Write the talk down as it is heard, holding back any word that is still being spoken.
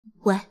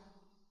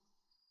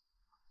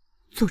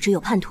组织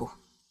有叛徒，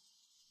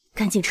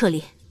赶紧撤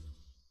离。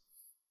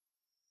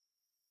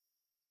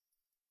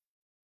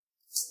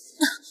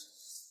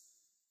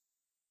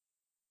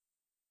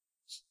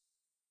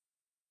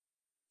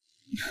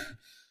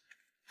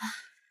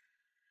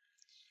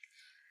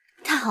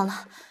太好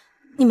了，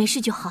你没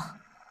事就好。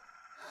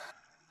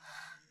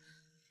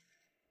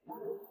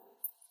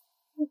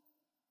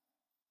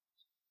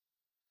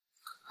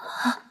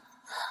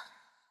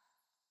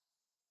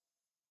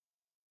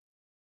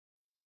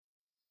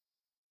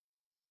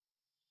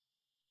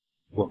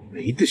我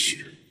没得选，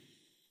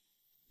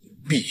你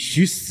必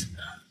须死！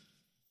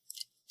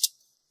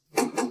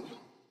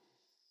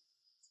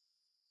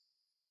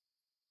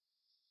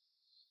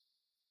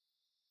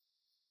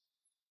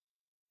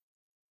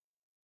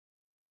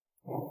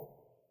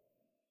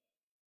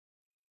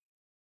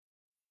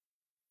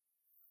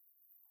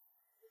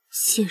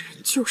贱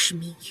人就是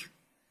命硬，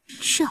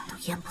这样都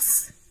淹不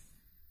死。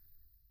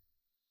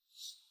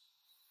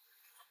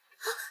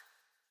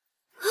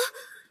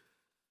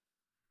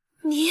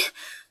你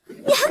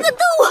还敢动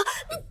我！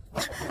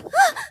你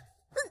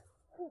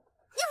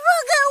放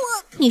开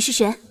我！你是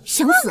谁？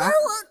想死啊？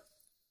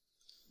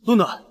露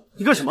娜，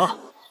你干什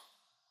么？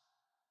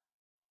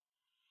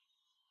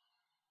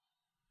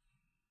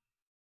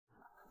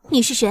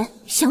你是谁？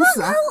想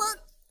死啊？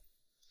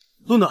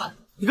露娜，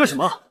你干什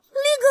么？厉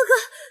哥哥。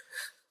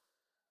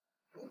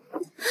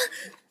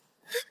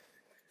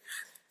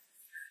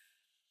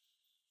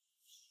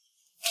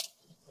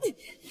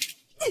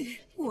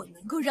我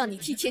能够让你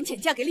替浅浅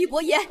嫁给厉伯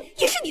言，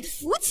也是你的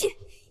福气。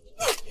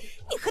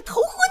你还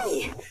头婚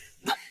你！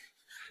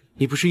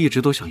你不是一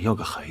直都想要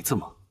个孩子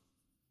吗？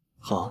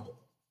好，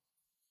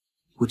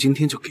我今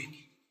天就给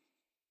你。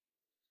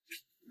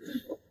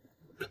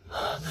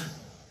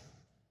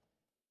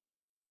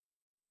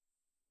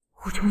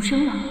我重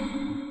生了，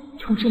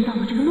重生到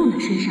了这个露娜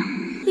身上。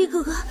厉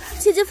哥哥，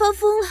姐姐发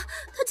疯了，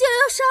她竟然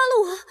要杀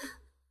了我！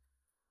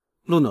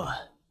露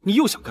暖，你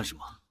又想干什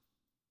么？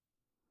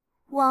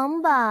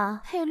王八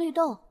配绿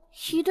豆，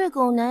一对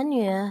狗男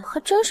女还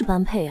真是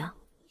般配啊！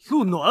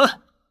露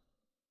暖，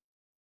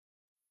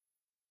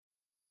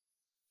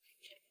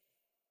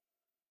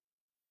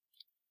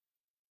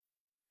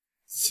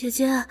姐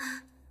姐，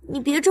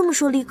你别这么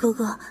说厉哥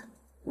哥，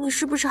你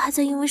是不是还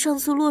在因为上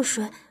次落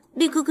水，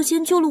厉哥哥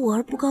先救了我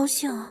而不高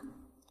兴啊？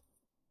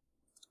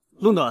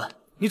露暖，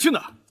你去哪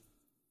儿？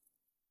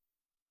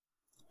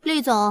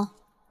厉总，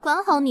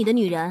管好你的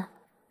女人，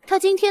她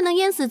今天能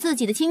淹死自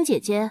己的亲姐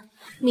姐，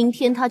明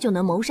天她就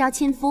能谋杀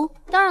亲夫。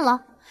当然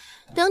了，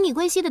等你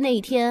归西的那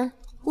一天，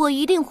我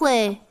一定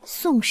会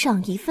送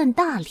上一份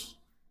大礼。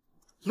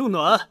露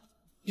暖，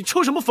你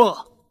抽什么风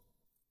啊？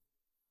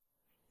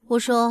我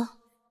说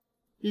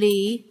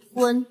离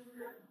婚。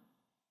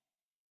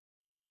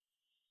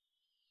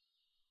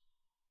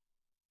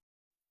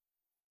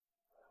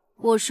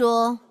我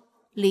说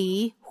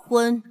离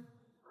婚。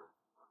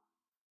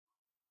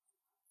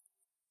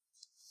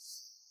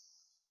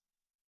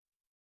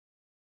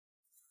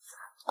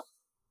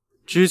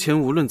之前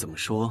无论怎么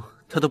说，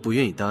他都不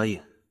愿意答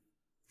应，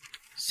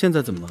现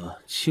在怎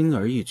么轻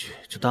而易举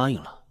就答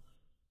应了？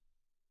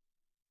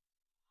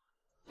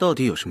到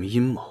底有什么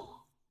阴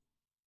谋？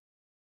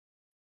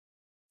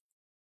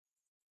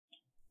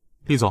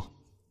厉总，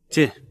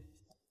进。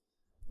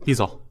厉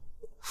总，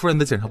夫人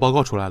的检查报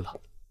告出来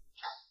了。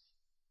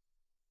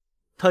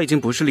她已经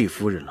不是厉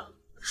夫人了。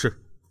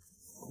是。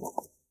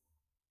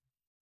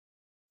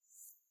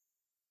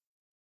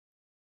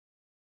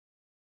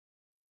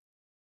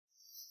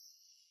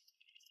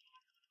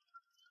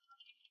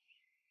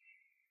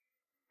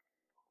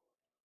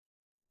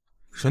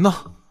谁呢？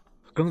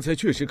刚才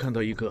确实看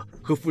到一个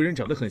和夫人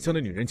长得很像的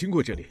女人经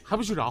过这里，还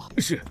不去找？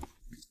是。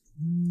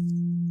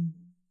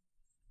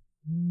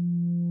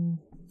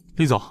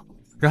厉总，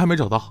人还没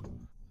找到，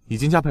已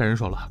经加派人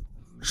手了。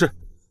是。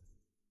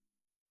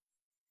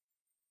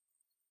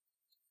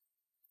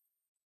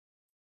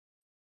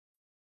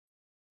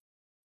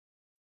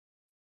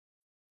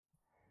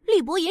厉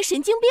伯言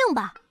神经病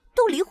吧？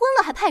都离婚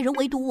了还派人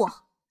围堵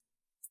我？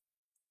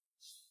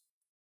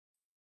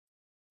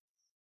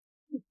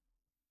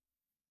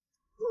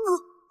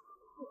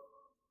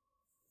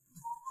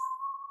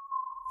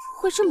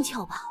不会这么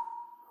巧吧？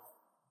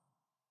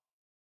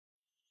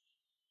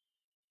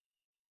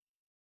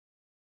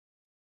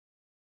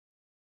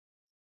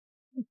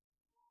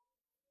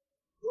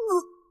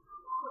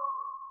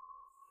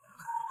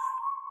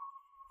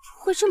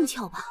不会这么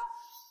巧吧？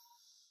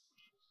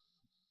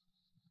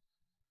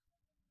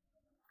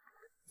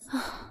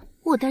啊！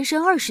我单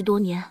身20多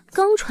年，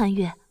刚穿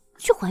越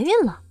就怀孕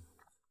了。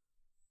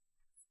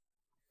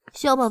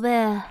小宝贝，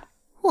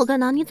我该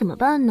拿你怎么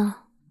办呢？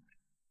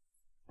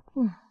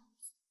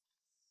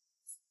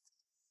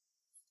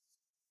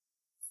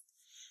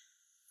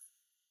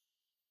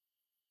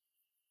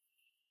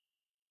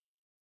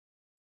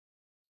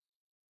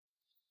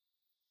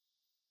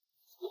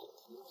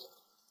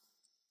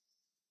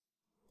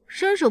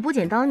伸手不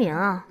减当年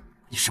啊！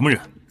你什么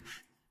人？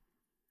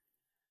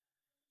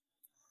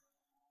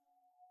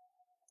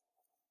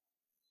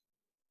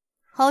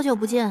好久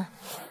不见。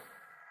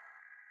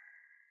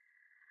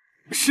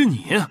是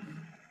你？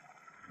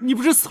你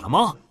不是死了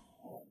吗？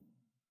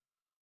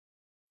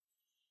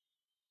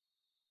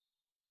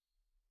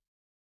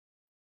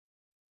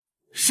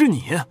是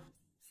你？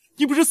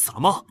你不是死了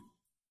吗？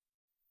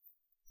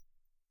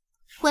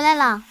回来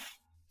啦？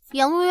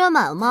羊肉约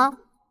满了吗？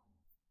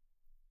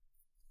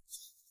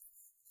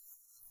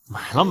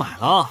买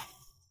了，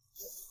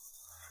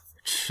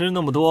吃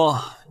那么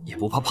多也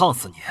不怕胖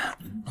死你。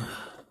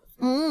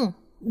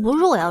不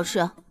是我要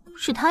吃，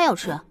是他要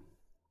吃。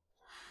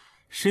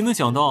谁能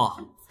想到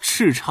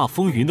叱咤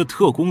风云的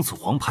特工组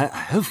王牌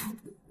F，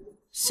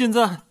 现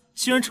在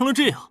竟然成了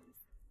这样。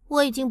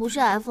我已经不是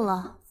F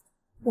了，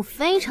我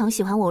非常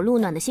喜欢我陆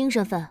暖的新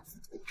身份。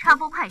插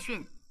播快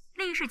讯：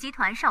厉氏集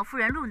团少夫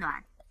人陆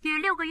暖于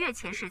6个月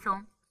前失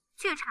踪，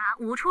据查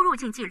无出入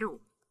境记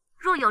录。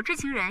若有知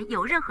情人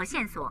有任何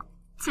线索，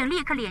请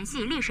立刻联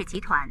系厉氏集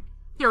团，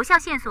有效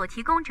线索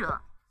提供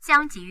者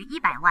将给予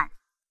100万。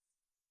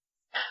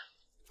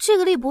这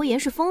个厉伯言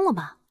是疯了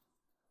吧？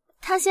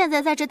他现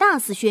在在这大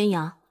肆宣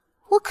扬，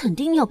我肯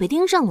定要被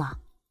盯上了。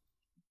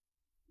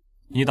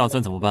你打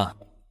算怎么办？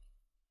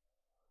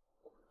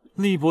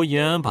厉伯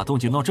言把动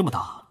静闹这么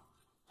大，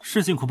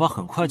事情恐怕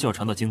很快就要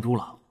传到京都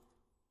了。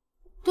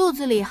肚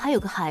子里还有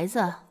个孩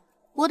子，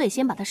我得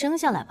先把他生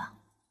下来吧。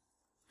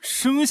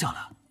生下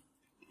来？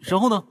然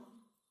后呢？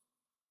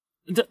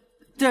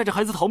带着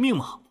孩子逃命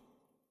吗？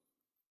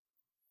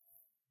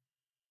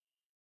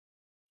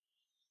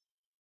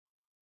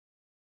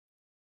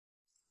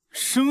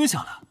生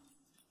下来，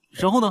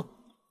然后呢？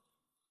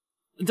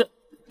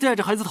带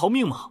着孩子逃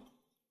命吗？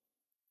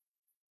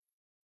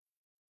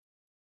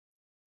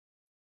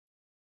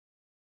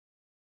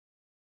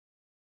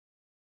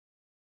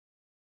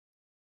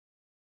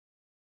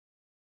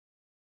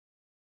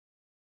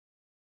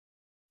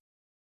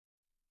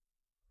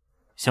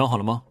想好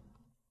了吗？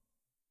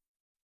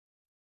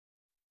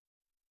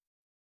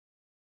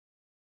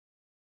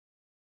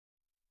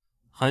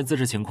孩子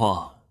这情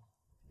况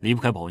离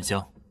不开保温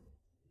箱，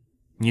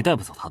你带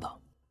不走他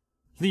的，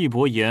厉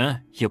伯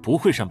言也不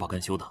会善罢甘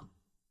休的。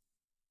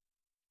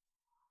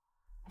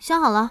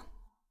想好了，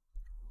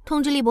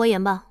通知厉伯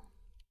言吧。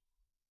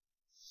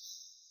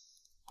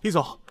厉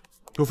总，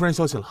有夫人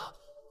消息了，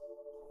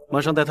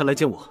马上带她来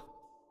见我。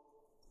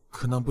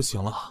可难不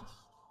行了，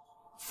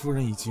夫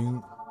人已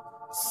经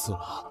死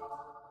了。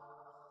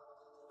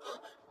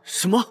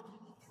什么？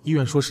医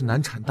院说是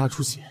难产大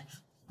出血，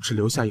只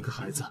留下一个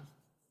孩子。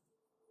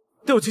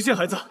带我去见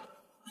孩子。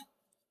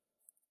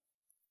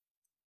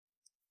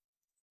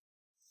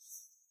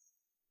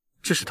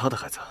这是他的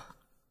孩子。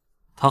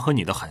他和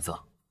你的孩子。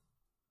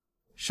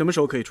什么时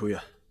候可以出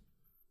院？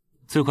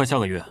最快下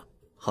个月。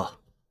好，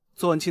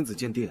做完亲子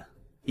鉴定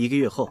，1个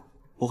月后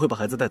我会把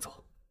孩子带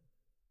走。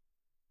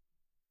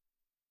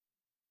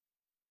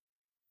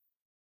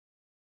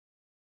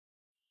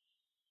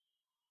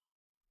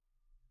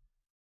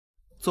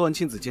做完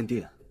亲子鉴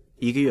定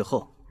，1个月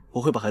后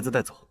我会把孩子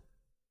带走。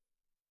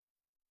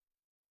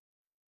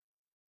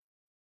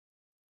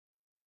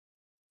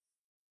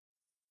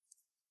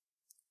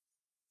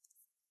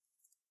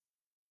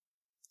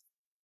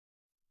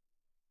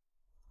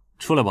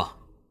出来吧。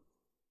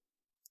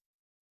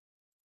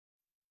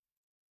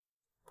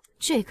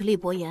这个厉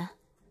伯言，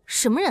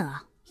什么人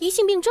啊？疑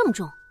心病这么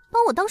重，把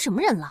我当什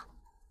么人了？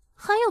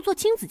还要做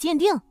亲子鉴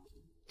定？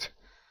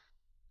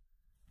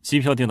机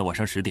票订到晚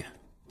上10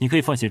点，你可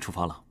以放心出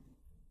发了。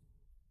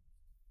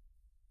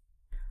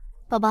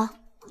宝宝，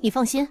你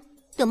放心，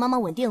等妈妈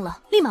稳定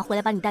了，立马回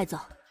来把你带走。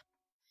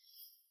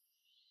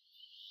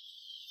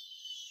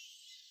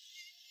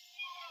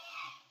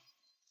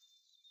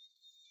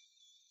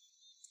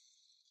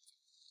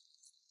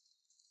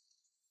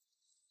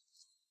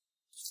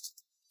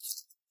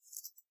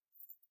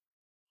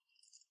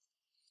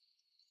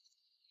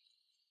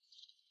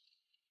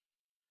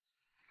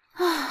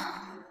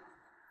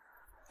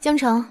江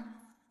城，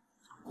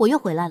我又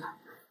回来了。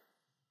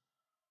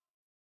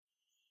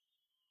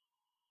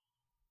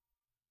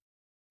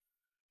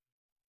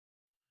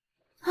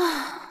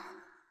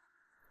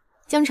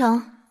江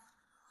城，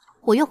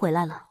我又回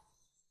来了。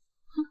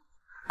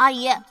阿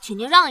姨，请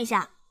您让一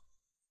下。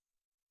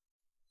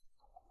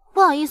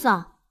不好意思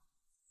啊。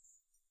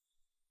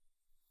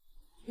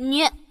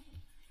你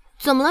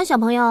怎么了，小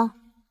朋友？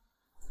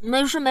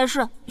没事没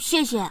事，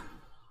谢谢。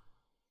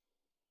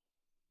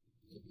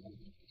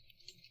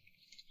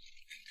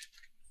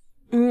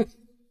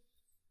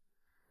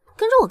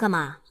跟着我干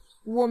嘛？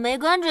我没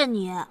跟着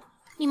你。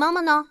你妈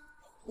妈呢？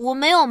我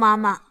没有妈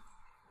妈。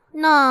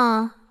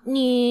那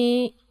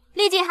你……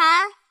厉景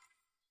涵，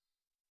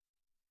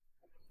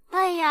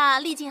哎呀，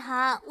厉景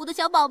涵，我的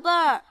小宝贝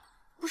儿，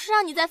不是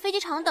让你在飞机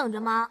场等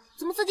着吗？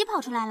怎么自己跑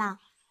出来了？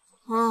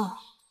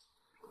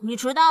你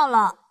迟到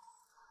了。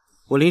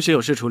我临时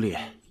有事处理，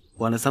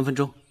晚了3分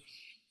钟。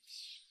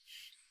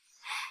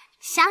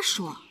瞎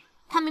说，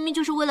他明明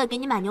就是为了给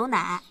你买牛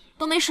奶，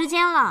都没时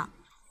间了，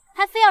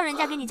还非要人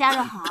家给你加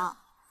热好。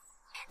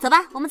走吧，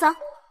我们走。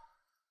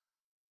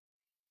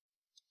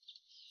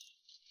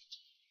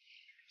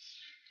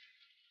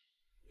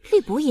厉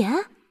伯言？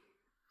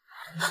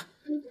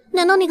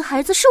难道那个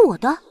孩子是我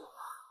的？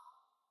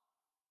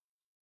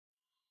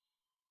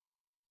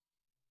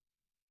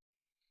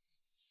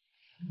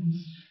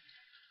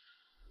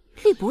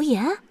厉伯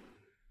言？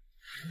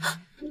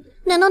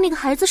难道那个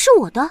孩子是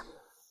我的？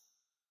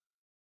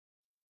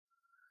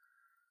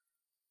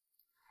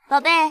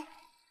宝贝，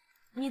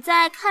你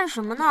在看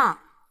什么呢？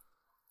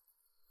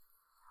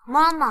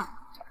妈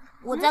妈，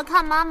我在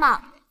看妈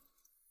妈。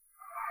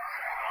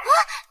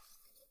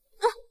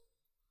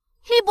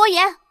厉伯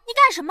言，你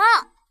干什么？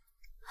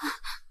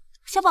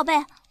小宝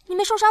贝，你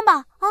没受伤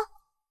吧？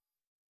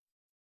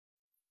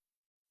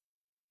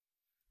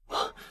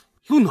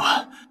陆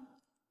暖，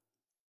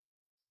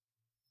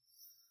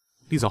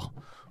厉总，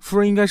夫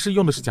人应该是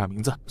用的是假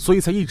名字，所以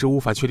才一直无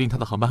法确定她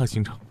的航班和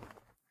行程。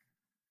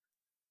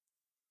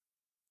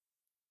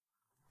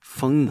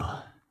风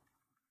暖，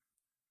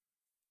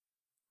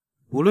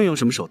无论用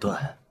什么手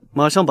段，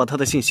马上把他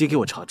的信息给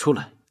我查出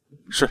来。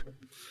是。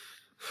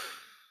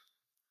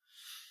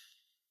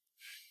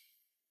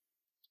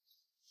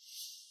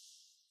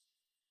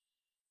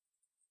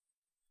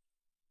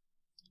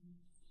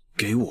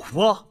给我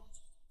挖！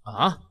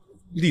啊，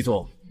厉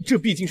总，这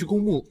毕竟是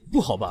公墓，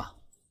不好吧？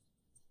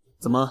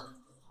怎么，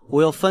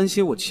我要翻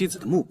新我妻子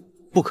的墓，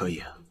不可以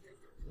啊？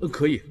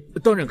可以，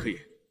当然可以。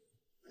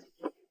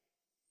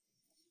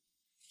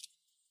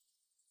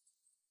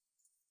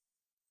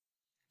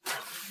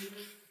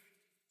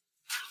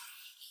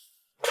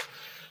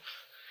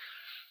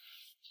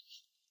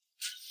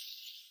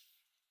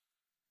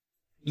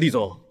厉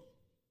总，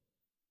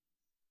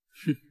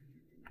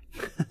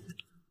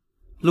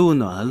陆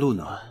暖，陆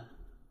暖，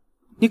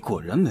你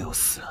果然没有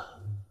死啊！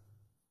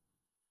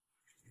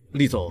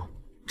厉总，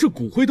这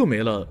骨灰都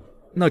没了，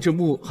那这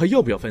墓还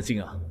要不要翻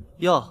新啊？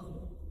要，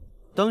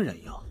当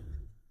然要。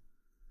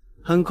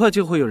很快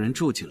就会有人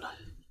住进来。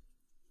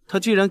他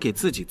既然给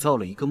自己造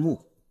了一个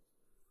墓，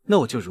那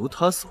我就如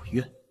他所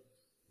愿，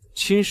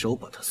亲手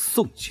把他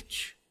送进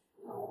去。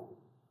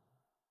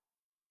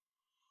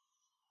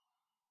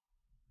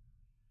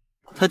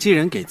他既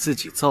然给自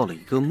己造了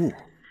一个墓，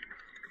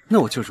那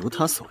我就如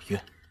他所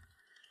愿，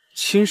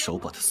亲手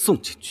把他送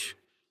进去。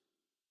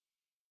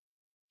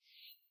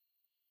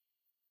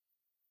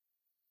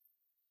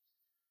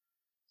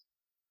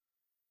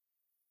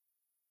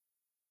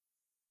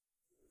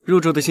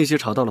入住的信息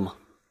查到了吗？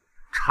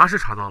查是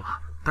查到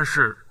了，但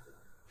是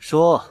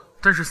说。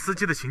司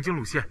机的行进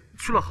路线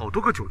去了好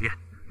多个酒店，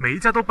每一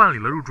家都办理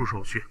了入住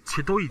手续，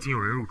且都已经有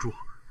人入住，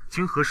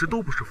经核实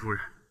都不是夫人。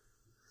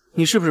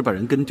你是不是把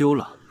人跟丢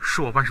了？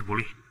是我办事不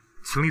力，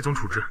请厉总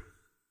处置。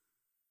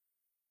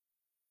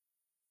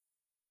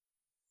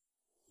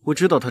我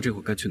知道他这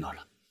会该去哪儿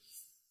了。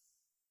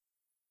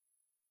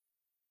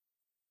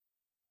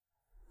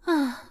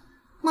啊，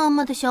妈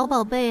妈的小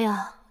宝贝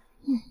啊！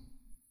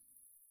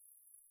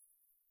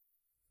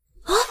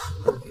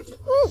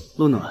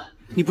陆暖，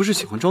你不是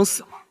喜欢装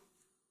死吗？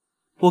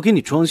我给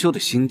你装修的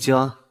新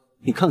家，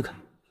你看看，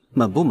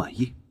满不满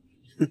意？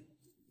哼，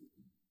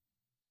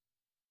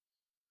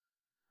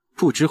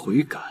不知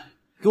悔改，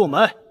给我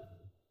埋！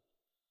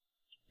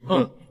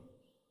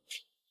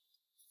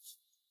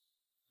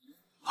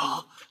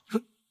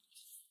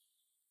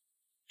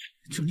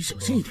叫你小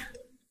心一点，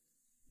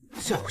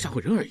吓唬吓唬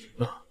人而已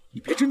啊！你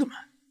别真的买。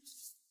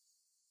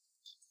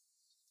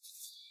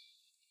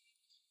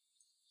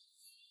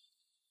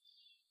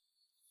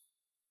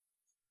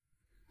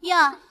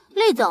呀，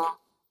厉总，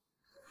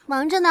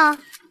忙着呢，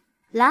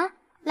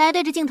来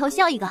对着镜头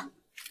笑一个。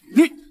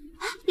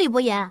厉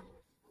伯言，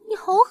你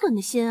好狠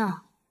的心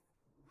啊！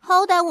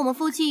好歹我们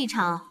夫妻一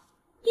场，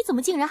你怎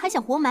么竟然还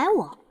想活埋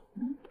我？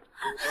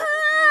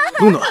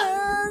陆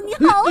暖，你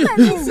好狠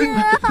的心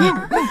啊！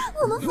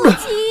我们夫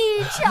妻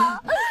一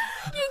场，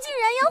你竟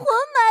然要活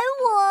埋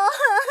我！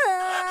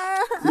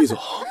厉总，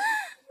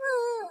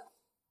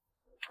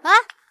哎，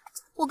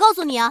我告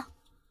诉你啊，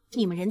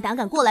你们人胆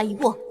敢过来一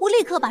步，我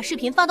立刻把视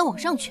频发到网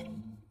上去。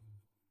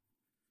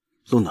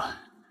陆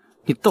暖，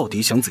你到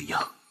底想怎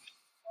样？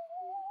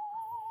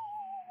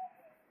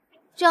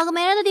找个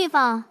没人的地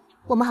方，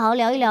我们好好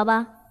聊一聊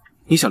吧。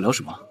你想聊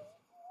什么？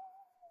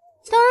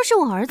当然是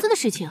我儿子的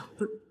事情。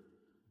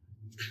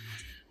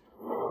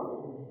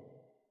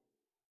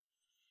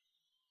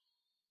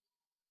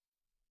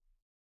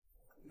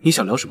你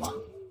想聊什么？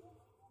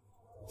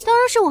当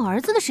然是我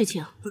儿子的事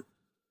情。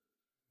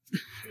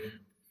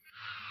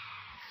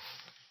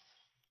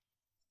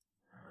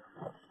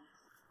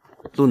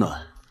陆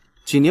暖，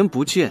几年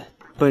不见，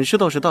本事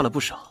倒是大了不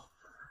少。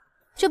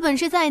这本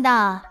事再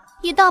大，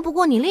也大不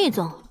过你厉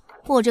总。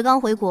我这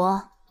刚回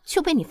国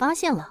就被你发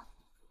现了。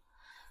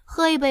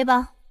喝一杯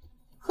吧，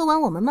喝完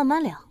我们慢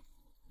慢聊。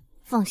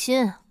放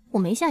心，我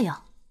没下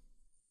药。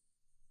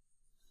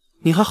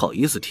你还好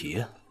意思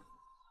提？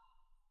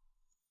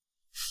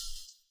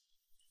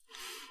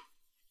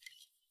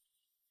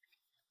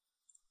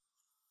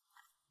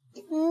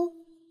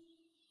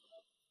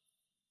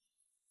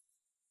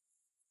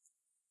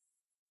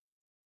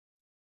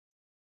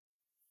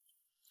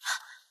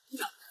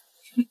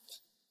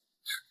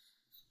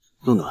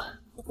陆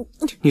暖，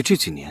你这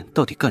几年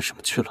到底干什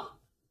么去了？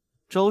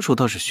招数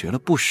倒是学了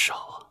不少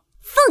啊。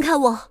放开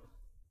我！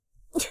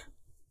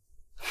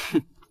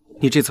哼，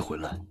你这次回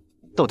来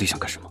到底想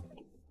干什么？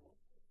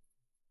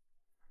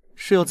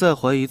是要再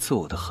怀一次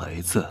我的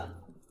孩子，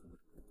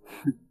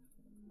哼，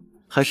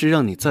还是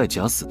让你再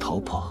假死逃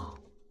跑？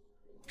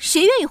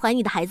谁愿意怀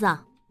你的孩子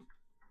啊？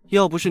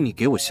要不是你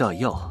给我下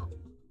药，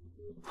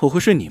我会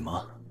睡你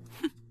吗？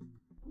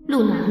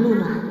陆暖，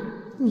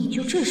你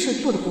就这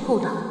事做的不厚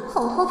道，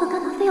好好的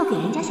干嘛非要给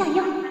人家下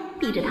药，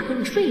逼着他跟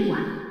你睡一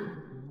晚？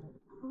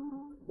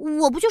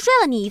我不就睡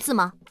了你一次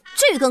吗？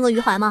至于耿耿于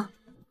怀吗？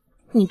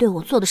你对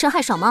我做的伤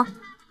害少吗？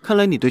看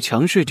来你对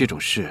强睡这种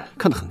事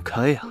看得很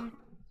开呀。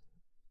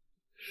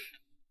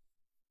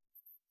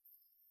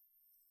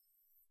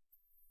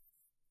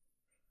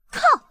靠！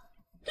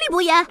厉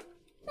伯言，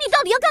你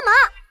到底要干嘛？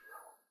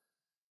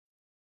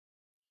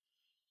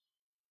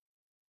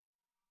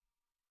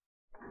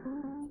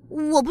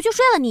我不就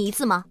睡了你一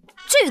次吗？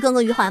至于耿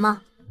耿于怀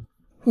吗？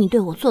你对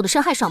我做的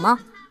伤害少吗？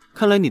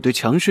看来你对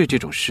强睡这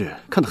种事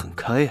看得很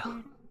开呀。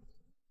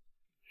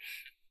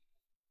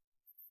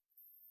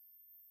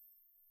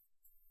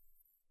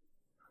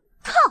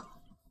靠！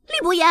厉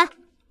伯言，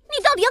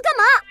你到底要干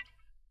嘛？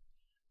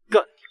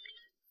干！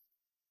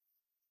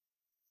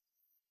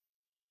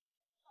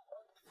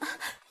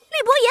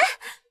厉伯言，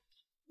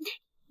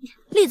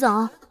厉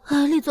总，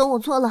厉总，我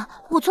错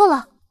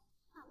了。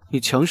你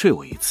强睡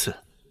我一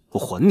次，我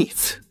还你一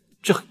次，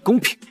这很公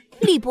平。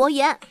厉伯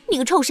言，你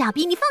个臭傻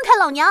逼，你放开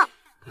老娘！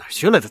哪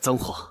学来的脏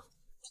话？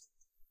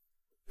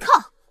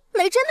靠！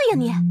来真的呀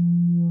你！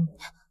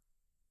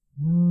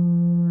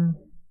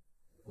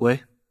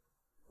喂，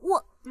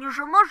你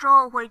什么时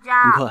候回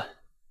家？很快。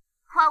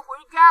快回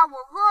家，我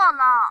饿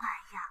了。哎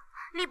呀，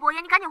厉伯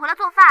言，你赶紧回来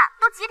做饭，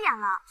都几点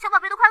了？小宝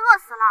贝都快饿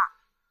死了。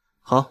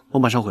好，我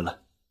马上回来。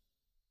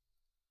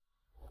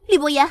厉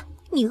伯言，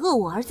你饿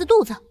我儿子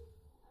肚子，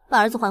把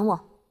儿子还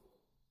我。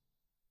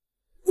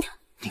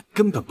你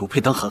根本不配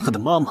当涵涵的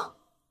妈妈，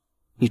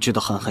你知道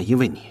涵涵因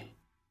为你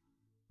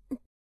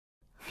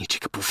这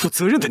个不负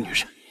责任的女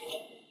人。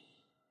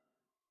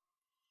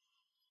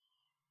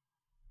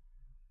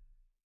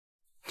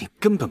你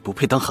根本不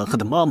配当涵涵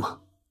的妈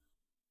妈，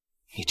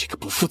你这个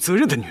不负责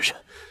任的女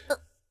人。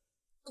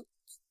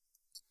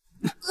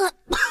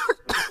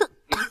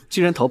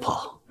既然逃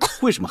跑，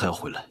为什么还要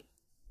回来？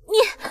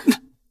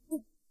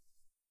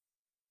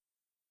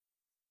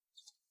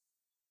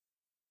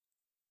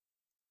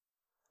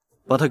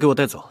把他给我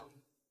带走。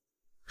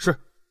是。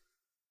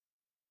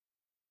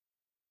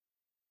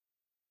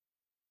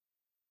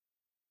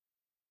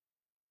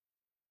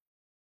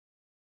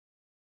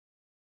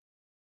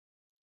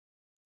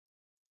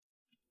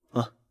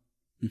啊，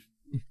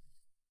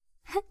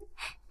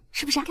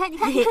是不是？你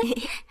看，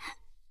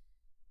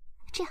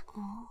这样。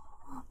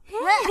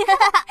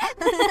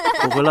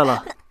我回来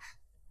了。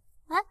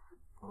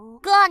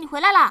哥，你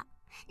回来了，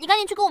你赶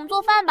紧去给我们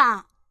做饭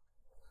吧。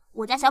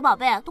我家小宝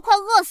贝都快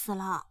饿死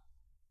了。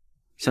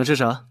想吃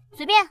啥？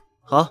随便。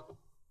好。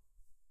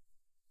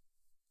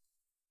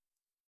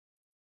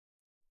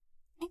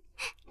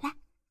来，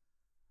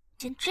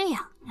先这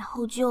样，然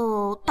后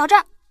就到这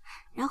儿，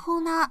然后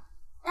呢，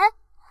哈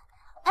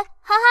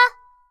哈，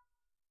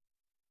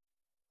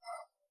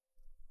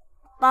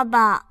爸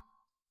爸，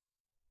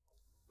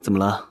怎么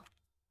了？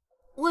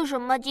为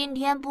什么今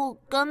天不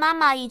跟妈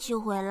妈一起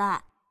回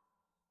来？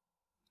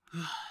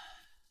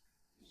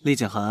厉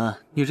简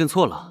寒，你认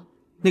错了，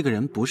那个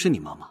人不是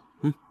你妈妈。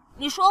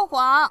你说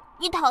谎，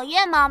你讨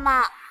厌妈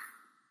妈。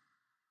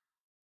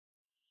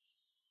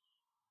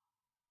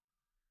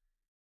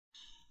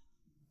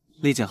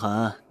厉简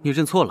寒，你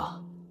认错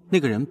了，那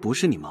个人不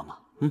是你妈妈。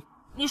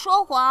你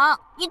说谎，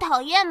你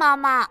讨厌妈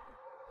妈，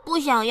不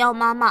想要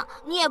妈妈，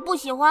你也不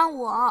喜欢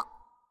我。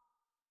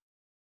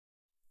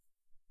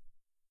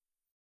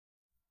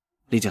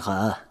厉简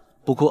寒，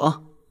不哭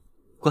啊，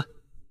乖。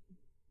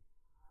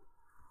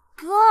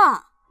哥，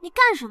你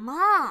干什么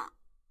啊？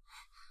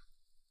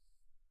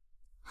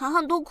涵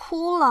涵都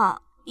哭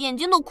了，眼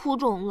睛都哭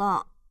肿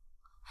了。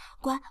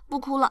乖，不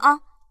哭了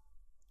啊，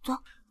走。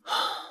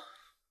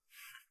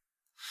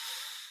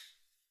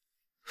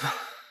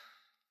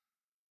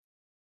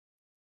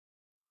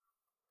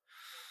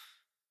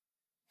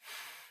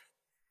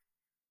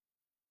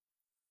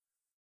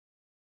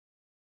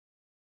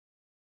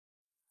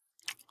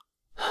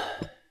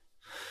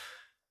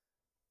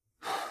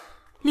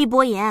厉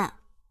伯言，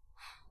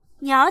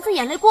你儿子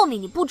眼泪过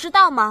敏，你不知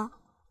道吗？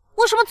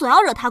为什么总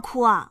要惹他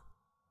哭啊？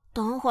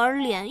等会儿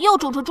脸又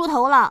肿成猪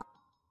头了。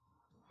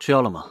吃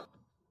药了吗？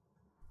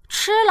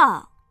吃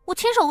了，我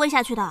亲手喂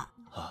下去的。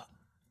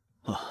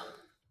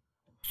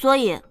所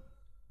以，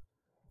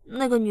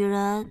那个女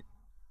人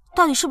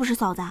到底是不是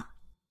嫂子啊？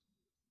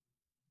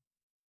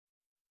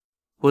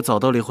我早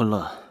都离婚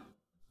了，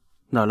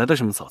哪来的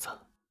什么嫂子？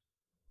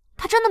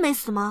她真的没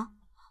死吗？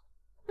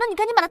那你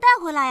赶紧把她带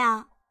回来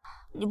呀！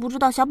你不知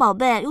道小宝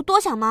贝有多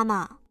想妈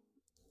妈。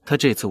她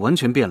这次完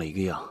全变了一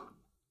个样，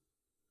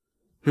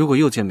如果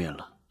又见面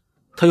了，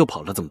她又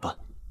跑了怎么办？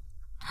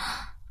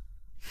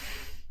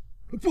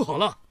不好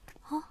了！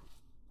啊！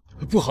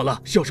不好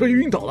了，小少爷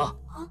晕倒了！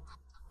啊？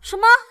什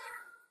么？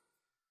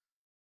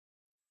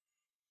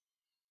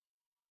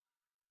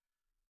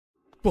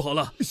不好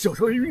了，小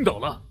少爷晕倒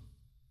了！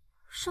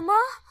什么？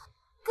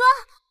哥，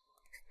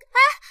哎，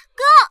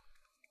哥！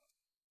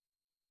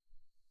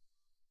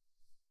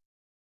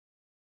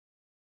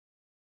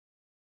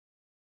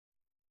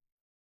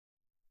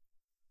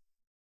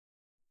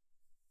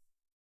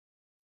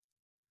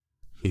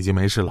已经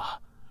没事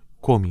了，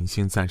过敏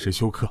性暂时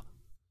休克。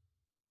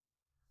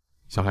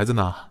小孩子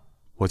呢，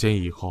我建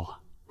议以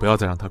后不要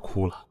再让他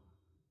哭了。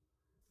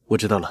我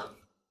知道了。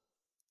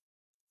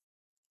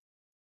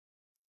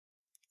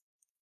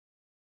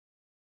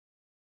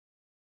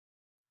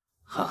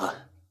涵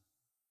涵，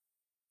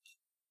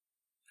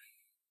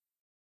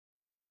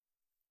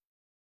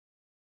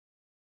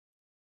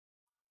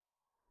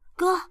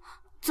哥，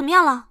怎么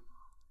样了？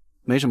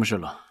没什么事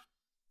了。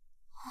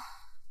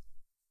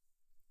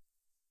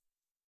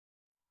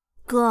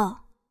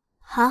哥，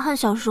涵涵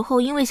小时候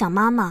因为想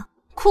妈妈，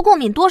哭过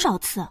敏多少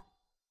次？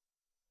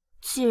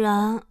既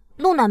然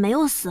陆暖没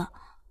有死，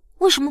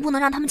为什么不能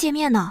让他们见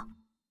面呢？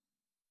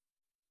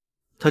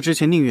他之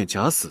前宁愿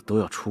假死都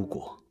要出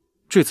国，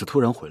这次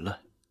突然回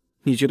来，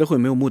你觉得会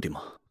没有目的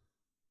吗？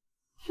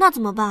那怎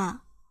么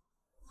办？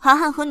涵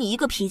涵和你一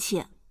个脾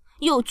气，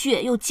又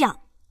倔又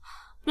犟，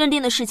认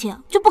定的事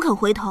情就不肯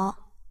回头。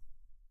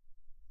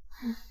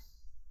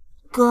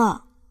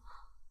哥，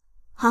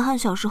涵涵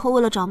小时候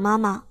为了找妈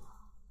妈，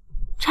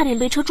差点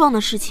被车撞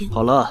的事情。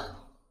好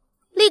了，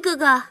厉哥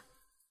哥，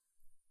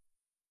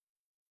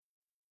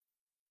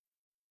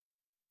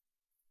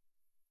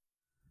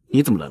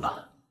你怎么来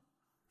了？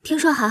听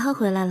说涵涵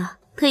回来了，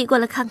特意过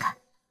来看看。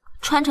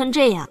穿成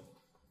这样，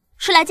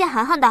是来见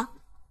涵涵的，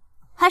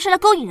还是来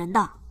勾引人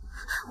的？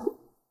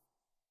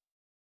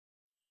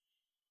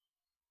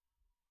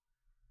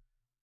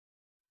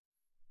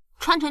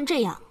穿成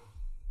这样，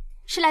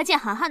是来见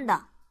涵涵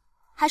的，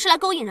还是来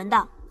勾引人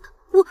的？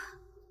我，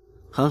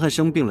涵涵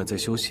生病了，在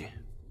休息，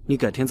你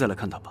改天再来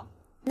看她吧。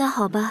那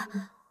好吧。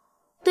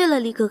对了，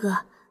厉哥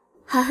哥，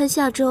涵涵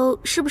下周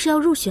是不是要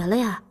入学了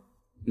呀？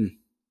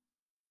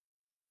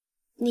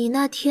你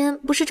那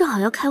天不是正好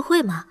要开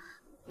会吗？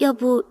要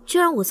不就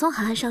让我送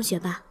涵涵上学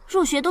吧。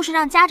入学都是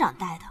让家长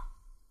带的，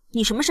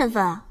你什么身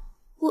份啊？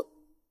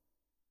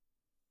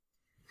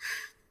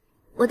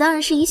我当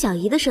然是以小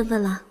姨的身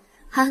份了，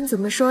涵涵怎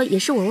么说也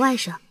是我外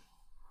甥。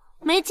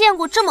没见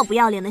过这么不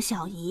要脸的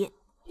小姨，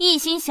一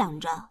心想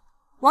着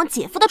往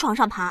姐夫的床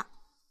上爬。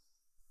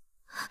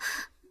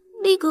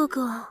厉哥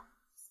哥，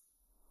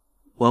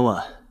婉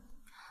婉，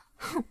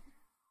哼，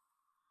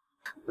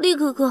厉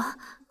哥哥，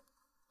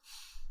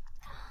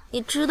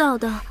你知道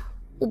的，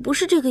我不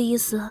是这个意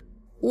思，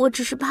我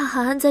只是怕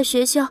涵涵在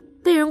学校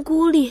被人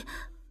孤立，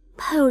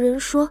怕有人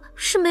说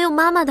是没有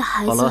妈妈的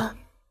孩子。好了，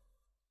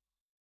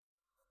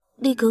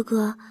厉哥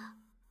哥，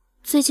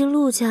最近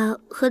陆家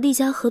和厉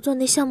家合作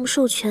那项目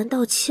授权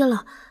到期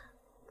了，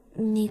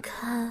你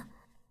看……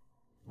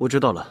我知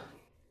道了，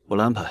我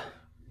来安排，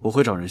我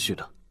会找人续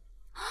的。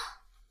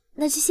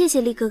那就谢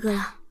谢厉哥哥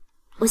了，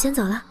我先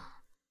走了。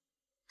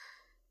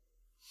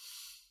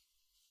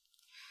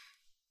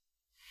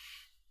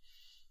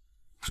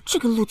这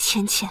个陆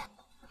浅浅，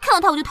看到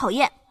他我就讨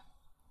厌。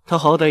他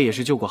好歹也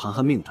是救过涵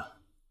涵命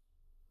的，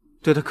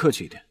对他客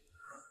气一点。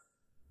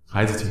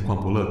孩子情况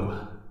不乐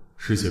观，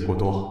失血过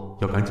多，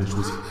要赶紧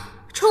输血。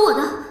抽我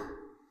的！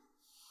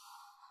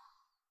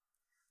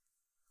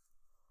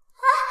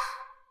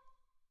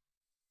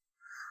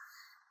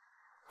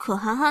可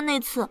涵涵那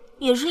次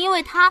也是因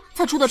为他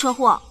才出的车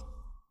祸。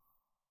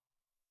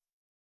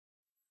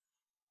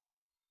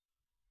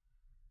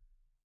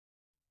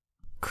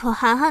可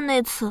涵涵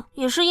那次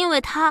也是因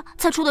为他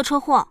才出的车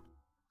祸。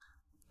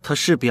他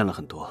是变了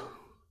很多，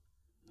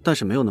但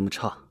是没有那么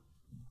差。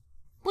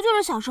不就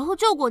是小时候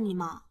救过你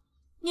吗？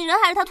你人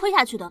还是他推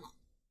下去的呢。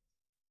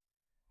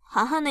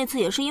涵涵那次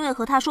也是因为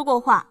和他说过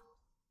话，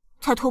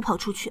才偷跑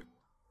出去。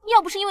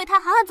要不是因为他，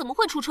涵涵怎么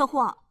会出车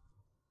祸？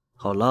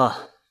好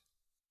了，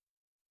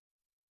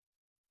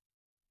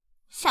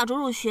下周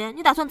入学，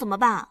你打算怎么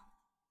办？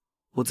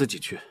我自己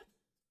去。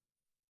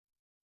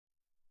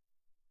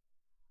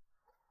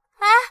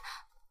哎，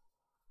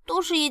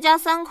都是一家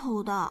三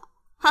口的，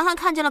涵涵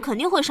看见了肯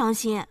定会伤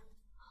心。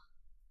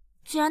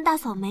既然大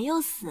嫂没有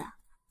死，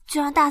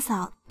就让大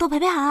嫂多陪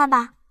陪涵涵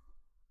吧。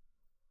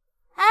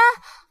哎，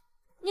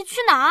你去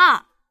哪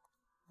儿？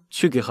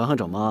去给涵涵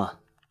找妈。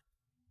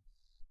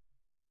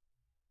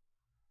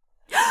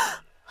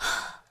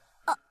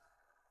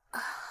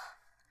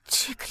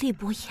这个厉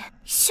伯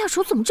言下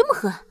手怎么这么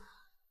狠？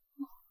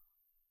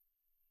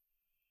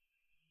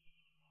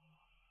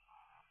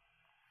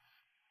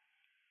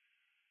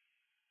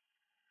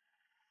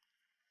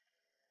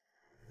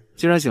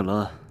既然醒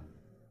了，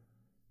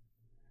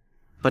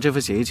把这份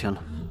协议签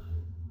了。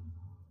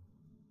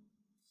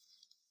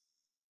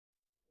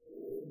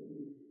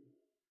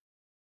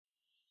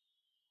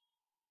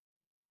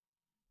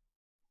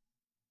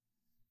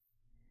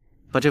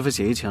把这份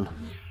协议签了。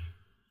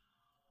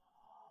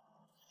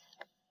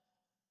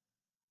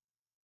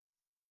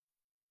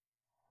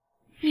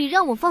你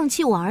让我放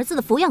弃我儿子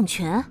的抚养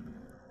权，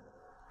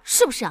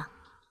是不是啊？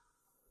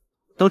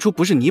当初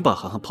不是你把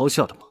涵涵抛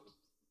下的吗？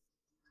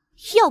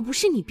要不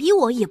是你逼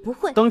我，也不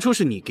会。当初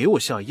是你给我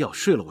下药，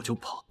睡了我就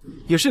跑，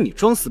也是你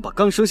装死把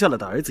刚生下来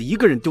的儿子一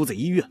个人丢在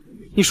医院。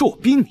你说我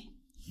逼你，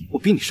我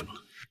逼你什么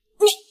了？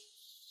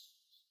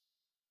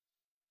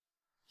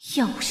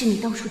要不是你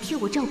到处贴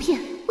我照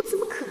片，我怎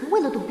么可能为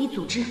了躲避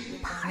组织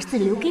把儿子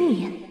留给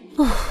你？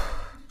哦，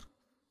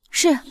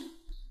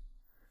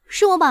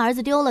是我把儿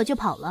子丢了就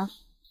跑了。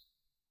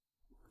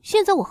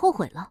现在我后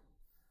悔了，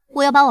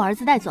我要把我儿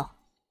子带走。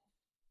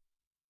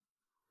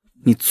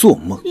你做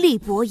梦！厉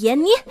伯言，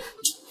你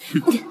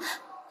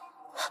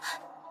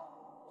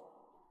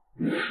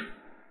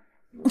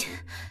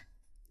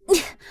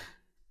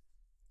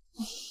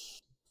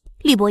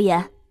厉伯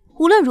言，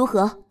无论如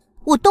何，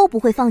我都不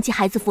会放弃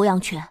孩子抚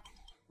养权。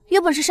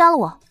有本事杀了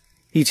我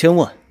！1000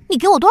万！你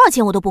给我多少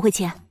钱我都不会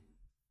签。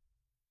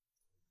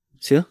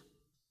行，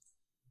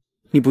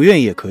你不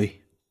愿意也可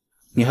以，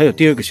你还有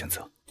第二个选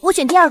择。我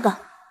选第二个。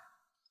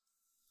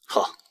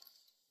好，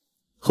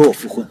和我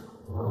复婚。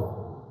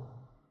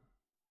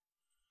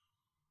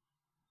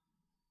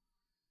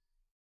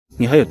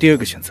你还有第二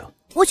个选择。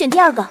我选第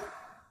二个。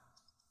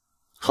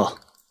好，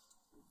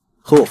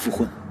和我复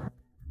婚。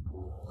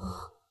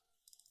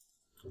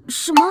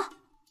什么？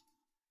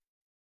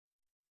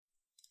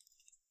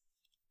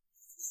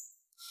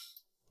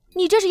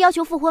你这是要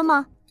求复婚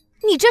吗？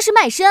你这是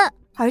卖身，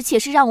而且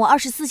是让我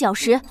24小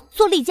时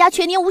做厉家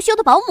全年无休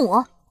的保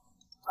姆。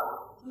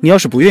你要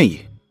是不愿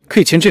意，可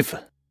以签这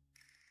份。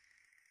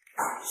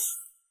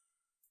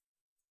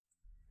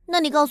那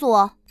你告诉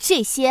我，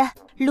这些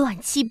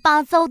乱七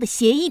八糟的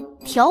协议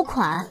条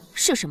款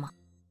是什么？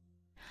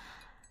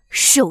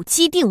手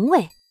机定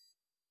位。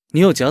你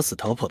有假死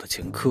逃跑的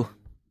前科。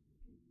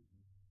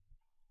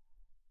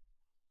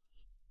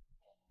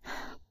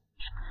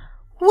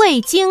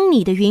未经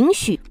你的允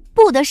许，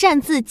不得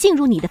擅自进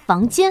入你的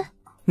房间。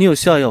你有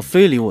下药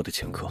非礼我的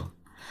前科。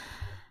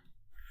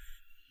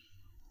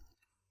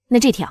那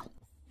这条，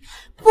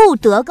不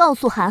得告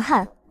诉涵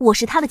涵我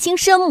是她的亲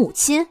生母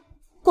亲，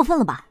过分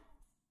了吧？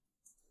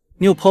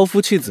你有抛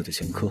夫弃子的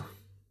前科。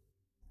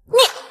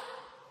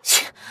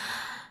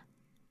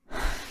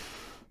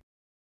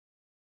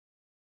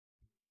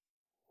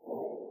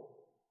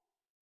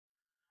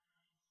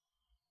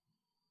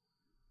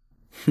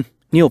哼，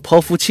你有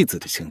抛夫弃子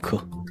的前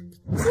科。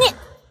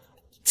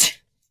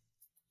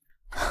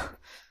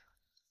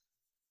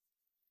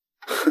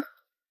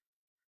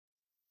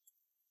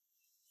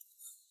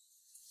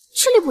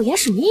这厉伯言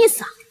什么意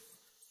思啊？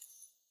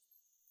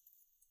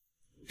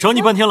找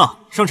你半天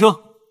了，上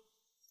车。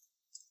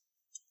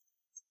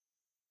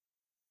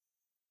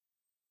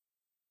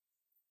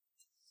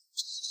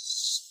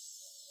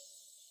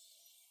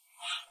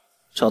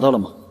找到了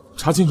吗？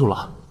查清楚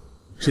了，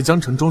是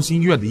江城中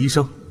心医院的医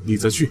生李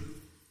泽旭。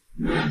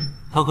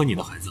他和你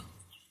的孩子。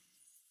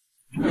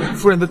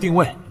夫人的定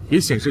位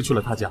也显示去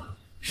了他家。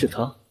是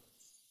他。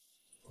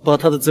把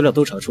他的资料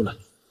都查出来，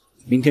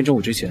明天中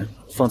午之前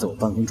放在我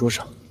办公桌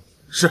上。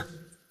是。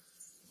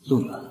陆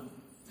远，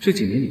这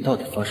几年你到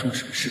底发生了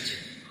什么事情？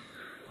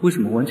为什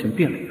么完全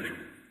变了一个人？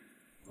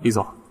李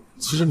总，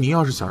其实您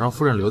要是想让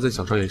夫人留在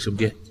小少爷身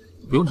边，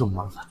不用这么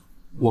麻烦。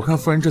我看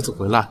夫人这次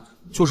回来，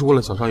就是为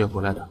了小少爷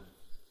回来的。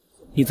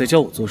你在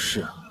教我做事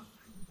啊？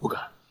不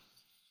敢。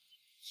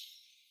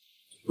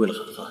为了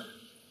涵涵，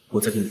我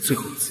再给你最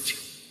后一次机会。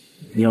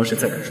你要是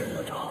再敢说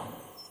我的好，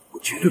我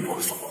绝对不会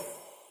放过你。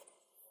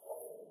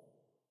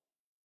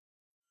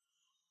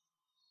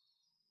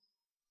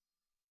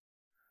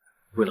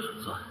为了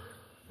涵涵，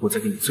我再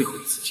给你最后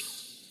一次机会。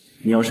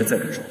你要是再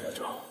敢说我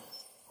的好，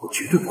我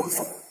绝对不会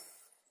放过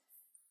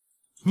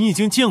你。你已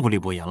经见过厉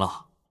伯言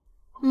了？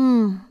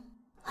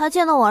还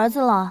见到我儿子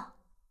了。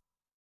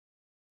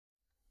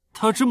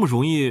他这么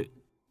容易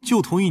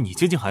就同意你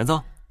接近孩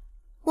子？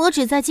我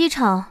只在机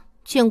场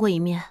见过一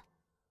面。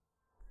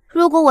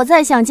如果我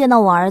再想见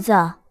到我儿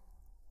子，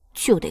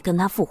就得跟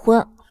他复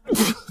婚。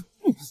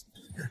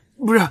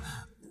不是，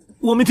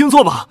我没听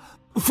错吧？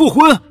复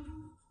婚？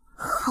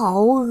好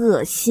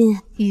恶心！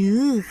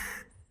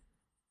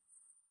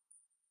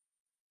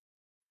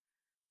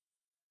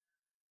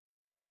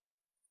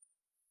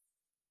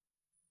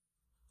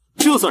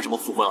这算什么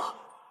复婚啊？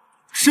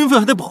身份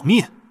还得保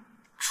密，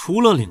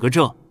除了领个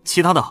证，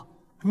其他的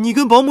你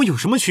跟保姆有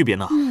什么区别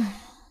呢？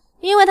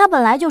因为他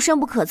本来就深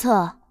不可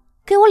测，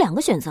给我2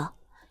个选择：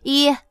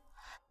一，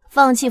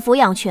放弃抚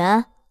养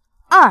权；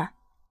二，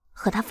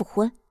和他复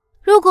婚。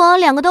如果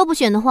2个都不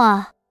选的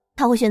话，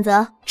他会选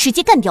择直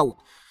接干掉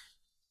我。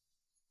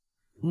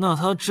那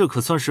他这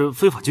可算是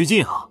非法拘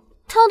禁啊！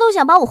他都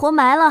想把我活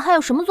埋了，还有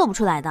什么做不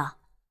出来的？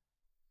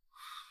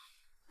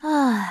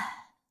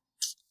唉，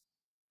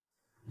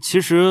其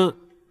实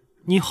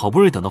你好不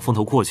容易等到风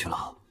头过去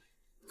了，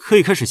可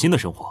以开始新的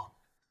生活，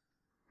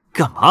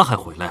干嘛还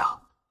回来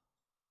啊？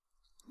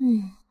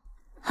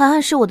涵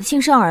涵是我的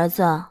亲生儿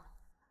子，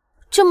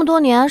这么多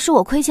年是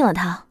我亏欠了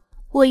他，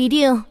我一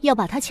定要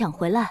把他抢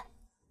回来。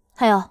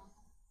还有，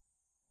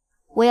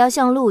我要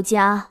向陆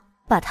家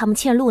把他们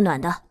欠陆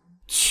暖的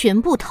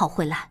全部讨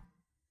回来。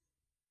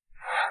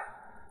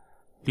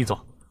厉总，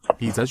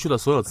李泽旭的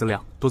所有资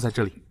料都在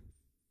这里。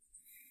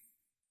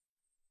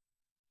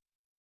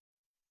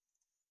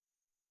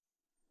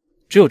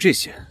只有这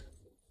些？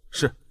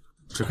是，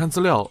只看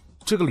资料，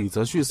这个李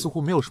泽旭似乎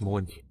没有什么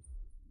问题。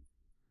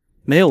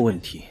没有问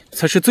题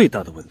才是最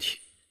大的问题。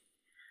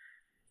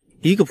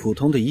一个普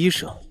通的医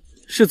生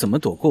是怎么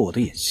躲过我的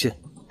眼线，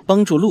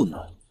帮助陆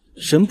暖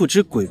神不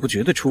知鬼不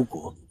觉的出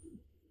国？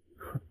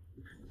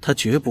他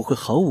绝不会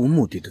毫无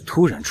目的的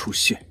突然出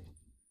现。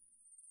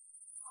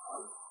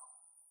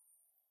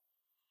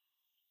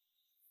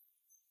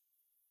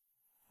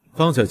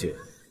方小姐，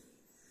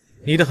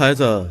你的孩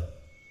子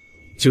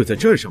就在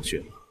这儿上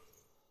学吗？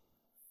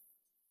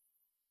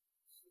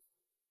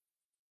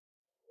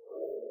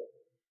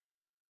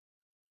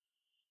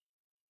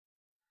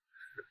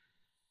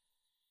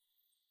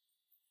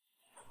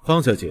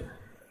方小姐，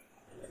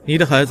你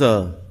的孩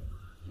子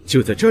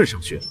就在这儿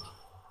上学吗？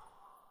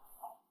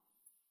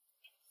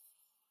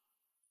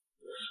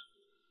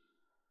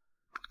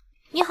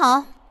你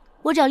好，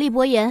我找厉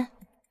博言。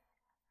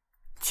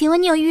请问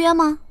你有预约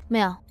吗？没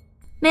有。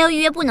没有预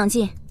约不能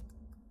进。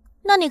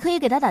那你可以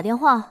给他打电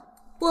话。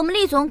我们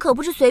厉总可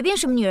不是随便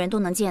什么女人都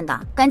能见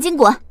的，赶紧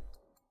滚！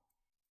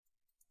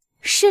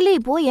是厉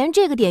博言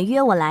这个点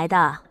约我来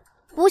的，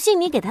不信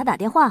你给他打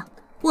电话。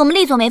我们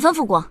厉总没吩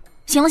咐过。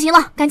行了行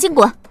了，赶紧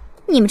滚！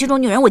你们这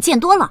种女人我见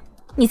多了，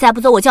你再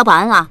不走我叫保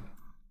安了。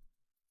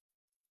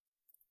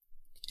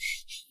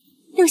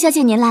陆小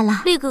姐您来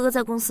了。厉哥哥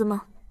在公司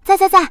吗？在，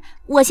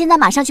我现在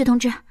马上去通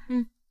知。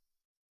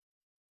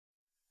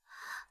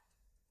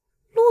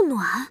陆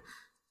暖，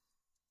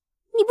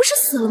你不是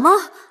死了吗？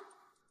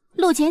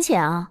陆浅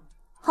浅啊，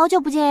好久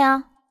不见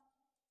呀。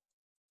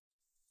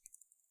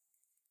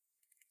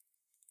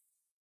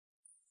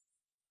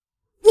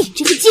你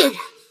这个贱人，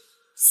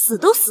死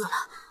都死了，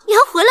你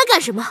还回来干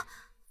什么？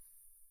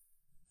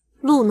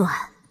陆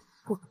暖，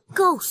我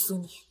告诉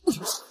你，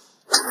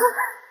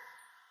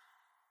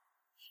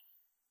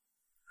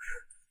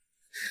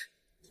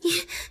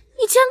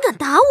你竟然敢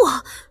打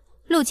我！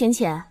陆浅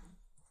浅，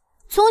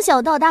从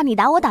小到大你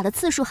打我打的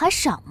次数还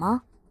少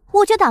吗？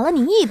我就打了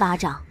你一巴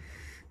掌，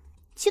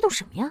激动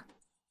什么呀？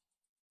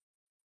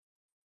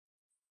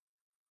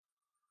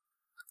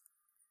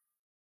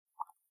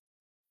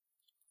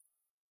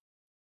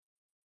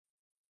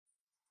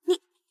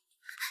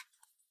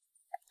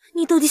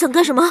你到底想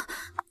干什么？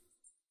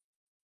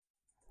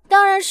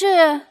当然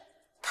是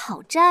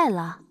讨债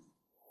了。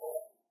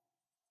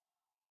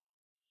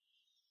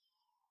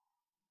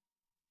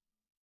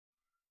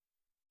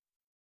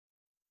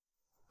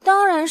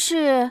当然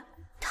是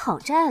讨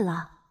债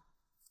了。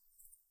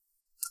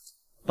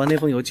把那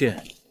封邮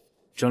件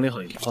整理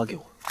好以后发给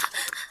我。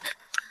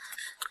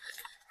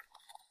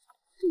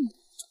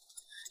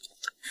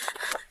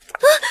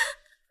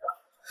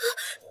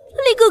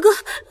厉哥哥，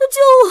救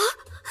我！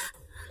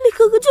厉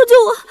哥哥，救救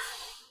我！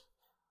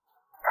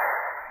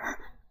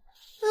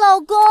老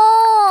公，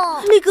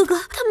厉哥哥，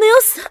他没有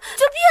死，就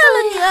骗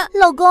了你。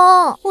老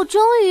公，我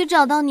终于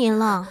找到您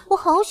了，我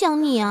好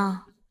想你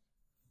啊！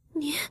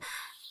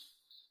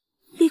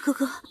厉哥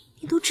哥，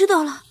你都知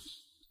道了。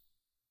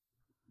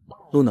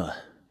陆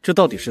暖，这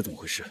到底是怎么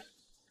回事？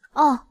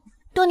哦，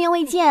多年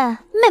未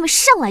见，妹妹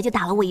上来就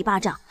打了我一巴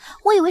掌，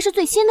我以为是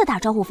最新的打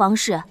招呼方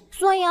式，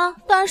所以啊，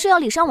当然是要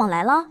礼尚往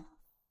来了。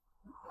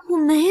我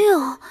没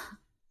有。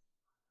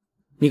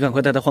你赶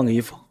快带她换个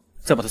衣服，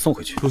再把她送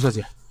回去。陆小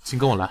姐，请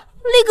跟我来。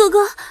厉哥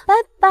哥，拜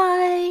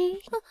拜。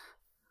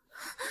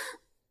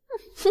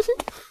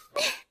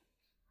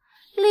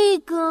厉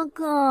哥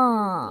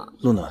哥，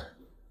陆暖，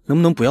能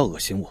不能不要恶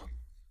心我？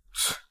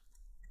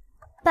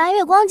白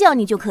月光叫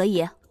你就可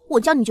以，我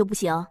叫你就不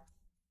行。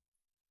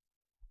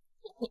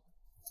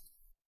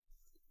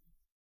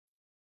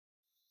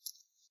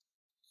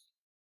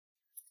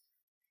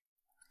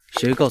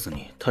谁告诉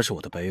你他是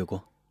我的白月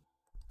光？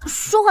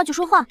说话就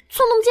说话，凑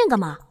那么近干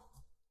嘛？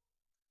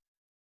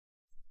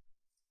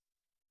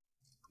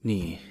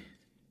你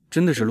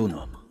真的是陆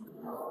暖吗？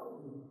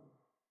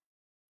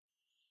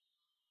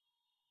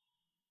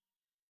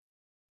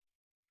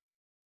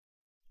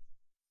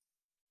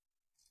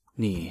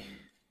你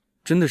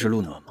真的是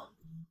陆暖吗？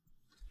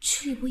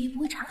这李博言不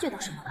会察觉到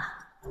什么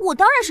吧？我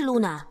当然是陆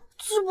暖，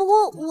只不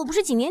过我不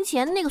是几年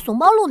前那个怂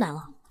包陆暖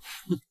了。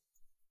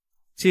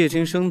借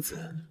精生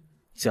子，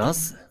假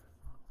死，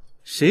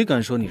谁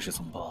敢说你是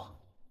怂包？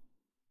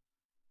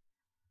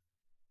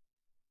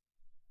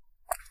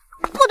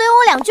不怼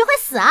我两句会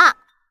死啊！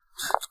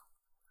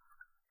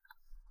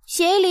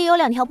协议里有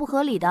2条不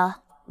合理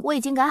的，我已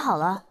经改好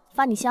了，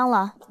发你箱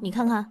了，你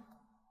看看。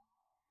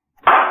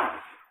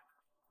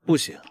不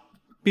行，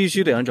必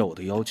须得按照我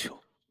的要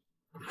求。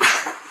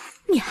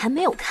你还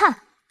没有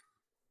看？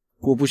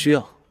我不需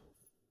要，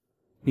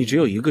你只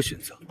有一个选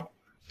择：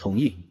同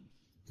意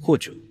或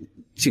者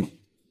进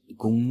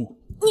公墓。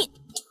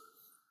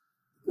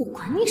我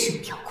管你什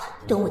么条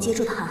款，等我接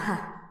住他涵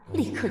涵，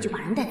立刻就把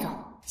人带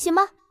走，行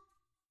吗？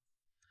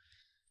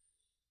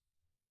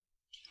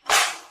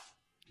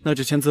那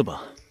就签字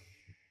吧。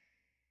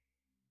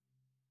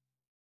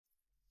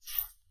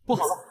不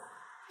好了，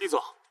厉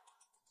总，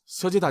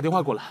小姐打电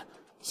话过来，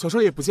小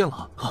少爷不见了。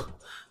啊！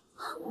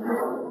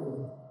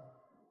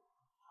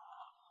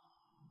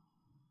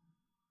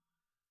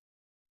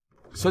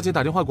小姐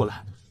打电话过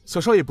来，小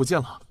少爷不见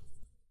了。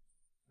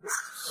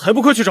还不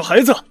快去找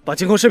孩子，把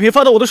监控视频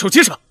发到我的手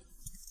机上！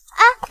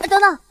哎，等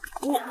等，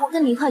我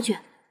跟你一块去。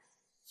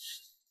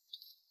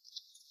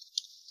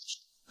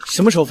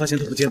什么时候发现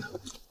他不见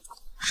的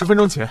？10分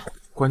钟前，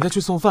管家去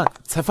送饭，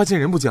才发现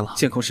人不见了。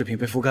监控视频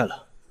被覆盖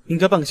了，应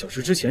该半个小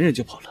时之前人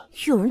就跑了。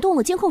有人动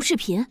了监控视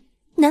频，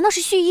难道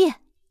是蓄意？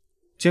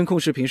监控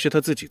视频是他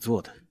自己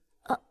做的。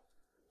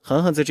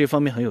涵涵在这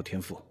方面很有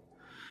天赋，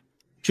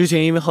之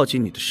前因为好奇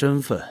你的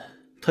身份，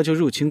他就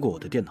入侵过我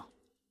的电脑。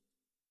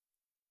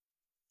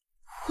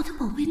我的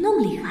宝贝那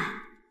么厉害？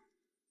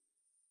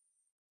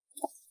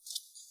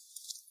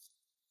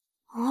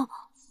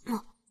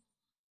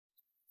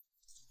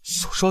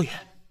小少爷，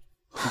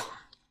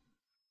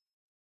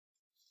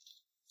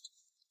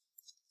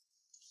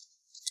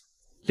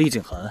厉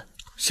景涵，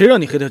谁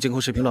让你黑掉监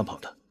控视频乱跑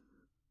的？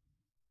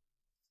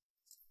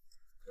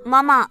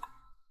妈妈，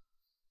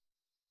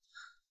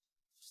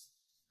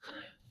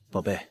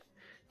宝贝，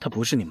她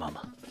不是你妈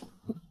妈。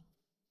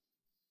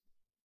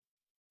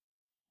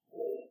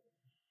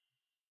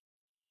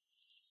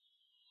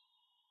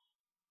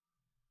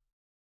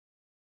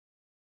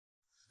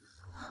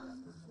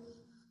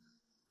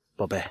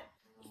宝贝，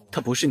她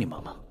不是你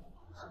妈妈。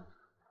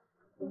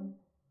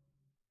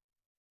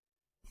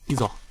厉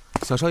总，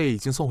小少爷已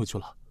经送回去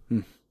了。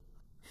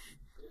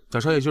小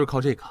少爷就是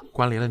靠这个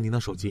关联了您的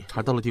手机，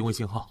查到了定位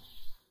信号。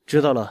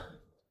知道了。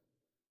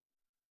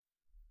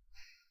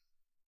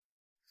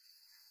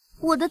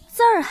我的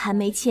字儿还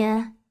没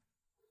签，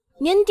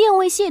连定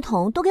位系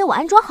统都给我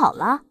安装好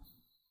了。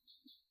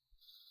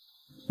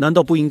难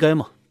道不应该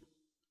吗？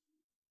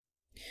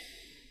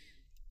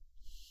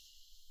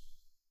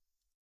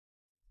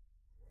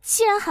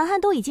既然涵涵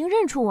都已经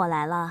认出我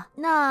来了，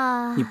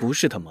那你不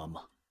是她妈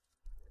妈。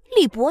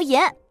厉博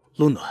言，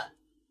陆暖，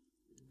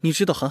你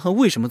知道涵涵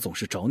为什么总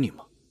是找你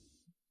吗？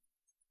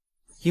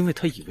因为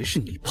她以为是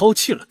你抛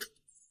弃了她，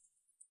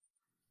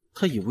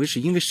她以为是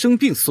因为生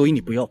病所以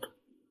你不要她。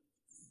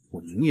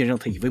我宁愿让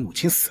她以为母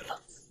亲死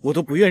了，我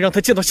都不愿让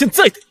她见到现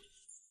在的你。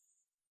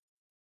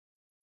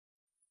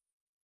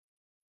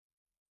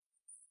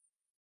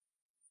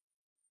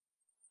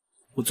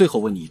我最后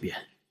问你一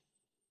遍，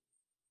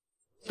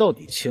到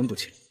底签不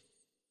签？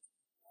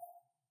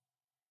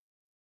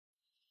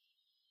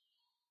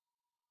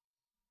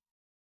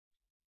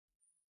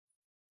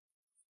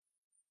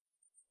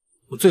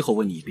我最后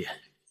问你一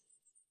遍，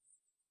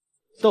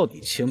到底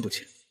签不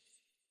签？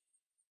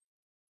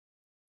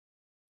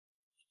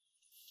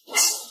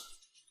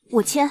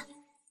我签。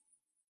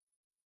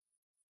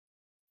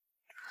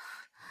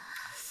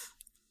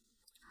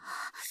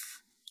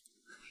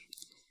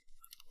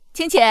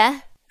浅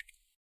浅，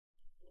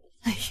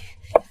哎，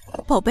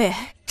宝贝，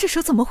这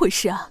手怎么回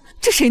事啊？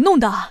这谁弄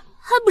的？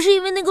还不是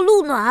因为那个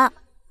陆暖。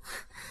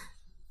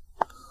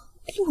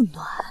陆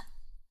暖，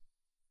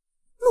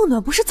陆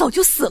暖不是早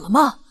就死了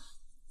吗？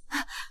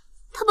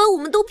他把我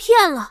们都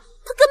骗了，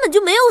他根本就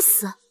没有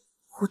死。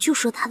我就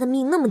说他的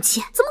命那么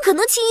浅，怎么可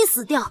能轻易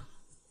死掉？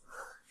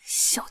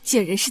小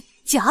贱人是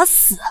假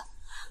死，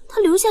他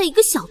留下一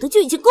个小的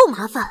就已经够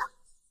麻烦了，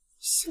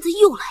现在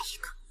又来一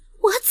个，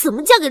我还怎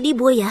么嫁给厉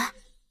博言？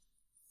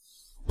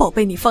宝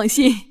贝，你放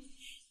心，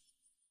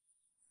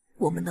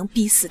我们能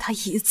逼死他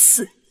一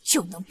次，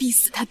就能逼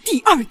死他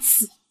第2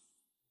次。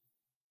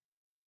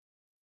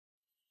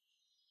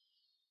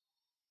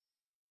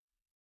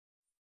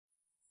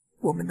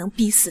我们能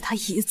逼死他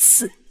一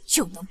次，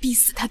就能逼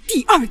死他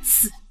第2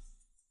次。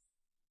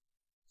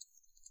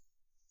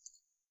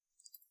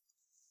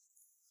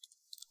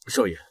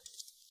少爷，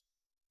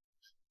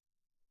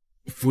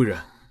夫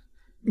人，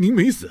您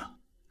没死啊？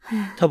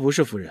她不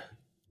是夫人，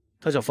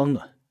她叫方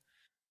暖。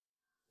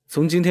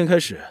从今天开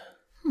始，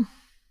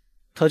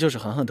她就是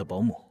涵涵的保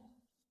姆。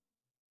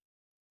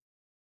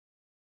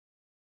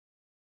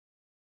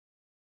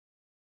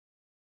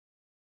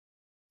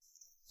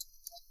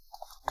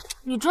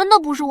你真的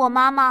不是我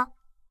妈妈？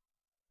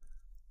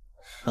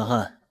涵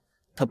涵，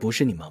她不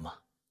是你妈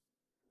妈。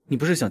你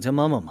不是想见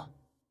妈妈吗？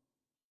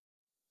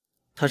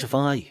她是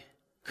方阿姨，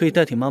可以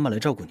代替妈妈来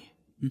照顾你。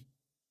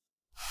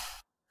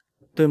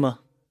对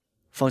吗，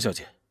方小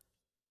姐？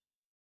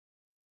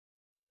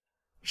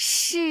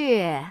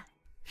是。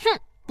哼，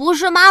不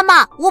是妈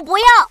妈，我不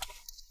要。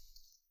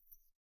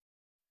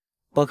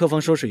把客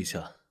房收拾一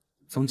下，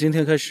从今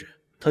天开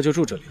始，她就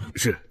住这里了。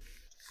是。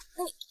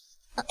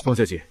方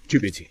小姐，这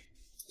边请。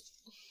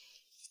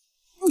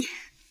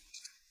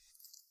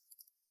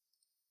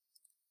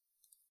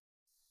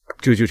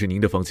这就是您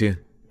的房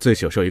间，在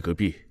小少爷隔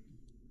壁。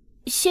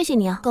谢谢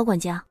你啊，高管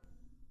家。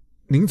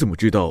您怎么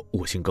知道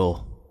我姓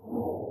高？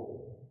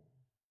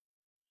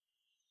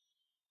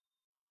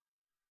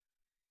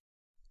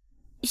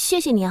谢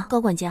谢你啊，高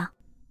管家。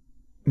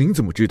您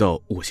怎么知道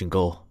我姓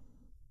高？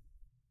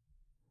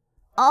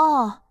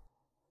哦，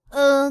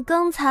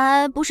刚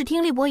才不是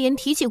听厉伯言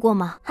提起过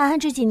吗？涵涵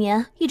这几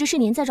年一直是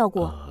您在照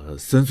顾。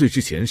3岁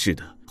之前是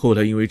的，后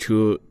来因为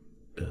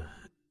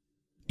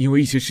因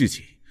为一些事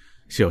情，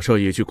小少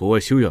爷去国外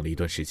休养了一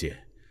段时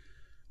间。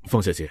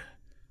方小姐，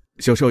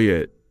小少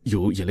爷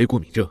有眼泪过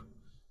敏症，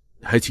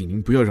还请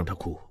您不要让他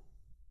哭。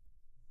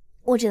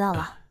我知道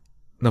了。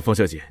那方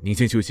小姐，您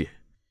先休息。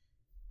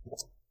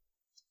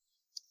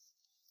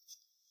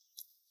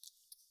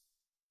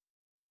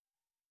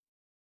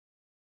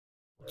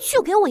就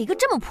给我一个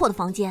这么破的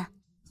房间，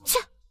切！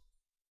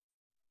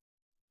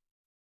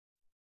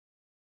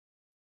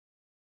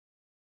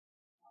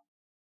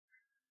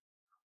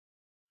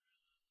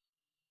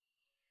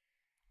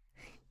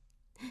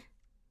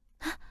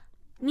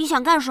你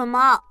想干什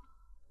么？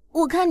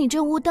我看你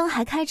这屋灯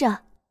还开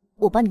着，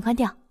我帮你关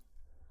掉。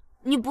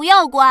你不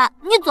要关，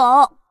你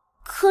走。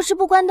可是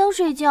不关灯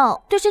睡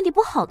觉对身体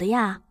不好的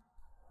呀。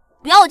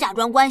不要假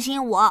装关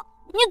心我，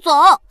你走。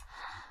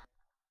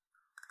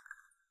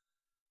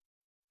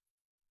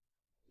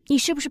你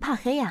是不是怕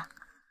黑呀？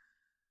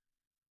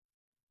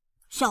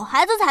小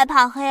孩子才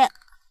怕黑。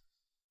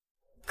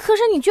可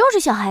是你就是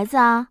小孩子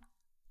啊！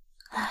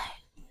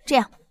哎，这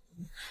样，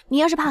你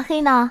要是怕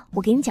黑呢，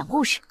我给你讲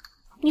故事，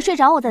你睡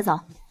着我再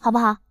走，好不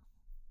好？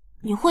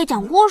你会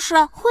讲故事？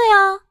会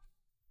啊。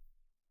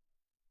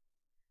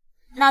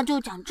那就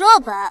讲这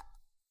本。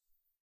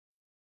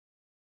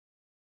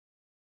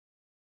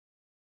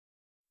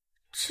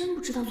真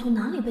不知道从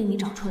哪里被你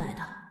找出来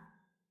的。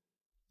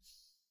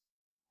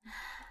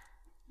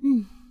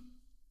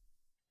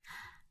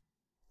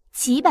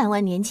几百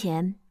万年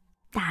前，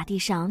大地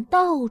上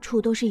到处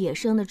都是野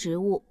生的植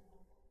物，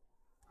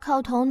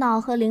靠头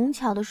脑和灵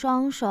巧的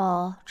双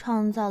手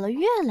创造了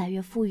越来越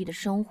富裕的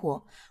生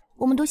活。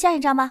我们读下一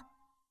章吧。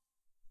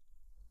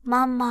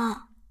妈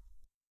妈，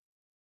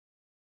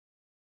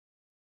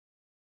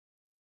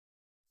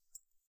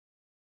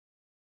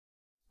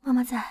妈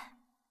妈在，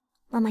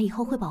妈妈以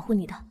后会保护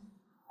你的。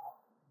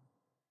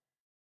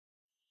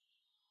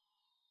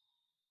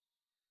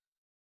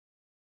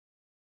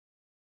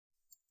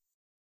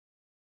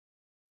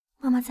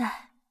妈妈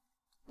在，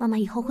妈妈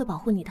以后会保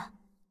护你的。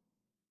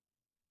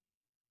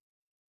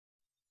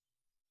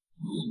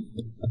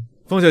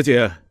方小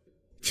姐，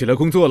起来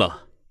工作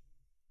了。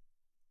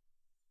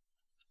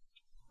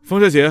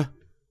方小姐，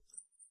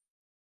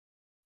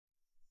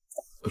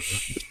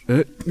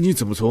你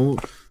怎么从……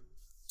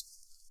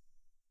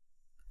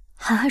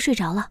涵涵睡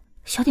着了，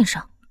小点声。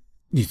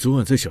你昨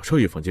晚在小少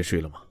爷房间睡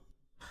了吗？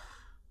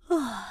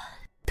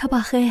他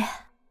怕黑，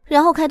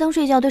然后开灯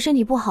睡觉对身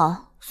体不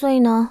好，所以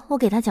呢，我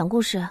给他讲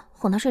故事，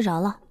哄他睡着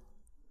了。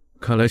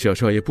看来小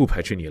少爷不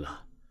排斥你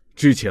了。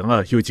之前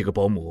有几个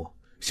保姆，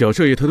小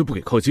少爷他都不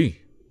给靠近。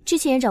之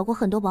前也找过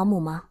很多保姆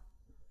吗？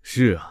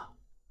是啊，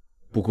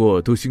不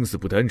过都心思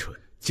不单纯，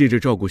借着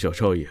照顾小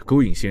少爷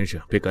勾引先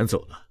生被赶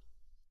走了。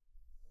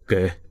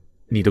给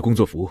你的工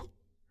作服。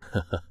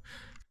哈哈。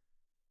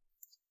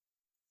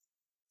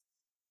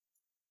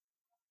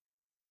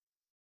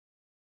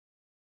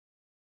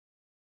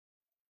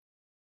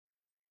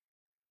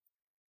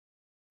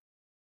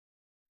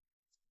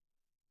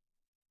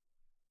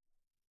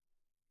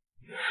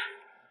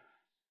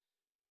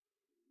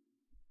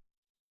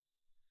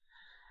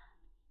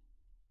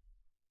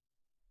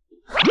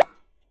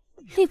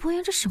厉伯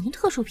言这什么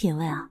特殊品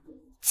味啊，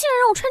竟然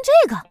让我穿这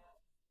个。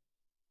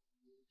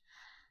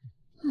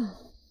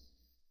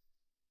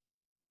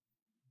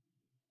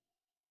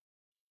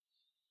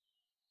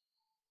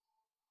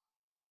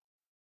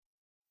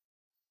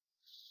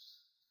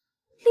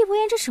厉伯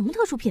言这什么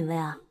特殊品味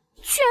啊，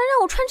居然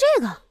让我穿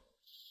这个。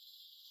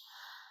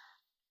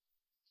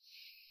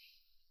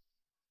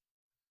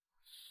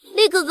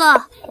厉哥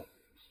哥，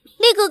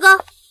厉哥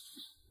哥，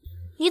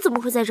你怎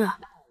么会在这儿？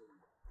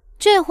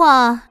这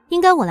话应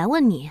该我来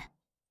问你，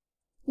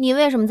你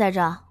为什么在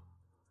这儿？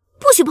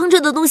不许碰这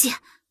的东西！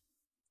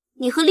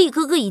你和厉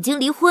哥哥已经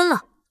离婚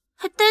了，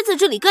还待在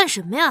这里干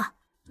什么呀？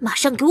马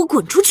上给我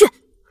滚出去！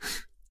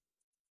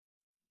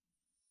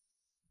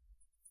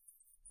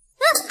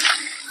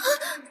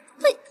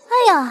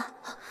哎呀，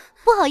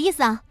不好意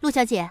思啊，陆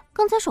小姐，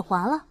刚才手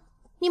滑了。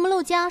你们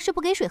陆家是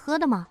不给水喝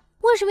的吗？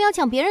为什么要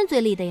抢别人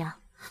嘴里的呀？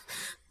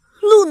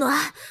陆暖，我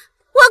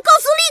要告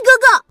诉厉哥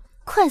哥！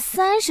快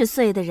30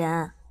岁的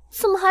人，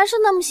怎么还是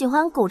那么喜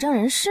欢狗仗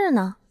人势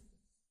呢？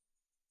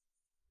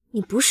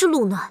你不是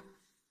陆暖，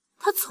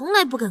他从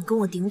来不敢跟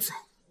我顶嘴。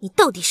你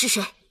到底是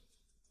谁？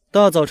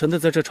大早晨的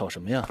在这吵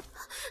什么呀？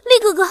厉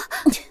哥哥，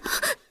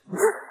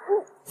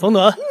方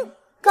暖，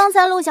刚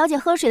才陆小姐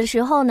喝水的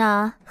时候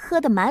呢，喝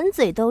得满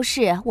嘴都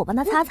是，我帮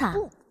她擦擦。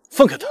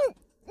放开他！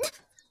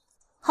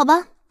好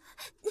吧。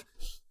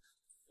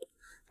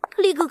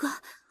厉哥哥，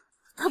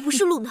他不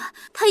是陆暖，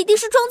他一定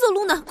是装作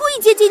陆暖，故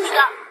意接近你的。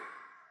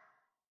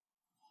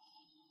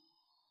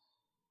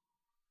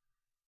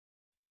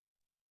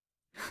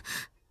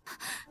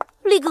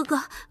厉哥哥，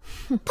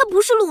他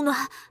不是陆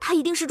暖，他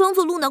一定是装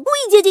作陆暖，故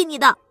意接近你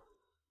的。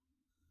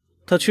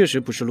他确实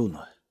不是陆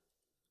暖，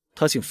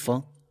他姓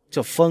方，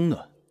叫方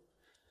暖，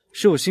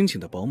是我新请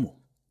的保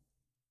姆。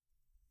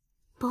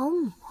保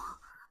姆？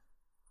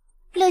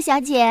陆小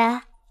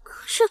姐，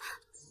可是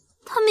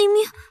他明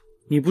明……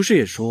你不是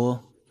也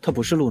说他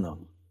不是陆暖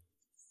吗？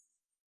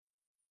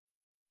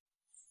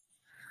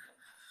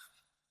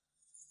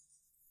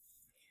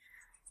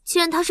既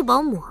然他是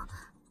保姆，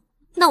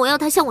那我要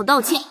他向我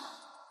道歉。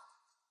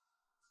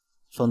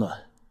方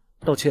暖，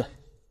道歉。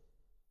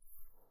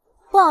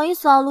不好意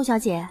思啊，陆小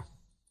姐。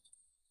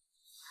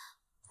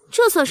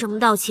这算什么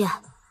道歉？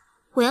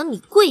我要你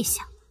跪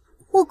下。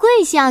我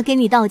跪下给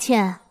你道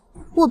歉，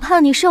我怕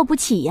你受不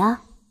起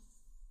呀。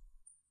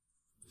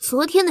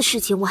昨天的事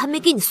情我还没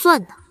给你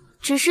算呢，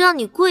只是让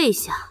你跪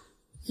下，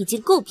已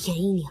经够便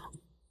宜你了。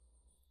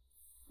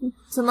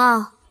怎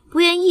么，不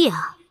愿意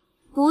啊？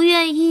不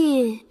愿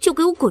意就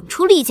给我滚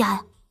出厉家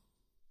呀！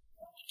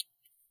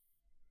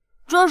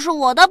这是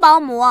我的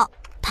保姆，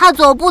他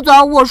走不走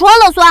我说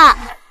了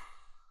算。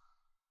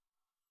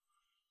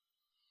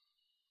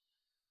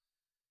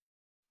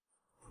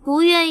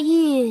不愿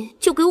意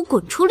就给我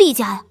滚出厉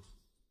家呀！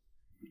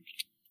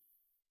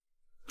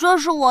这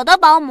是我的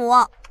保姆，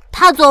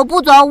他走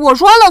不走我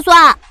说了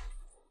算。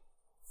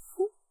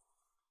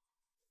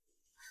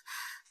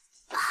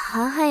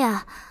涵涵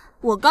呀，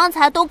我刚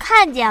才都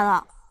看见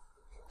了，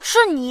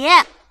是你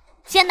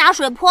先拿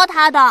水泼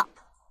他的。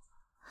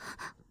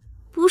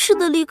不是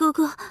的，厉哥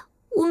哥，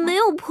我没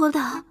有泼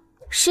他。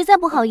实在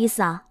不好意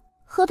思啊，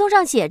合同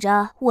上写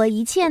着我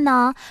一切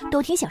呢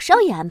都听小少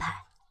爷安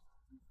排。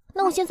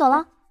那我先走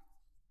了。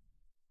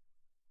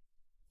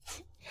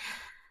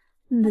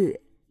厉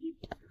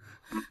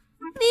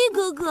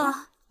哥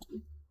哥，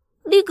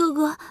厉哥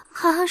哥，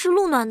涵涵是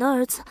陆暖的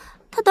儿子，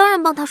他当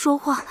然帮他说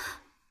话。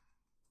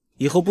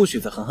以后不许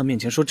在涵涵面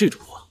前说这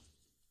种话。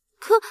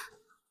可，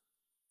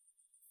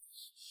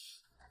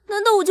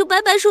难道我就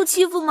白白受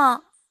欺负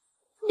吗？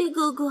厉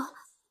哥哥，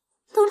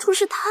当初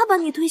是他把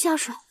你推下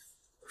水，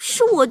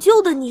是我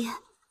救的你，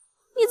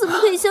你怎么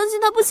可以相信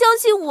他不相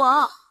信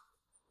我？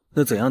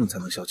那怎样你才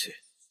能消气？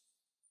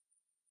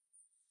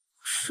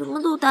什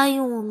么都答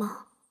应我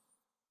吗？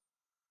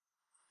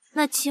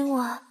那今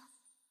晚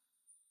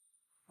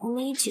我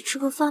们一起吃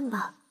个饭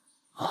吧。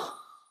啊，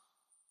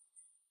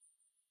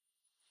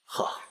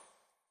好。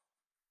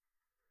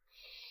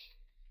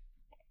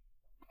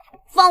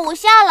放我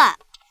下来！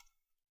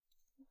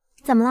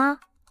怎么了？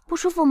不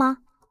舒服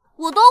吗？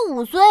我都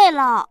5岁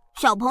了，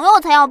小朋友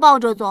才要抱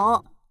着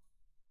走。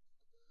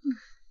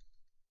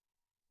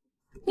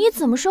你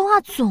怎么说话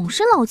总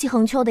是老气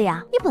横秋的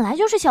呀？你本来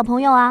就是小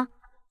朋友啊。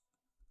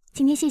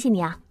今天谢谢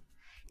你啊，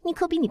你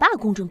可比你爸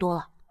公正多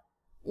了。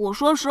我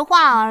说实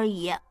话而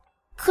已。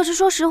可是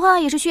说实话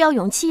也是需要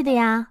勇气的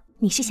呀。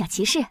你是小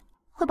骑士，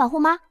会保护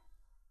吗？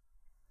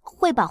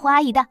会保护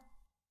阿姨的。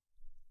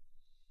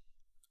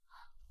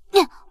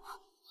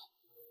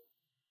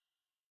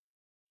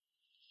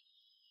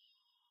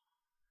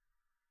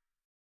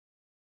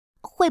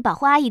会保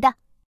护阿姨的。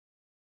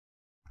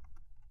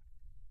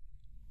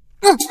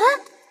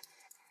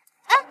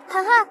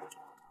涵涵，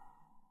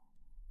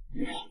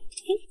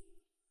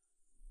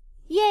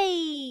耶！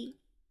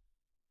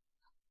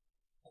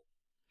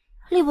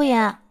厉不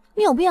言，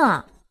你有病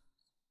啊？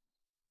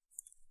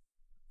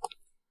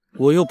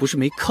我又不是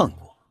没看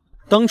过，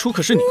当初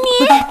可是你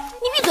闭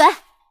嘴！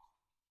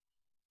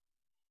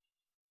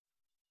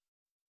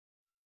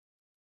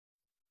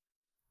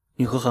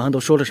你和涵涵都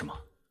说了什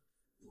么？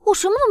我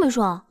什么都没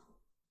说。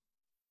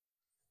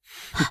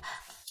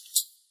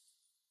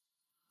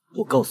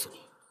我告诉你，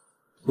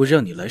我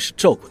让你来是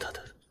照顾他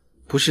的，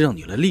不是让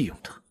你来利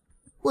用他。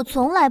我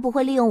从来不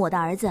会利用我的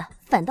儿子，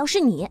反倒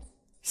是你，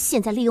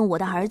现在利用我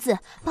的儿子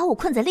把我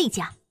困在厉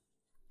家。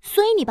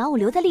所以你把我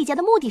留在厉家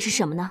的目的是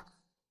什么呢？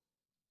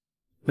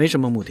没什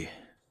么目的，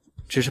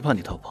只是怕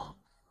你逃跑。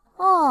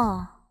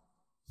哦，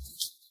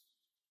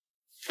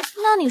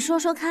那你说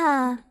说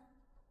看，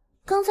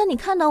刚才你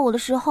看到我的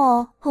时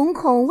候，瞳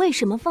孔为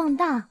什么放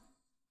大？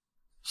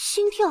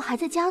心跳还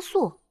在加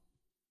速？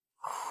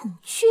恐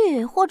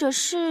惧或者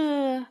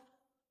是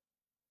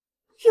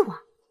欲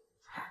望？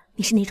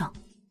你是哪种？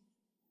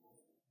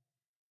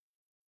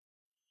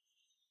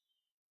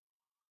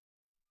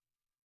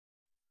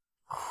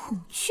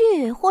恐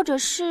惧或者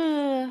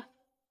是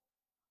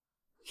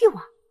欲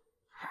望？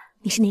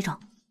你是哪种？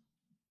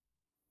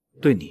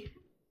对你，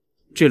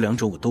这2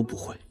种我都不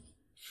会。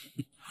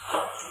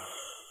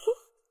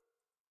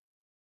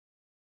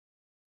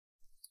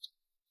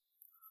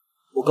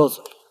我告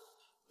诉你，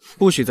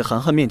不许在涵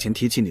涵面前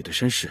提起你的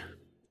身世，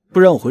不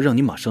然我会让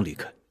你马上离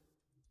开。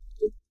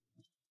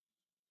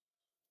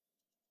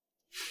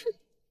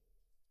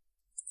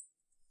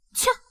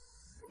切，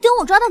等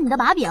我抓到你的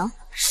把柄，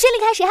谁离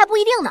开谁还不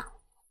一定呢。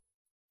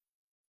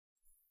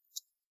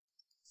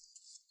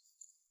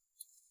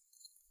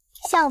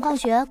下午放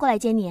学过来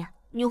接你。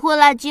你会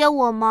来接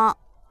我吗？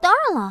当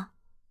然了。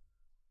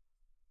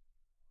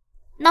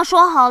那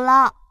说好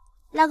了，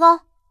拉钩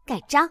盖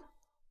章。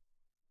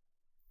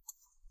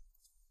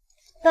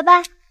拜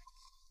拜。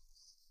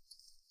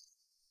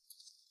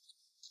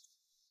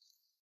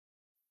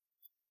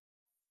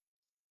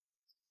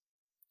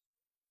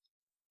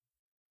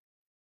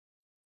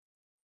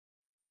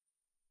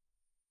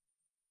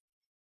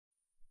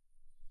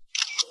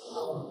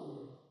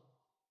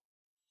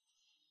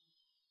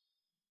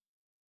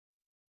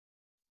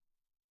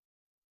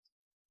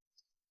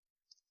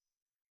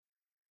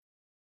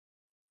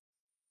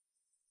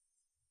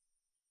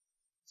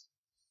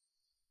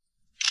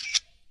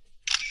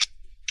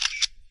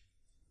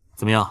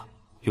怎么样，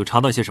有查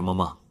到些什么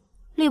吗？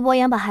厉伯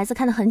言把孩子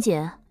看得很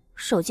紧，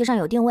手机上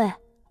有定位，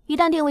一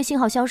旦定位信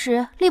号消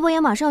失，厉伯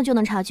言马上就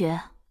能察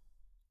觉。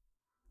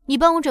你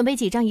帮我准备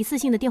几张一次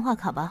性的电话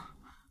卡吧。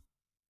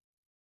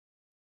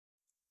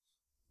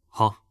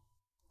好，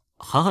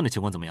涵涵的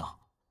情况怎么样？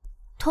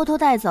偷偷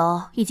带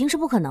走已经是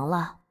不可能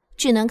了，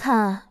只能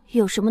看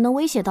有什么能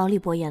威胁到厉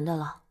伯言的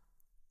了。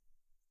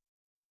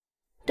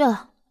对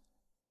了，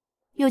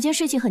有件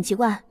事情很奇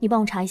怪，你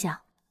帮我查一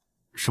下。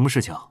什么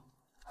事情？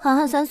涵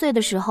涵3岁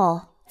的时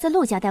候在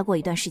陆家待过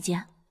一段时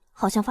间，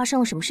好像发生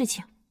了什么事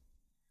情。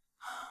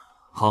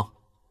好，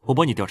我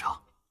帮你调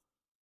查。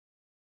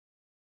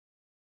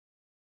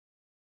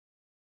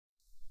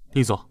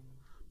厉总，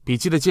笔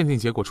记的鉴定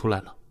结果出来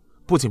了，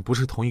不仅不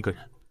是同一个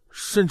人，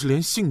甚至连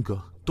性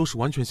格都是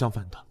完全相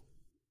反的。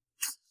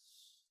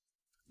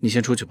你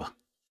先出去吧。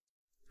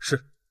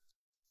是。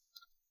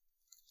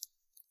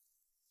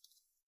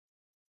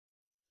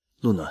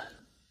陆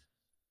暖，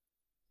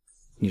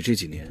你这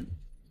几年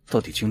到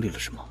底经历了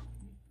什么？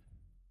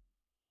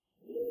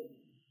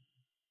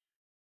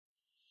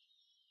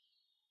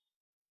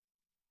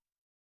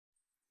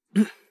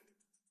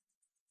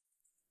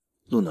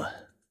陆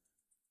暖，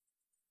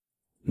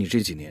你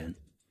这几年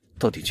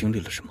到底经历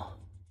了什么？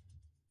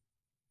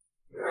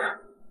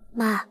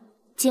妈，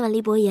今晚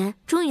厉伯言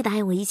终于答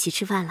应我一起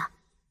吃饭了。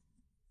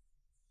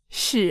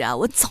是啊，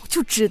我早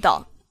就知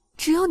道，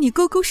只要你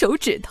勾勾手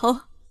指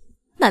头，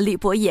那厉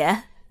伯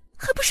言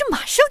还不是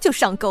马上就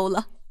上钩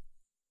了。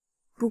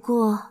不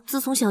过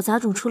自从小杂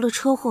种出了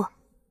车祸，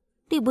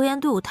厉伯言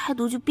对我态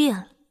度就变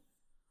了，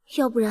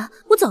要不然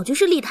我早就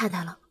是厉太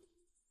太了。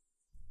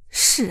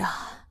是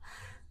啊，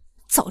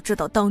早知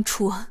道当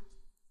初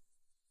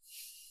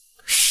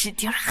使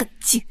点狠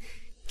劲，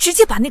直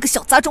接把那个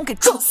小杂种给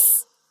撞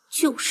死。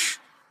就是，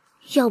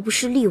要不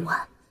是厉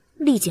婉、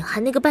厉景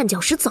涵那个绊脚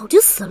石早就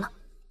死了。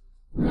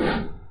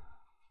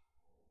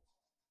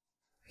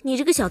你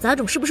这个小杂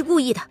种是不是故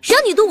意的？谁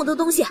让你动我的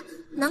东西？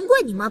难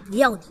怪你妈不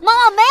要你。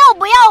妈没有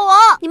不要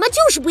我，你妈就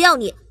是不要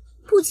你。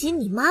不仅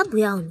你妈不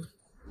要你，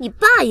你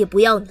爸也不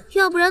要你，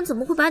要不然怎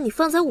么会把你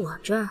放在我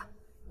这儿？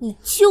你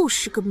就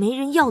是个没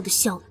人要的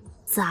小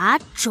杂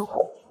种。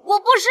我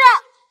不是。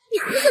你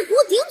还敢给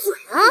我顶嘴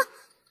啊？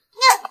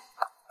你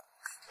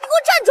给我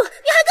站住！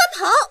你还敢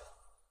跑！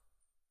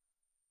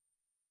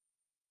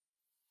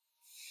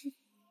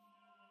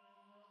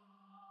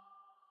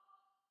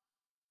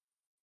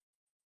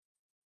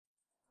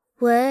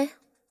喂，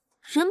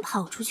人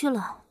跑出去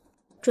了，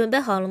准备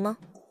好了吗？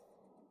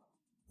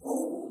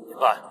明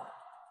白。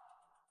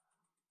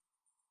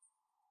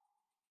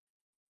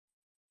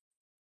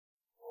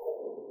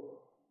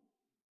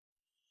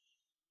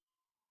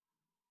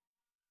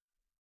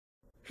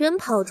人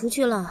跑出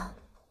去了，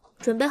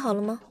准备好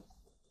了吗？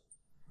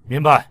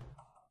明白。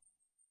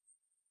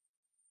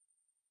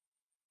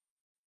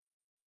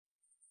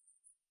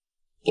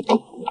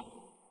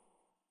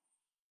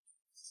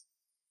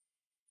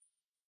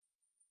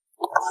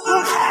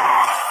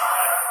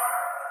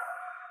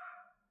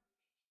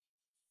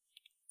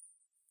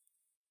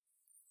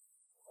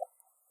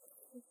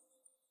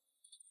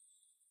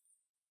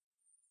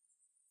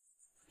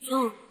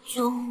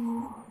就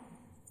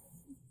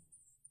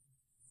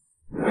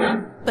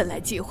本来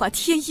计划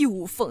天衣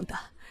无缝的，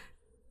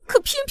可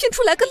偏偏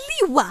出来个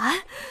厉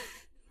婉。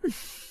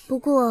不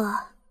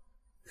过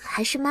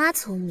还是妈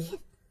聪明，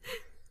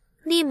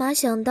立马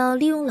想到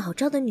利用老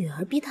赵的女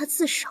儿逼他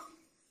自首，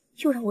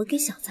又让我给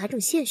小杂种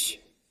献血，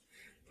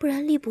不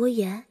然厉伯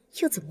言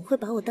又怎么会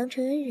把我当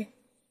成恩人？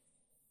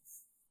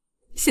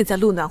现在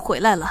陆暖回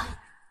来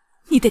了，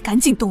你得赶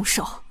紧动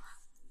手，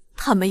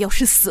他们要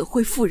是死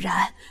灰复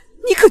燃，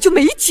你可就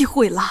没机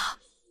会了。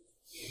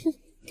哼，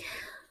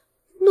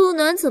陆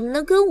暖怎么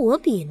能跟我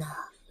比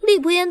呢？厉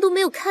伯言都没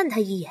有看他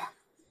一眼，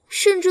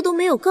甚至都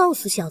没有告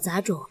诉小杂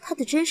种他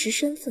的真实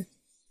身份。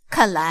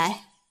看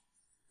来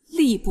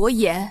厉伯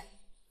言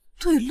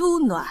对陆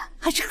暖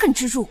还是恨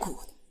之入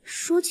骨的。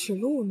说起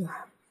陆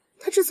暖，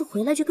他这次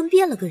回来就跟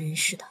变了个人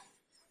似的，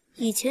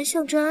以前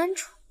像只鹌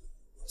鹑，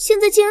现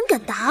在竟然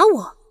敢打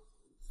我。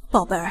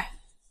宝贝儿，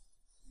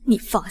你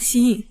放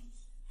心，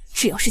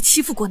只要是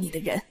欺负过你的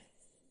人，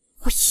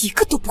我一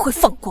个都不会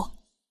放过。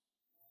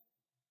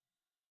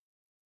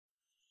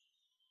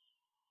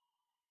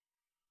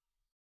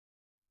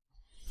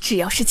只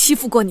要是欺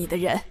负过你的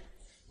人，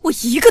我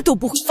一个都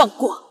不会放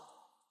过。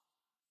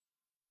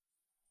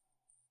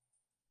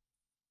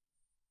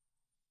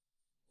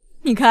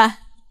你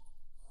看，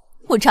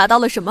我查到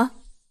了什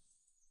么？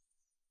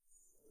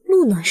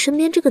陆暖身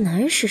边这个男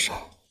人是谁？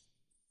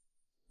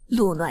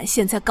陆暖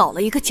现在搞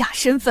了一个假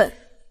身份，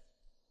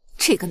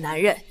这个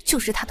男人就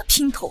是他的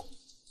姘头，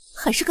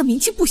还是个名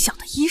气不小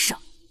的医生。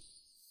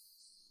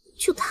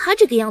就他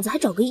这个样子还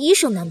找个医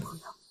生男朋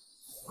友，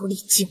狐狸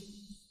精。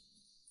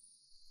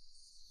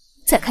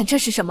再看这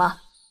是什么？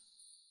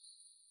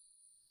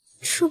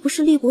这不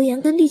是厉伯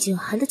言跟厉景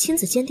涵的亲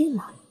子鉴定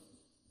吗？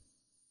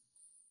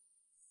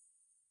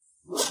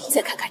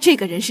再看看这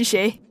个人是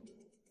谁？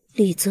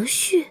李泽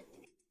旭。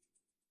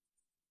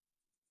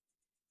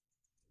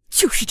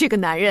就是这个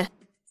男人。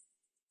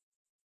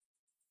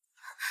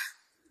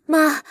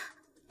妈，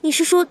你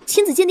是说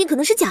亲子鉴定可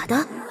能是假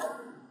的？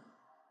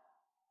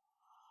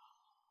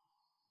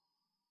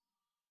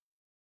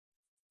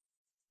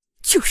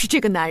就是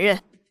这个男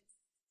人。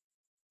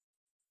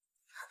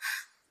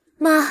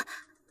妈，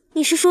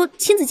你是说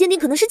亲子鉴定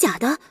可能是假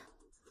的？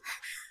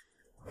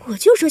我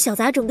就说小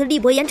杂种跟厉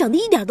伯言长得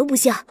一点都不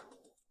像。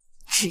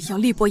只要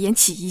厉伯言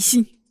起疑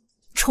心，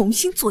重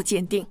新做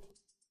鉴定，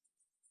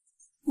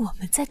我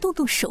们再动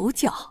动手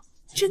脚，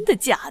真的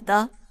假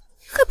的，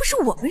还不是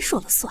我们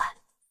说了算。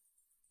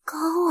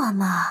高啊，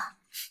妈。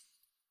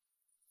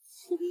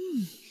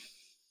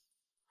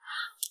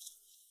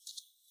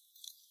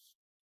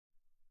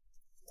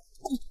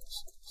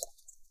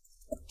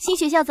新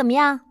学校怎么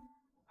样？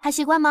还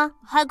习惯吗？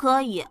还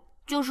可以，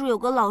就是有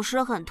个老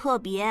师很特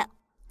别。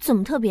怎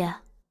么特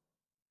别？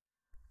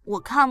我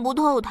看不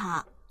透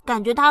他，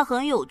感觉他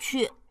很有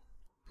趣。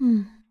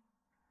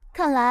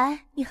看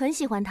来你很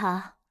喜欢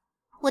他。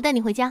我带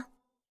你回家。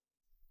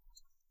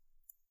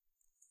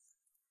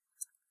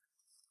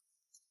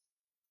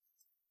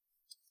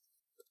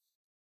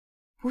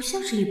不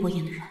像是厉伯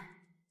言的人。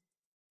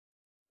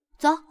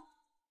走。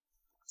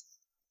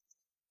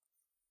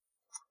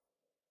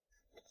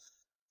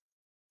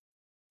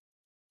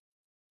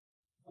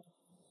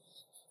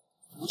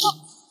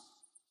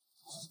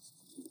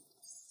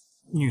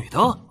女的？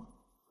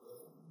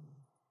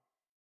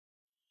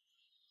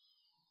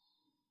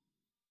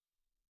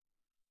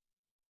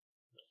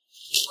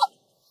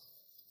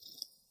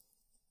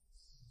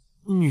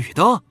女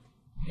的？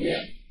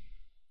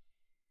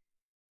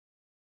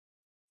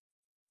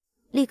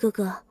厉哥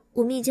哥，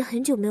我们已经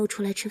很久没有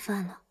出来吃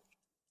饭了。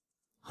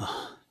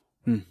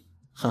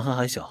涵涵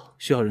还小，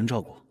需要人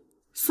照顾。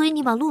所以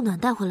你把陆暖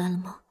带回来了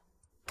吗？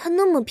他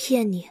那么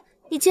骗你，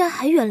你竟然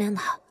还原谅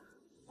他？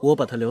我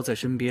把他留在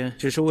身边，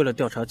只是为了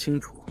调查清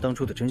楚当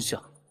初的真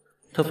相。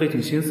他费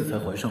尽心思才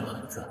怀上了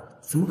孩子，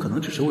怎么可能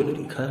只是为了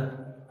离开，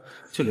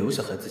就留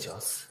下孩子假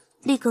死？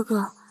厉哥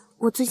哥，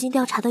我最近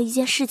调查到一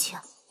件事情，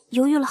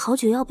犹豫了好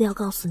久要不要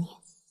告诉你。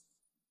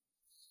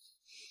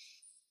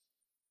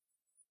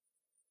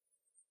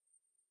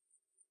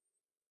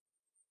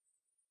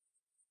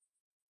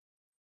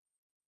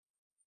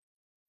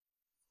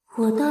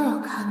我倒要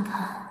看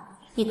看，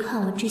你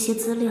看完这些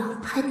资料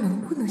还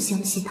能不能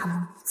相信他们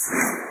母子？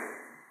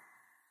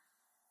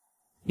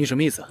你什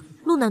么意思？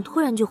陆暖突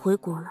然就回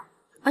国了，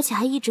而且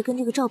还一直跟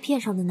这个照片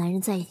上的男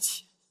人在一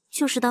起，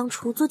就是当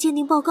初做鉴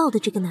定报告的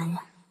这个男人。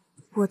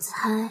我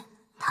猜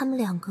他们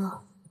两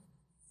个……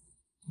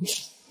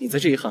你在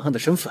质疑涵涵的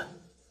身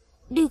份？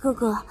厉哥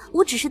哥，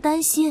我只是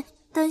担心……啊，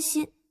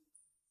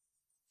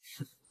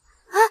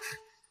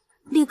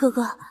厉哥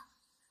哥，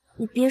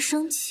你别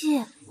生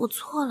气，我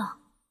错了。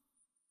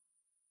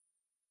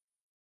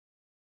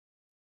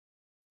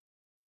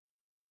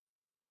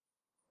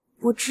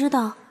我知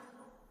道，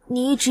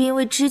你一直因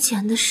为之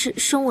前的事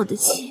生我的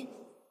气。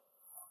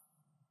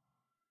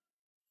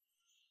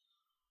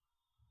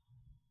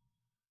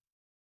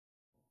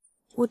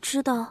我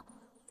知道，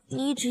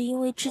你一直因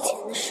为之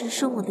前的事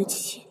生我的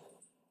气。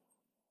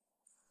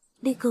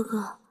厉哥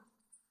哥，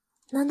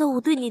难道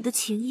我对你的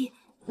情谊，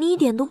你一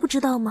点都不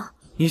知道吗？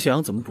你想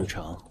要怎么补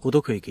偿，我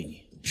都可以给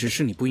你，只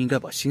是你不应该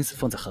把心思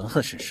放在涵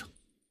涵身上。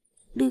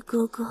厉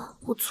哥哥，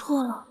我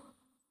错了。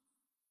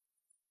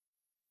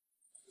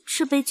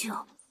这杯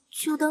酒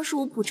就当是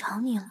我补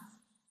偿你了。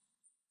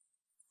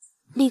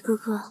厉哥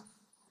哥，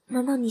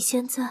难道你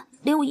现在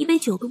连我一杯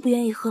酒都不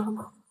愿意喝了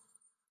吗？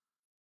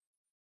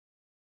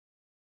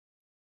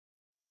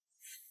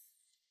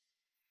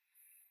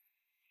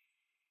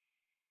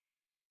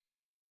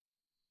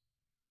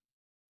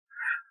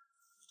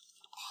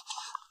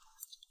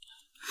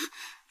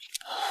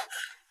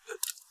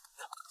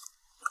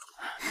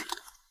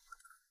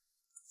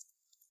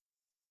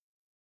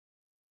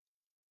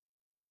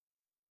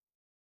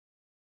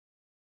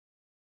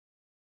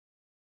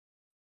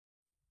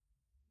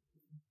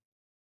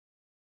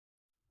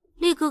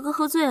厉哥哥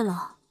喝醉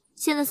了，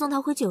现在送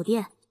他回酒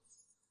店。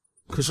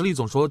可是厉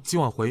总说今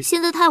晚回……现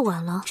在太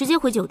晚了，直接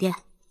回酒店。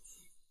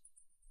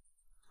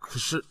可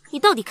是你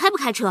到底开不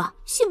开车？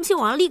信不信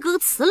我让厉哥哥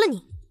辞了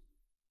你？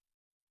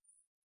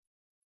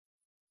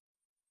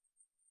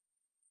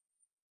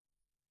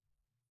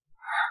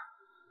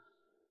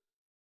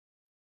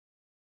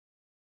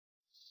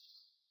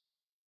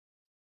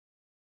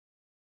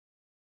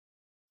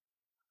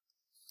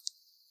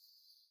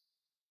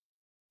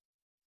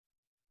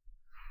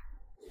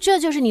这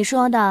就是你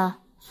说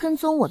的跟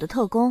踪我的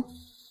特工？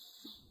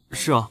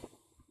是啊，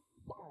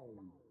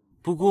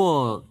不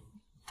过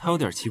他有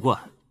点奇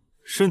怪，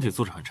身体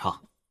素质很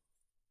差，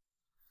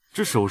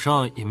这手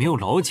上也没有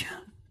老茧，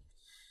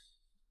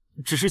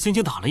只是轻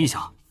轻打了一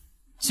下，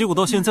结果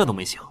到现在都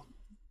没醒。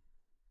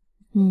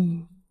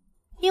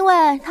因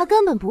为他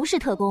根本不是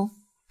特工，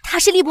他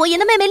是厉伯言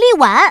的妹妹厉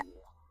婉。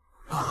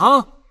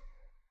啊？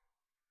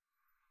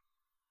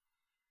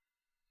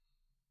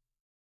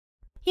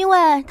因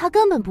为他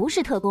根本不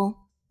是特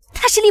工，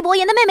他是厉伯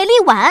言的妹妹厉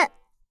婉。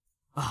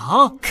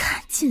啊！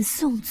赶紧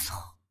送走！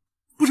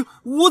不是，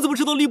我怎么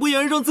知道厉伯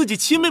言让自己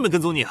亲妹妹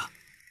跟踪你啊？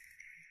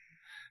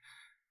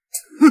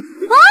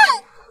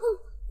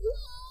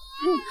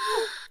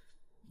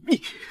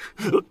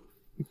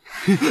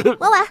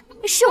婉婉，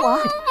是我，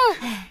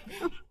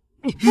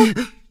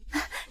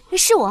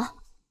是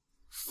我，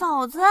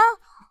嫂子，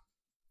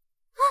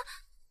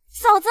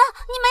嫂子，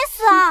你没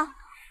死啊？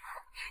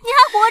你还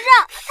活着，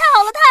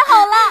太好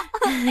了，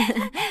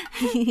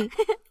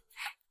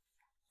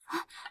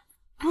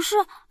不是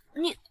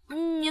你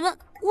们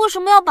为什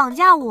么要绑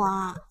架我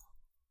啊？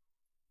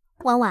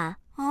婉婉，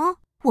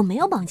我没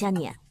有绑架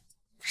你，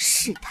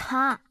是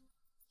他，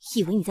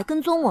以为你在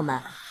跟踪我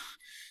们。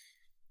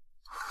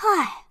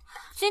嗨，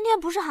今天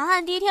不是涵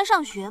涵第一天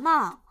上学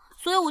嘛，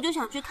所以我就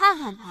想去看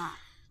看他。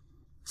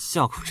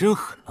下口真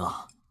狠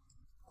啊！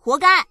活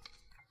该，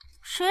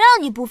谁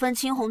让你不分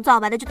青红皂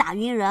白的就打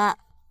晕人？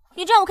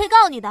你这样我可以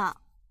告你的。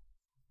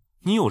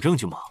你有证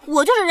据吗？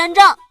我就是人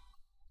证。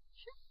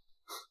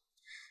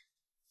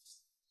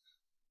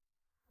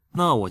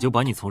那我就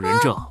把你从人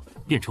证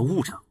变成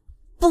物证。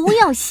不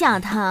要吓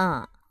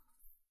他。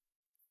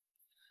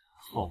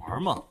好玩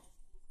吗？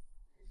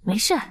没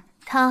事，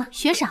他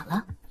学傻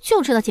了，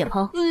就知道解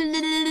剖。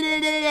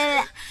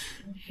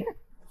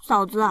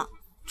嫂子，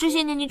这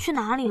些年你去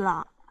哪里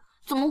了？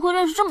怎么会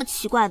认识这么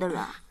奇怪的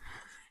人？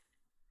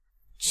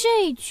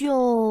这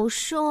就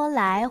说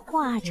来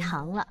话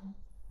长了。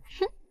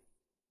哼。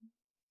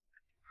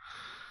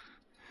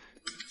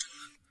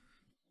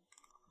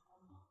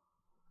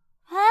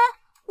哎，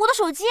我的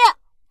手机，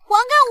还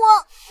给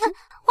我！还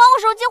我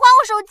手机，还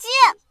我手机！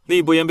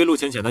厉博言被陆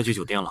浅浅带去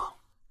酒店了。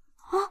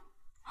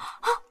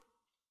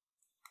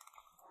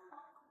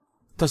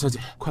大小姐，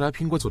快来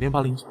苹果酒店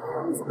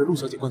809，被陆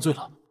小姐灌醉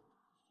了。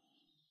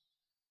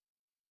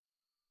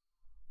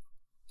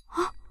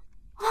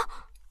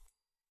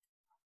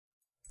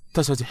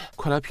大小姐，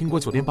快来苹果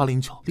酒店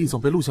809，厉总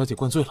被陆小姐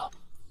灌醉了。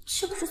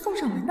这不是送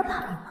上门的把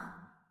柄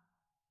吗？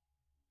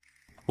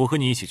我和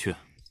你一起去。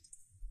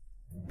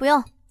不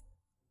用，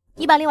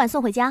你把厉婉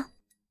送回家。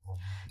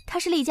他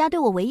是厉家对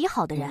我唯一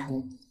好的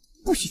人，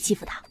不许欺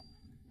负他。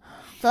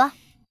走了。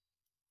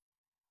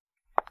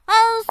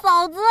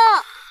嫂子。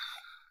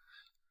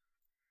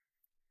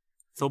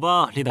走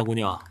吧，厉大姑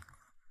娘。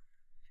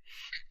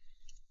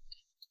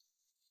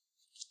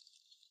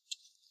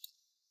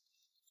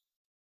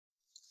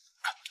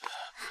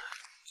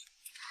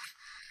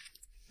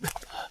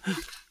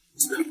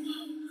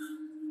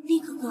厉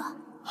哥哥，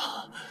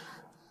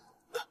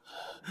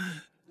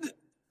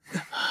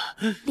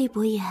厉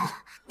博言，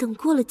等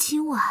过了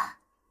今晚，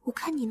我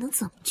看你能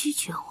怎么拒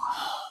绝我。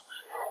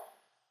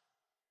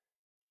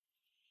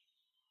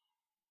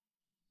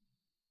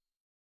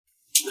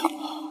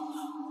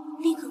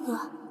厉哥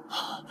哥，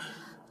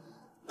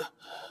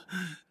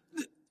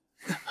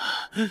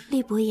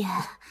厉博言，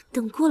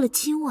等过了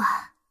今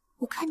晚，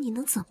我看你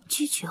能怎么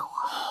拒绝我。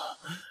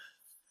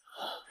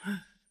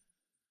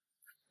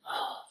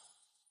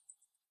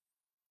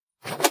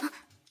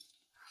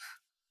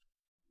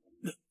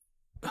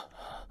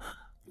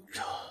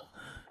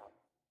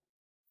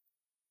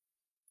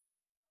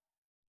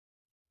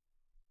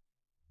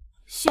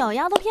小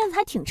丫头片子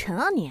还挺沉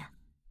啊你。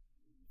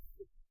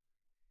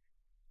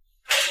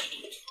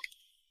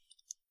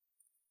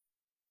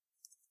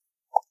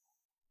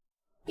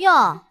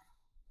哟，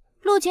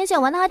陆浅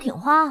浅玩的还挺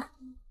花，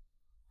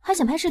还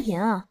想拍视频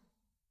啊？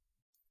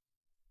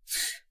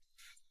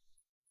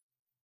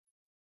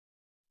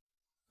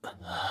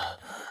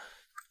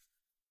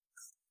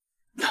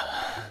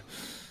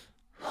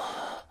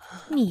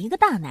你一个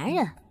大男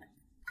人，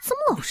怎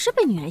么老是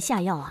被女人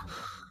下药啊？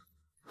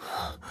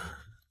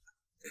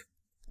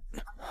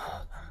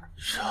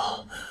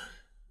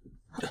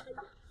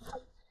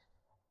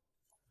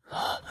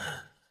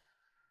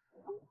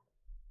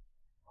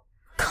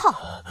靠！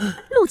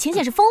陆浅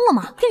浅是疯了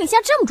吗？给你下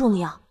这么重的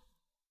药？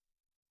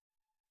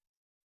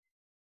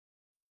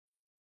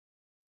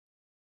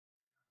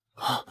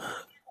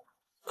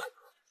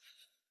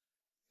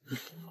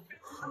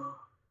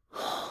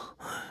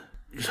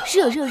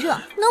热热热，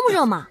能不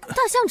热吗？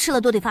大象吃了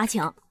都得发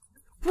情。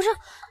不是，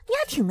你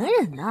还挺能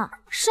忍的。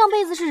上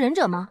辈子是忍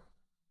者吗？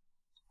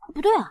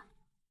不对啊，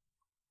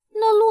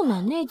那陆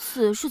暖那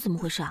次是怎么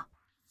回事啊？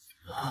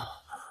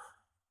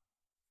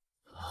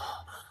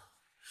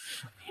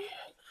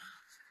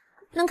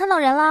能看到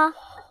人啦？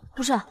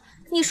不是，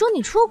你说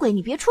你出轨，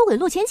你别出轨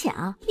陆浅浅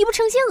啊！你不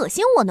成心恶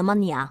心我的吗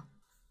你啊？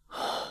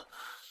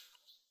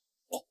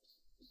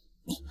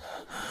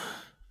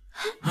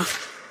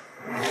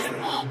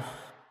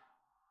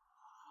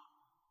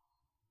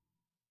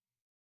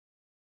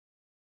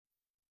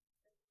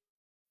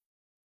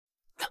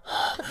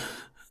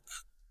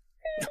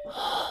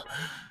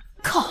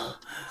靠，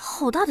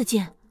好大的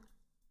劲！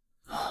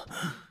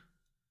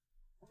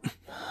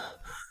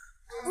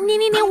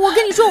你，我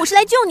跟你说，我是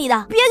来救你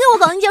的，别给我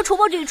搞人家戳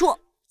破这一出。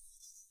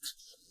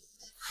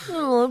你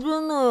来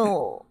真的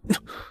哟。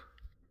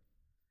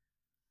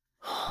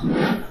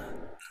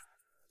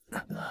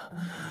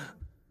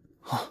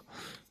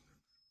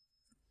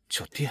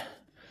酒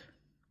店。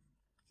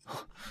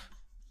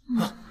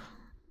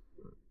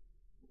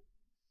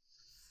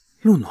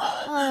陆暖。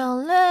哎呀，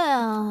累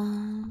啊。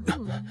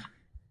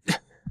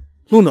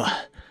陆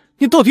暖，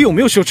你到底有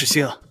没有羞耻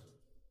心啊？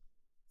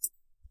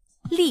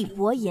厉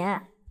伯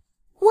言，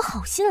我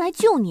好心来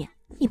救你，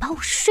你把我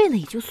睡了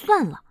也就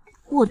算了，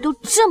我都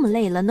这么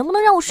累了，能不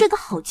能让我睡个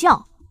好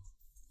觉？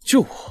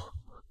救我？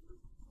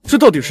这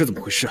到底是怎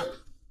么回事啊？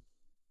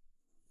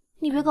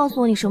你别告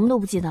诉我你什么都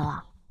不记得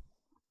了。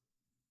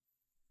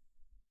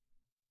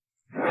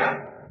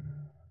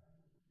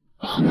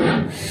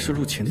是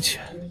陆浅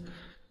浅。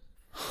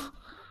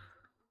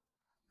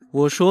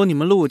我说你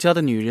们陆家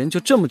的女人就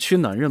这么缺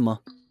男人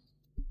吗？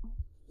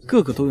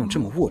个个都用这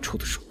么龌龊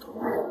的手段。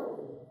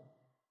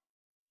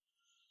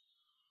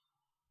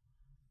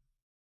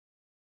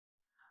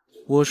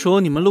我说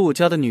你们陆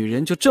家的女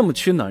人就这么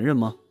缺男人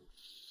吗？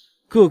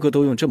个个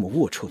都用这么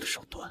龌龊的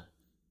手段。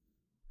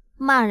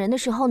骂人的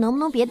时候能不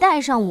能别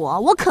带上我？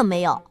我可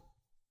没有。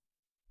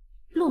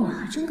陆暖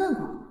还真干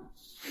过。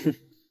哼，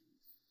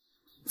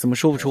怎么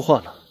说不出话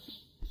了？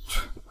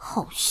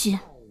好心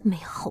没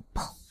好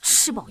报，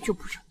吃饱就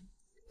不忍。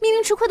明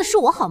明吃亏的是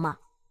我好吗？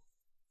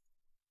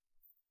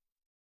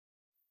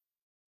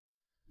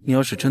你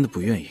要是真的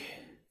不愿意，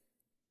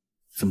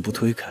怎么不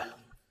推开？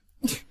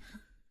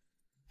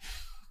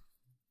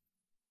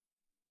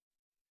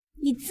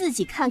你自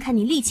己看看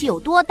你力气有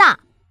多大。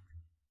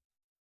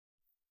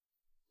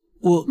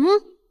我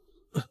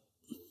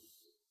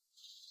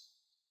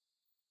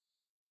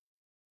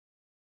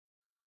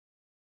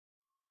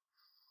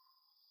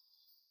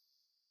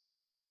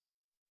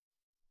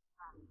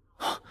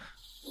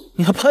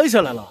你还拍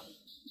下来了？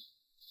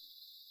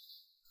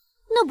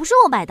那不是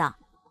我摆的，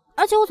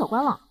而且我早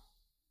关了。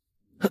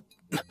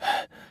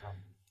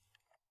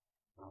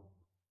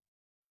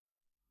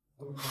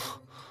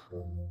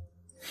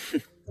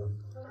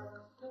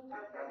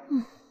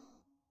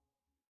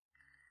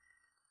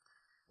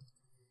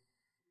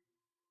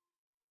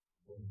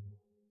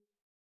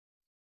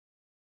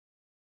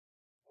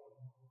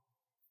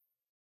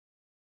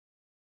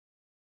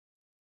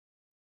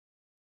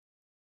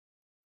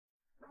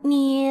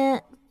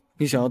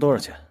你想要多少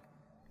钱？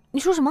你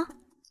说什么？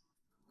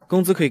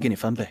工资可以给你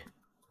翻倍，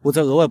我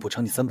再额外补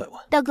偿你300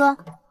万。大哥，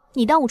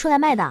你当我出来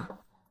卖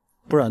的？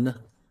不然呢？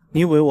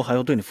你以为我还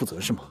要对你负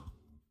责是吗？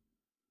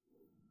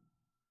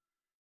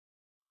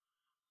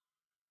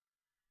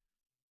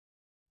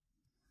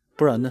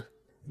不然呢？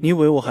你以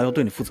为我还要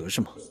对你负责是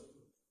吗？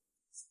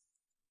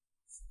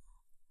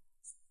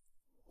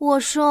我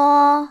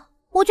说，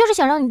我就是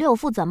想让你对我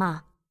负责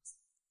嘛。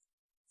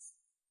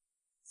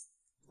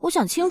我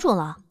想清楚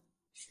了，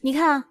你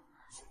看，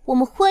我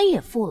们婚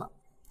也付了，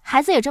孩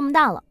子也这么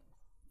大了，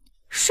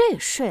睡也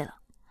睡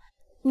了，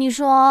你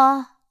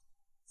说，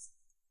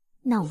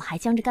那我们还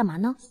僵着干嘛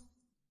呢？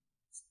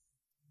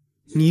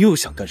你又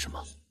想干什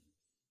么？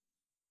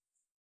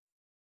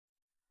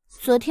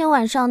昨天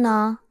晚上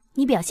呢，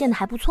你表现的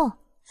还不错，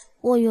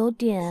我有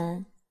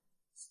点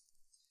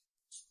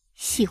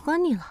喜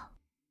欢你了。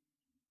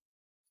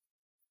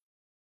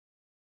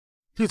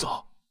厉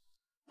总，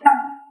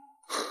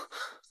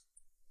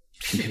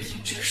偏偏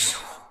你这个时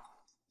候，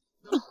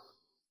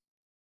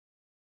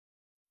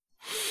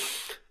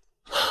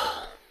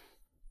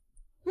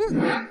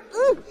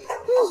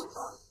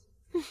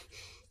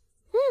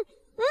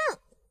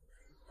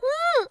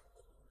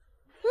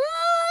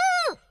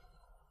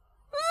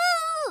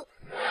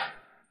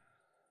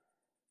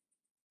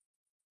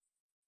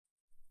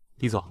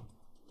李总，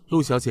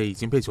陆小姐已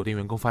经被酒店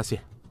员工发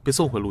现，被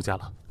送回陆家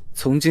了。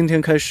从今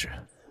天开始，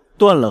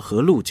断了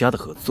和陆家的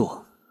合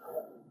作。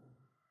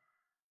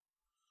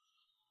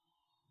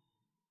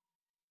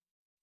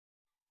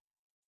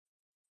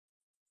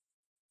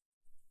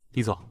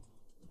李总，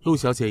陆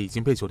小姐已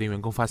经被酒店员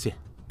工发现，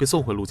被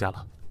送回陆家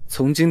了。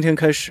从今天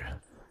开始，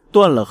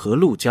断了和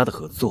陆家的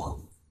合作。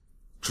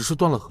只是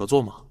断了合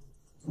作吗？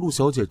陆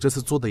小姐这次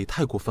做的也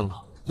太过分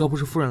了，要不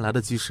是夫人来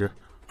得及时，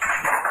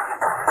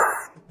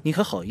你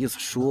还好意思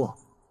说？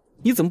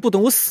你怎么不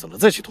等我死了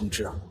再去通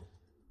知啊？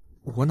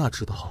我哪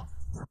知道？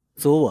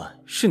昨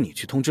晚是你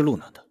去通知陆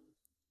暖的？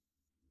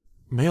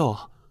没有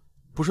啊，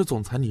不是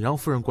总裁你让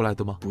夫人过来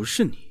的吗？不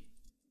是你。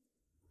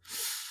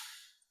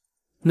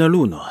那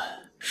陆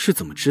暖是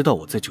怎么知道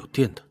我在酒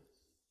店的？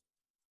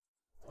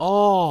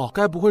哦，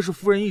该不会是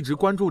夫人一直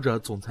关注着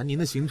总裁您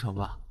的行程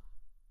吧？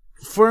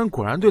夫人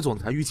果然对总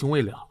裁余情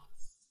未了。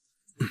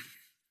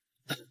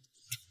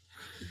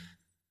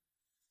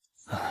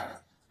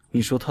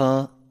你说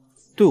他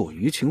对我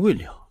余情未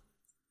了？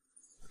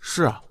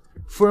是啊，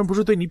夫人不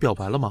是对你表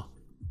白了吗？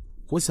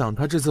我想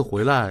他这次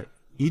回来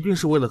一定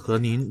是为了和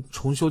您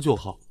重修旧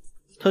好。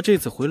他这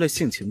次回来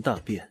性情大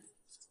变，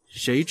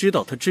谁知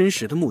道他真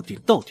实的目的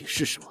到底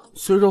是什么？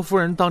虽说夫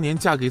人当年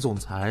嫁给总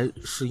裁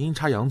是阴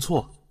差阳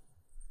错，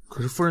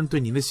可是夫人对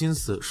您的心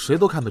思谁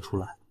都看得出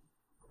来，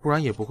不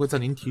然也不会在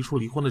您提出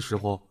离婚的时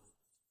候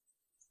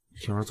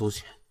铤而走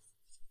险。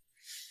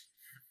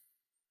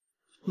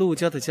陆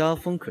家的家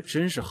风可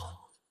真是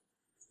好，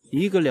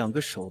一个两个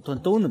手段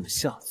都那么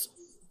下作。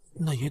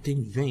那也得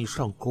你愿意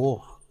上钩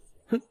啊。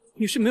哼，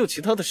你是没有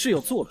其他的事要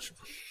做了是吧？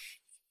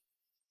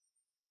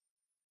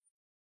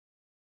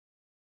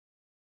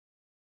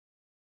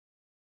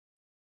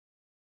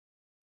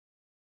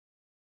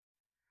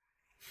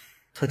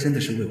他真的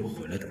是为我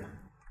回来的吗？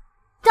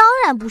当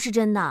然不是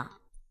真的。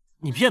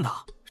你骗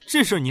他，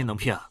这事儿你也能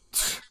骗？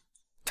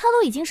他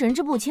都已经神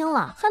志不清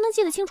了，还能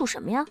记得清楚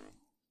什么呀？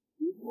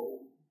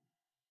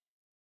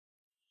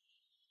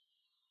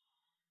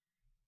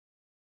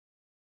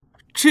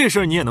这事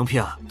儿你也能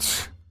骗？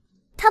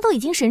他都已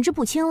经神志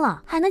不清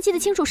了，还能记得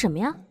清楚什么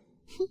呀？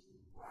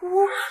哼，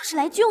我是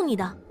来救你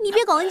的，你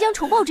别搞恩将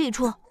仇报这一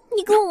出，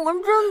你跟我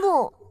玩真的。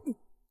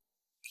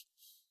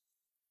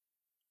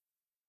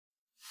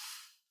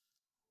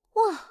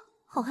哇，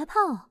好害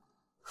怕哦！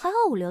还好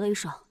我留了一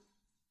手。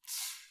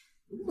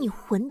你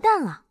混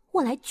蛋啊！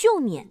我来救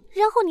你，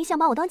然后你想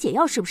把我当解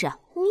药是不是？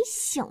你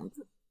想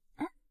的，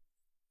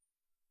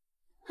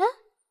哎，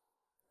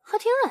还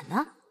挺软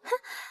的，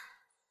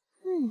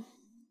哼，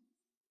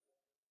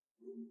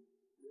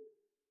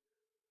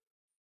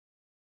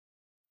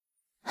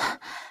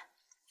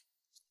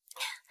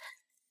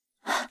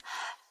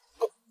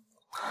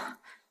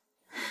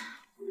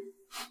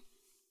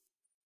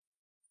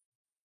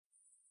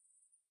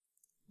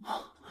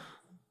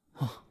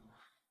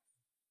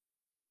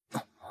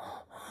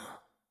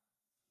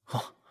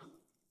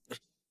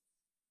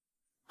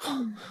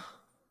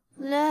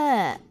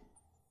累。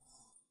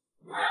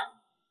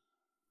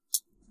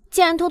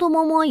既然偷偷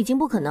摸摸已经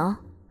不可能，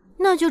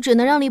那就只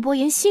能让厉波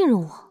言信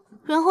任我，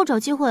然后找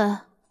机会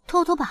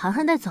偷偷把涵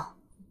涵带走。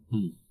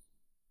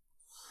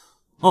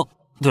哦，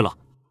对了，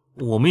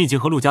我们已经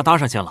和陆家搭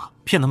上线了，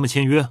骗他们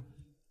签约。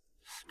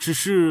只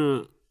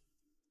是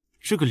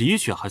这个李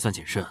雪还算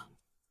谨慎，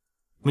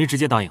没直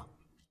接答应。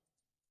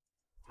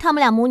他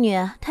们俩母女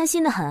贪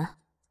心的很，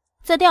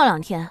再钓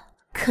2天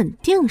肯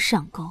定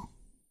上钩。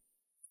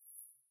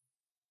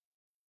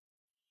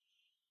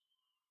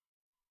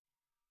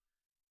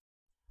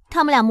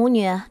他们俩母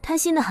女贪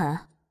心的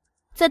很，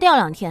再钓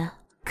2天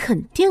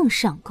肯定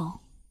上钩。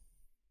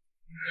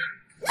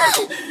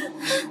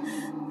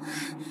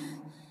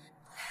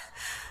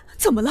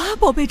怎么了，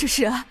宝贝？这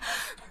是？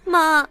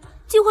妈，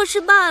计划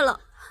失败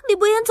了。李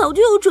博言早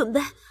就有准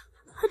备，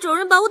他找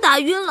人把我打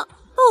晕了，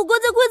把我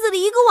关在柜子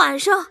里1个晚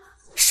上。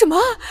什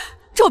么？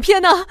照片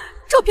呢？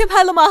照片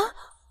拍了吗？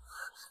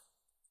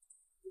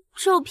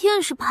照片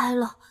是拍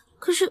了，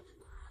可是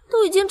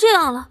都已经这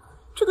样了，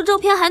这个照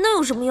片还能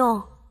有什么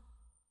用？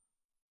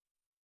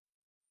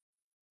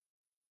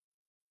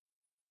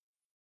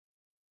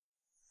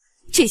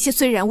这些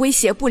虽然威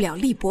胁不了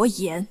厉博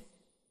言，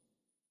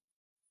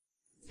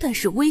但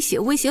是威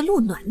胁陆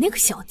暖那个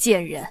小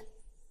贱人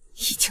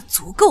已经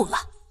足够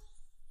了。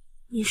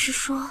你是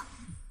说，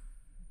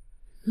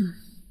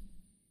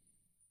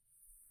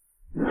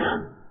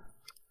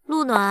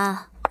陆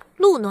暖，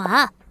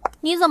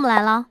你怎么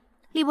来了？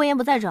厉博言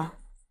不在这儿。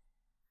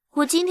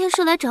我今天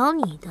是来找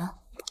你的。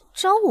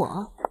找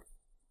我？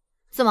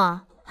怎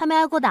么还没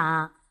挨过打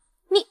啊？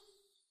你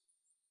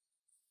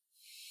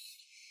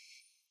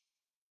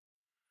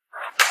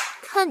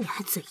看你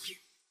还嘴硬。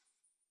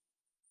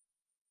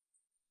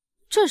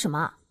这是什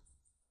么？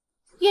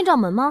艳照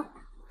门吗？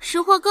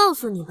实话告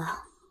诉你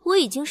吧，我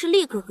已经是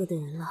厉哥哥的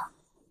人了。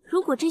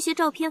如果这些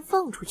照片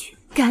放出去，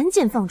赶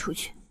紧放出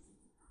去。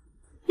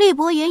厉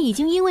博言已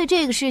经因为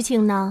这个事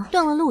情呢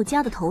断了陆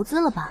家的投资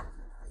了吧？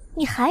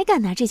你还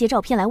敢拿这些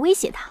照片来威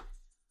胁他？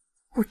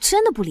我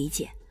真的不理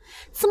解，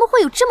怎么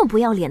会有这么不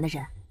要脸的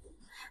人？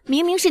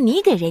明明是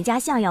你给人家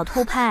下药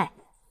偷拍，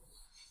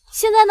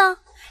现在呢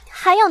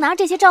还要拿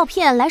这些照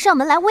片来上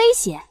门来威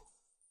胁。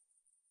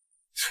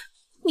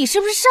你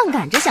是不是上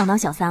赶着想当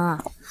小三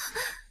啊？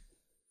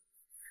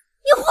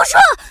你胡说！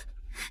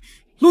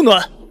陆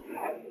暖，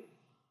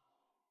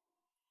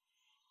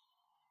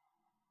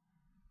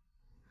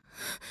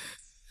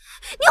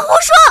你胡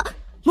说！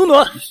陆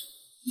暖，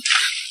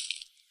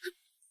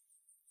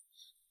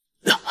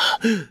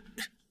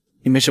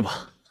你没事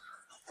吧？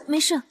没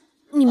事，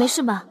你没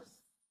事吧？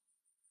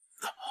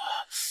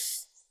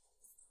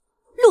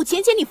陆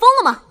浅浅，你疯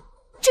了吗？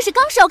这是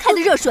刚烧开的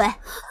热水。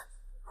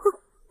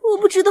我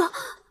不知道，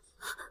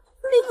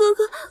厉哥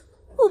哥，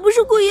我不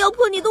是故意要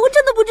泼你的，我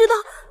真的不知道，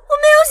我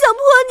没有想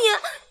泼你。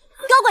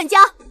高管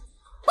家，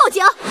报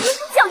警，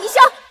叫一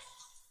声。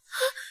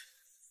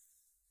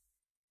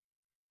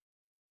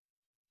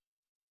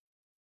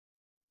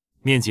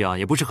面积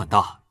也不是很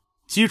大，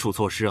基础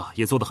措施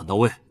也做得很到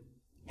位，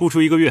不出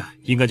1个月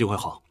应该就会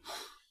好。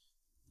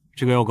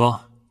这个药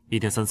膏1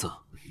天3次，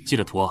记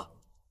得涂啊。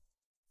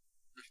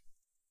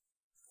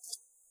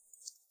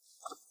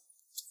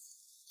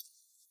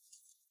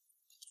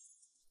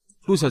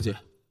陆小姐，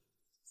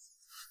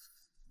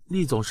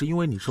厉总是因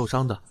为你受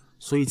伤的，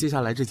所以接下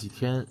来这几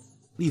天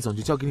厉总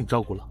就交给你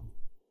照顾了。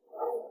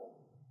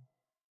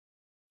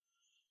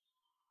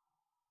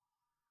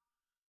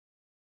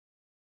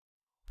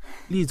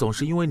厉总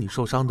是因为你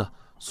受伤的，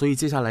所以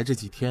接下来这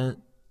几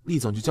天厉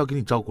总就交给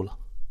你照顾了。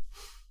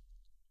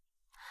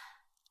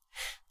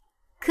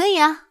可以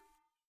啊。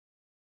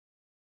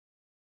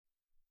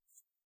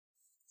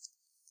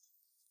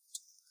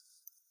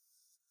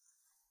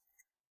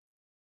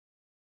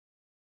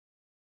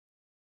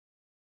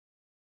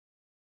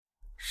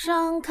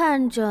伤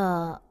看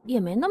着也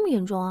没那么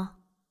严重啊。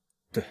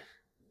对，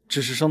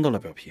只是伤到了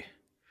表皮。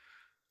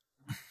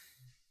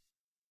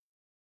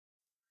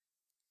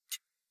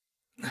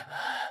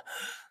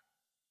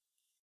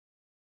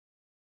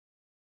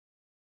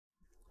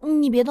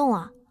你别动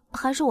啊，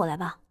还是我来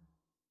吧。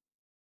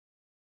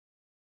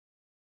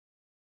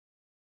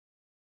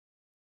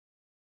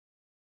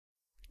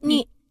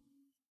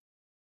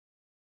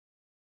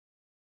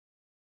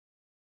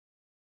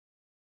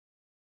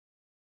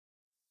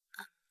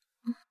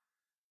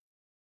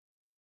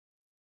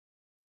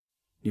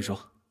你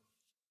说，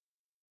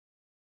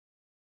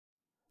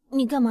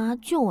你干嘛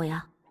救我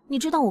呀？你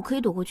知道我可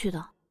以躲过去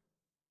的。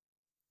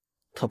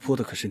他泼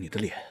的可是你的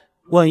脸，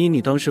万一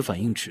你当时反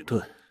应迟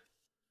钝，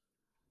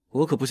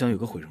我可不想有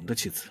个毁容的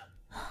妻子。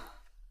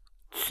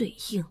嘴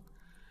硬，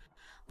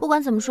不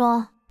管怎么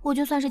说，我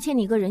就算是欠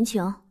你一个人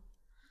情。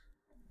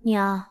你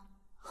啊，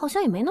好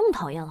像也没那么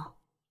讨厌了。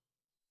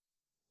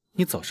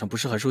你早上不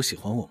是还说喜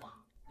欢我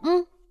吗？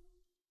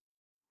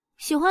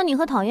喜欢你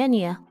和讨厌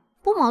你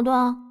不矛盾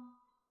啊。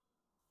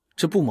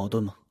这不矛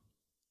盾吗？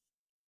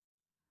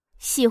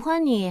喜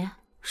欢你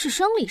是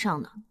生理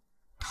上的，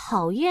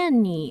讨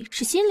厌你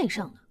是心理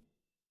上的。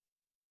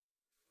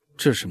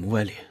这是什么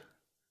歪理？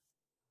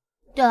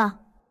对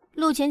了，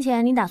陆浅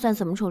浅你打算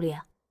怎么处理？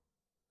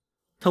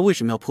他为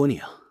什么要泼你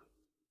啊？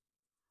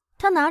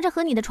他拿着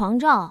和你的床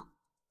照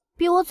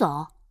逼我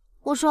走，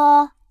我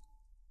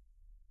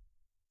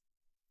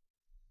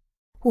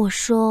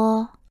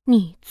说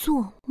你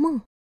做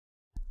梦，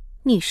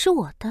你是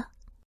我的。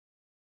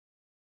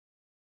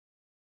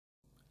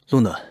陆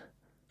暖，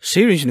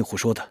谁允许你胡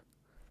说的？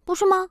不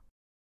是吗？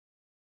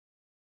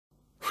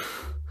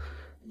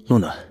陆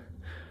暖，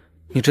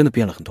你真的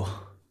变了很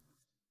多。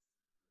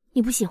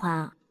你不喜欢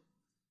啊？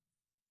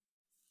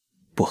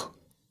不，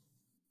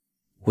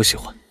我喜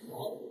欢。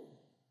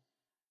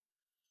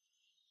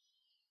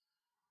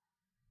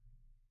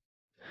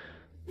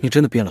你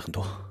真的变了很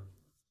多。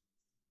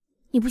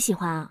你不喜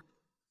欢啊？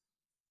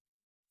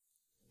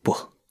不，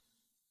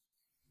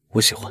我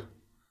喜欢。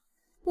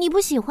你不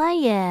喜欢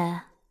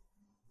也……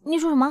你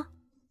说什么？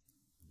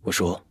我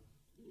说，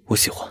我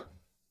喜欢。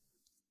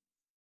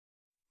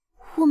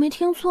我没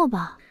听错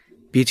吧？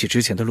比起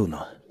之前的陆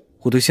暖，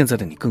我对现在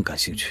的你更感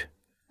兴趣。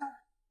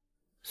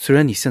虽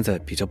然你现在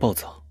比较暴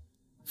躁、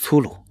粗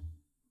鲁，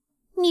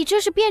你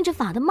这是变着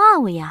法的骂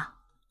我呀？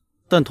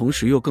但同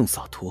时又更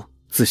洒脱、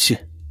自信。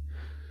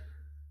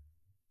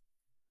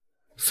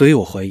所以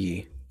我怀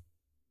疑，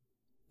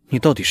你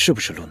到底是不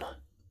是陆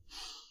暖？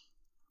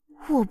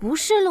我不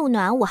是陆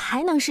暖，我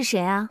还能是谁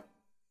啊？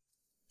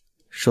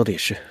说的也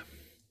是。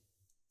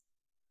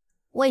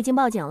我已经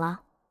报警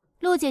了，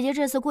陆姐姐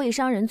这次故意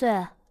伤人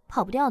罪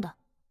跑不掉的。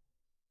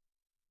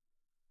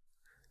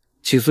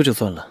起诉就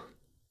算了，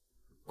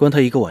关他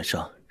1个晚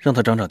上，让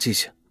他长长记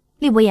性。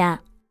厉博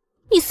言，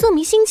你色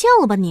迷心窍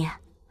了吧你？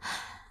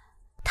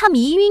他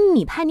迷晕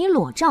你，拍你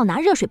裸照，拿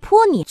热水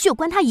泼你，就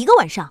关他1个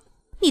晚上。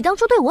你当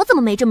初对我怎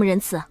么没这么仁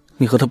慈？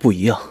你和他不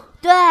一样。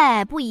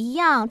对，不一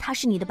样。他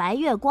是你的白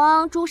月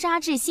光，朱砂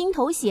痣，心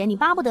头血，你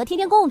巴不得天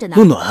天供着呢。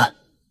陆暖，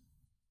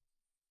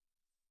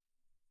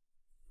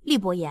厉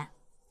博言，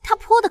他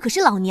泼的可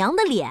是老娘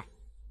的脸，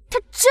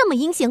他这么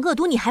阴险恶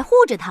毒，你还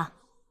护着他，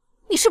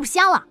你是不是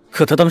瞎了？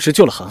可他当时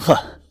救了涵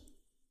涵。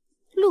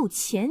陆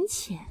浅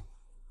浅，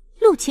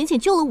陆浅浅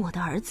救了我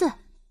的儿子。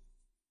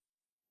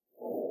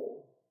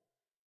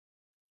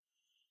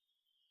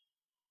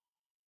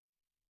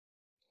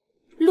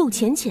陆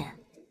浅浅，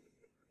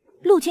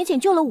陆浅浅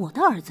救了我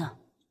的儿子。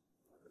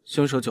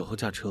凶手酒后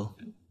驾车，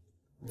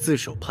自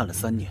首判了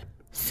3年。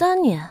3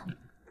年？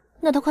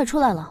那他快出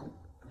来了。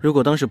如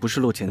果当时不是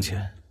陆浅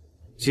浅，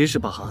及时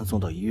把涵涵送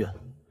到医院，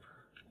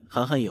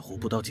涵涵也活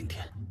不到今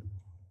天。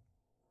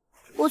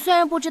我虽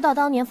然不知道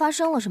当年发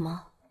生了什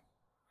么，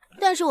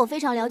但是我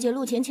非常了解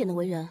陆浅浅的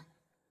为人。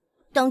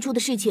当初的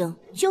事情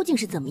究竟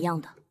是怎么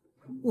样的，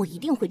我一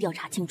定会调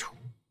查清楚。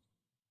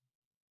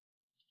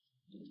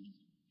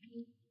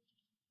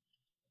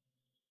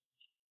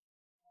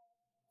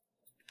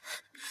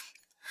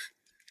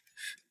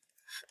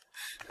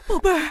宝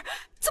贝儿，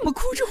怎么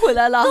哭着回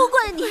来了？都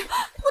怪你，我再也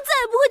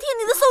不会替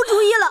你的馊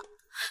主意了。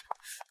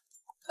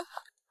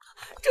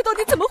这到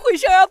底怎么回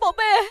事啊，宝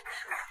贝？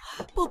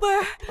宝贝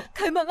儿，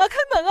开门啊，开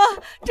门啊！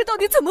这到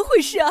底怎么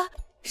回事啊？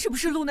是不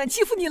是陆暖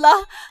欺负你了？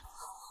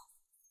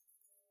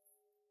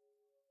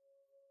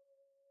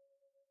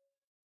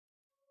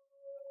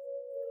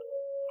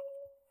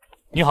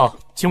你好，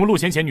请问陆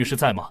浅浅女士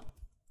在吗？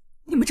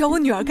你们找我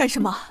女儿干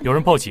什么？有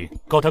人报警，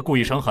告她故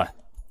意伤害，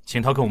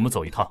请她跟我们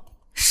走一趟。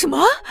什么？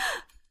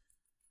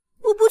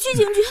我不去警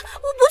局，我不去，我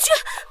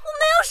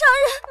没有杀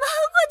人，妈，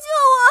快救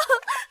我！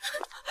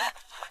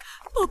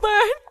宝贝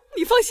儿，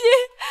你放心，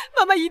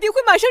妈妈一定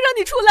会马上让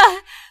你出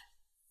来。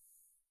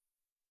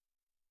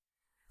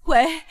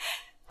喂，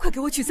快给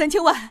我取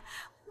3000万，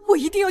我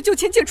一定要救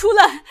浅浅出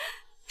来。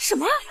什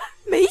么？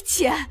没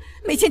钱？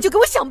没钱就给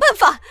我想办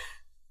法。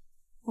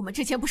我们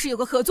之前不是有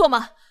个合作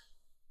吗？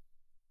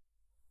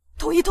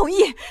同意，同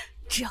意，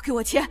只要给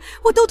我钱，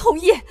我都同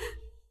意。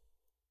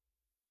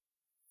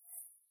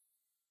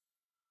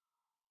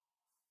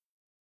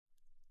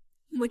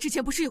我们之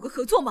前不是有个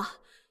合作吗？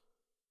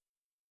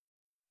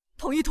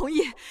同意，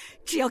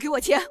只要给我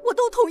钱，我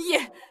都同意。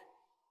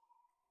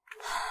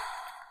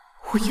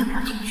我要不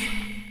要进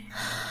去？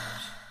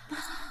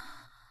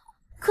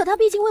可他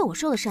毕竟为我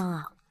受了伤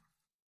啊！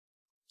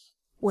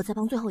我再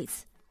帮最后一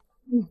次。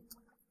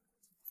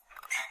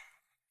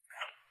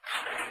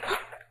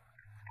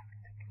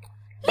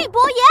厉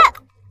伯言，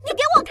你给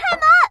我开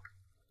门！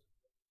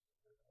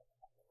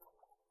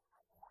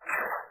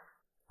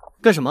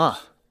干什么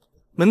啊？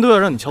门都要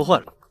让你敲坏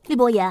了。厉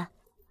伯言，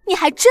你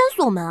还真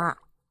锁门啊？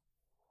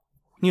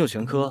你有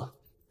前科，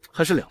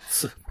还是2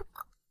次。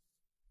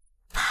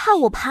怕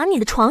我爬你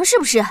的床是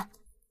不是？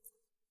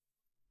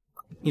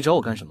你找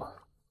我干什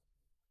么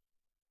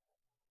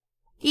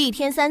？1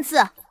天3次，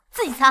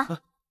自己擦。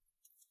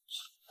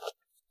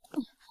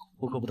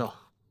我够不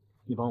到，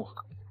你帮我。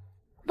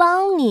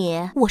帮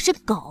你？我是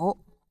狗。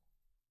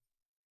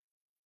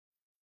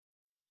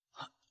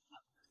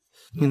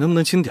你能不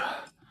能轻点？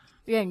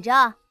忍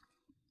着。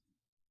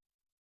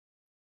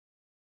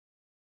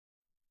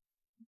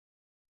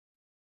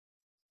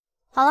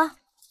好了。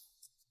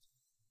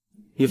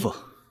衣服。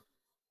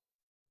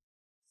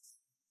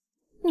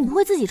你不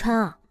会自己穿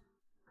啊？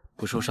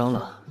不受伤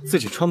了，自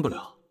己穿不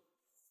了。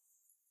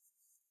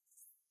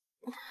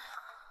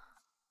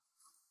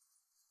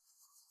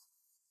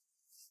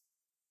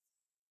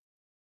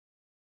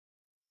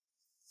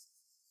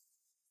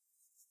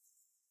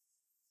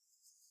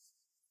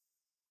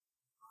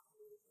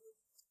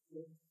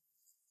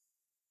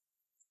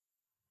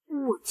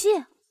我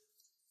借？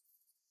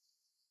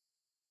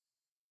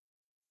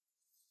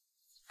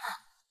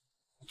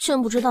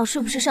真不知道是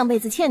不是上辈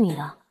子欠你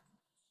的。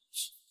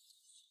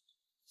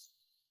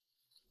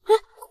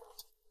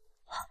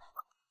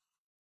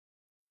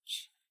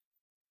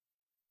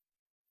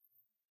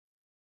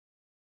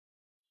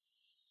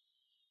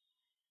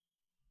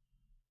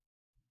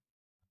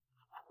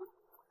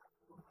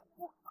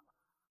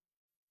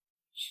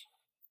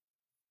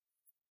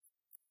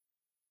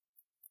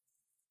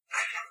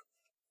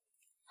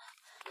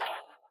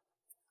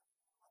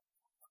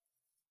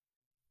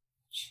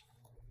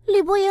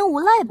厉伯言无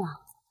赖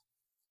吧？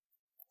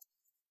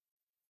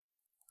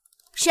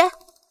谁？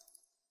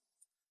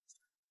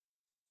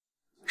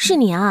是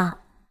你啊？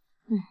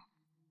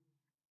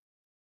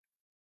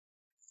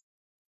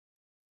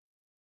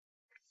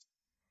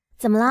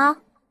怎么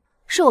啦？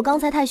是我刚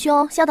才太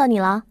凶，吓到你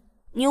了？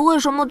你为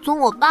什么从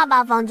我爸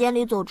爸房间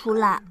里走出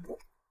来？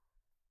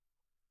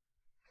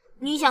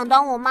你想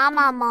当我妈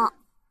妈吗？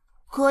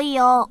可以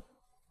哦。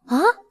啊？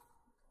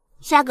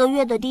下个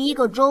月的第1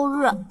个周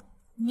日。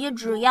你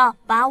只要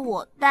把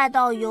我带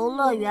到游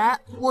乐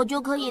园，我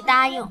就可以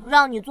答应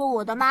让你做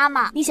我的妈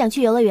妈。你想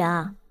去游乐园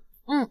啊？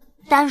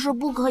但是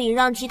不可以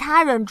让其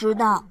他人知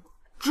道，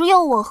只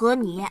有我和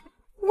你。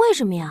为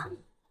什么呀？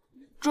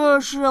这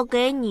是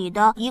给你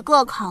的一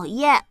个考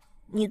验，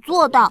你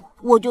做到，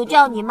我就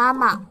叫你妈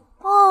妈。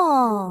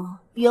哦，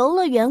游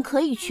乐园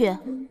可以去，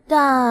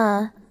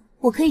但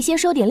我可以先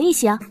收点利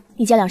息啊，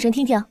你叫2声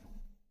听听。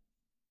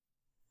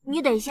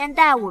你得先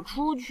带我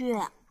出去，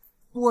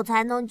我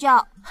才能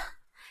叫。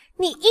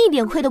你一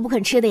点亏都不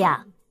肯吃的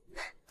呀？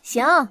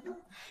行，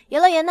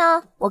游乐园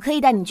呢，我可以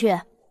带你去，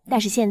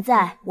但是现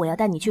在我要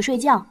带你去睡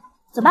觉，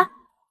走吧。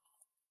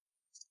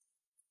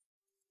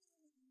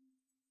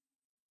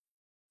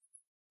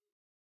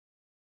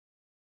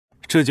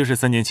这就是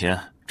3年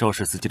前肇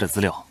事司机的资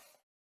料。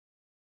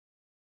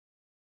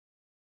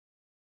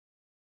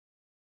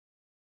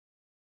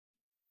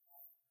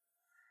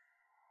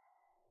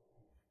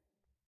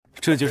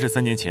这就是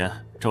3年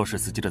前肇事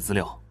司机的资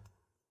料。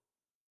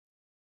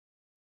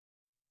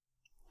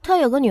他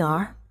有个女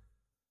儿。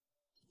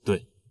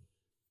对。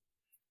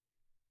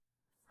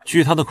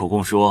据他的口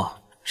供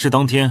说，是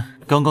当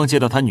天刚刚接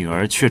到他女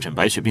儿确诊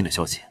白血病的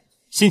消息，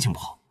心情不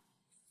好，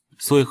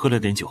所以喝了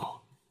点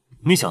酒，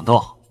没想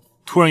到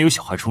突然有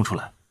小孩冲出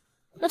来。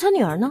那他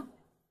女儿呢？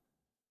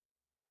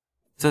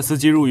在司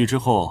机入狱之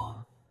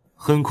后，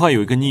很快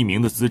有一个匿名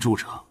的资助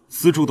者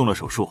资助动了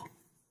手术，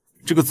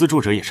这个资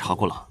助者也查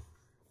过了，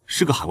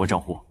是个海外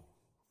账户，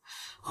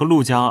和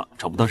陆家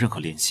找不到任何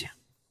联系。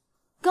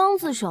刚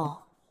自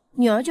首，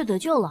女儿就得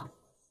救了。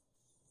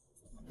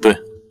对，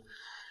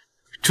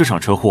这场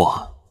车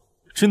祸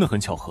真的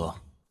很巧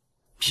合，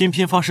偏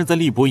偏发生在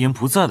厉伯言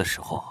不在的时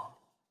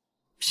候，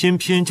偏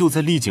偏就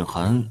在厉景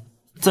涵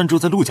暂住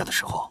在陆家的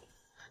时候，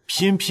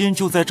偏偏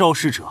就在肇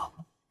事者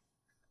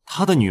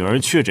他的女儿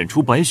确诊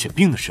出白血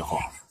病的时候。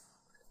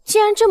既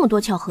然这么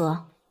多巧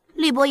合，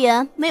厉伯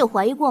言没有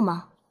怀疑过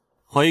吗？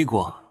怀疑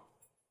过，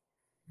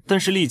但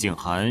是厉景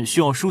涵需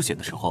要输血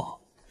的时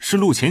候，是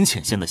陆浅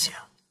浅献的血。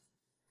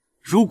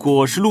如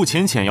果是陆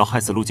浅浅要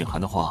害死陆景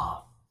涵的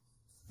话，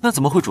那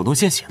怎么会主动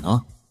献血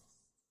呢？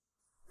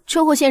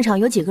车祸现场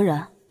有几个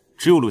人？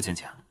只有陆浅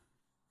浅。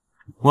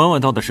晚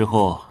晚到的时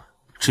候，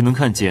只能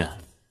看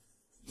见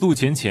陆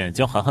浅浅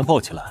将涵涵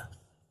抱起来。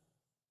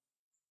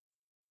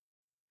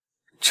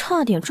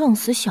差点撞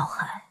死小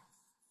孩，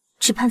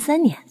只判3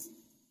年。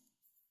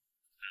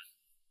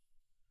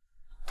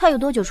他有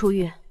多久出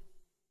狱？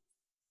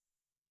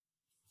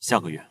下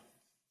个月。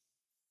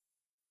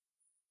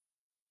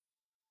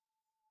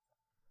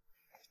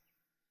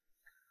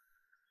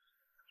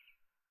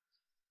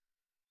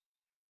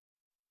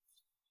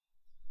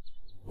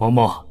萌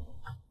萌，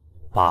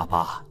爸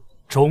爸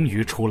终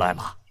于出来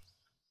了。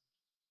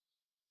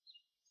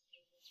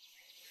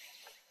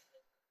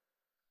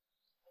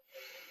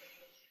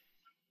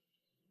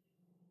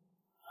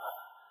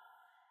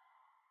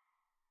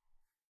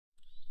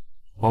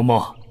萌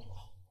萌，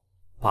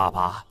爸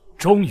爸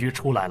终于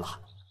出来了。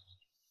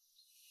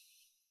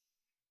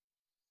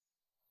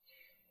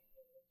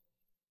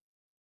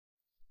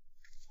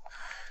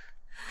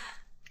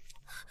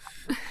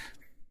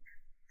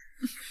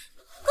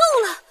够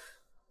了！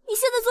你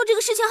现在做这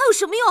个事情还有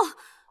什么用？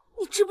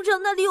你知不知道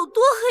那里有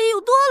多黑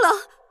有多冷？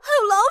还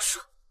有老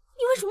鼠！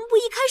你为什么不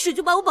一开始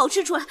就把我保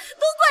释出来？都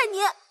怪你！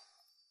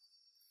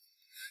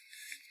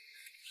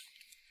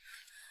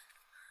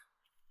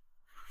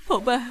宝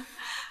贝，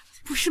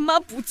不是妈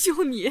不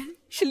救你，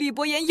是厉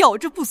伯言咬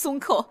着不松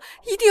口，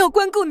一定要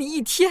关够你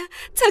1天，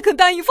才肯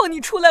答应放你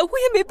出来，我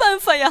也没办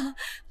法呀。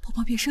宝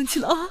宝别生气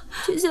了啊！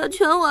这下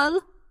全完了，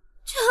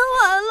全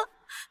完了！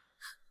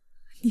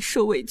你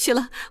受委屈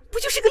了，不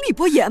就是个厉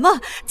伯言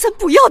吗？咱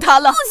不要他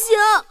了。不行，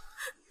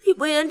厉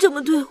伯言这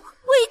么对我，我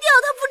一定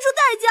要他付出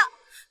代价。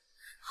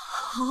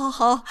好好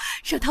好，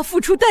让他付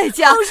出代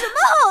价。好什么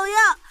好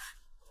呀？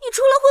你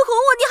除了会哄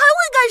我，你还会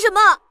干什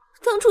么？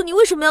当初你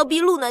为什么要逼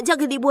陆暖嫁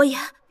给厉伯言？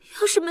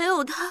要是没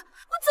有他，我怎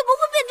么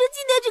会变成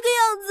今天这个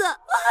样子？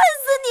我恨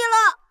死你了！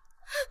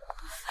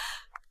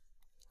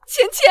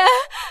钱钱，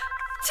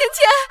钱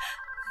钱。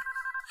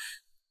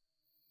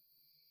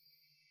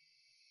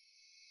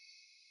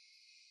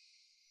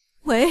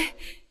喂，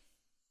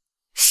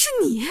是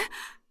你？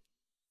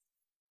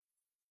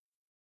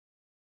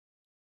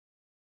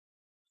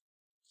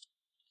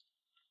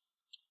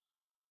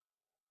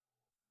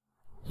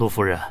陆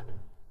夫人，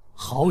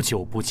好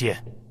久不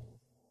见。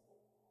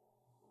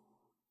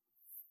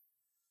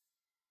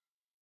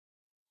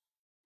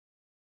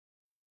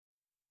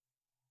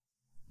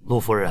陆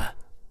夫人，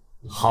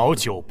好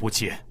久不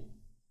见。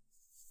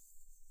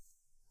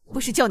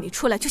不是叫你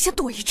出来就先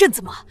躲一阵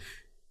子吗？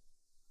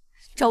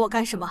找我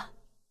干什么？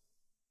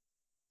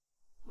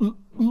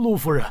陆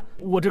夫人，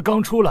我这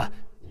刚出来，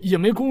也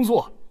没工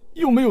作，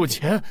又没有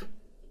钱，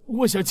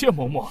我想见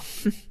嬷嬷。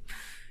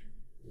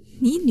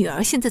你女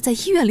儿现在在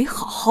医院里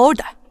好好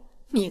的，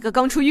你一个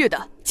刚出狱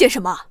的，见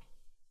什么？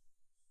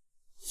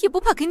也不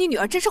怕给你女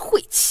儿沾上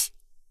晦气。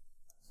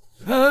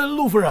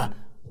陆夫人，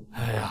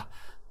哎呀，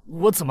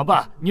我怎么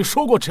办？你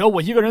说过，只要我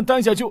一个人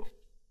担下就……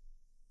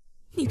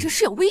你这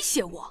是要威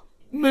胁我？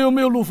没有，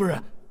陆夫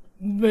人，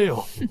没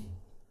有。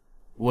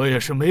我也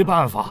是没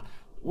办法，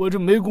我这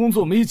没工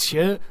作没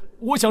钱，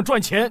我想赚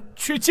钱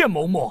去见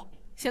嬷嬷。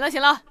行了行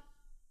了，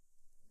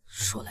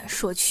说来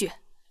说去，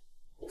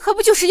还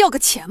不就是要个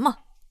钱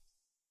吗？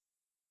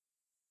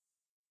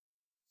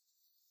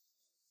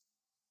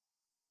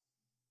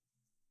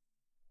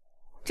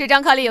这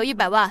张卡里有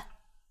100万，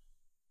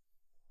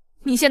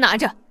你先拿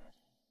着。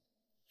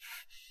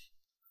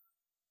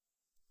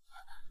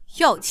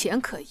要钱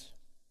可以，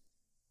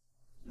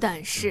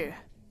但是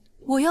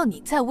我要你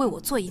再为我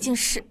做一件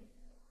事。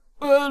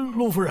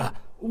陆夫人，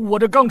我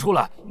这刚出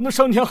来，那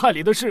伤天害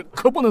理的事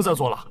可不能再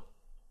做了。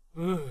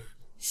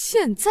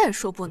现在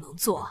说不能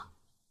做，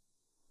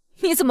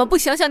你怎么不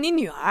想想你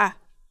女儿？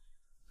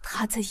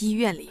她在医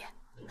院里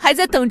还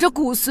在等着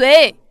骨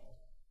髓，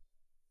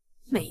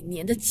每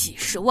年的几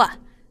十万，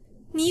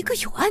你一个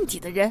有案底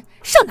的人，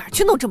上哪儿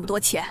去弄这么多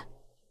钱？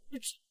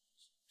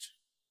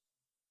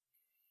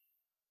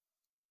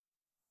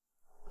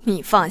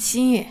你放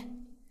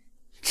心，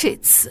这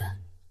次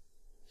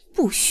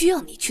不需要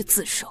你去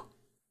自首。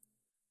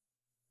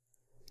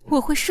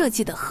我会设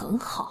计得很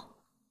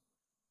好，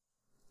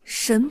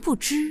神不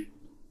知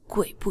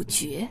鬼不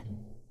觉。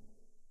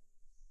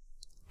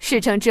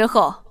事成之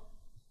后，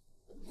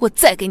我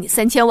再给你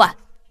3000万，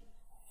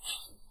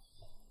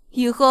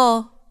以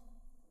后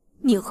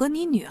你和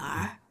你女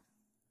儿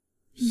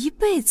一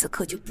辈子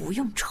可就不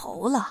用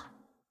愁了。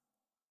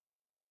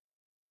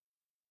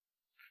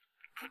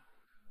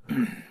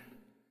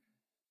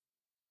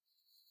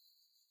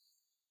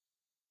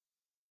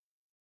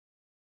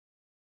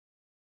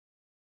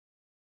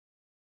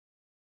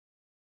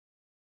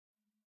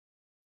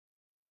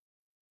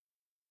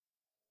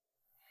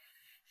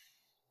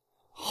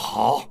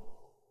好，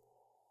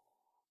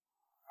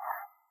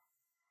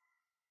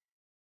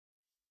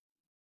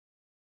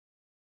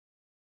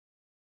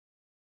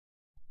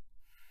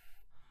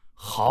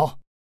好。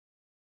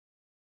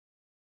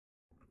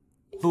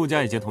陆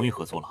家已经同意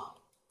合作了，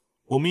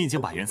我们已经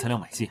把原材料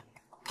买进，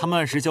他们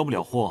按时交不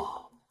了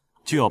货，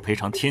就要赔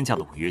偿天价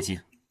的违约金，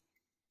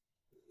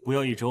不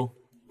要1周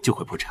就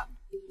会破产。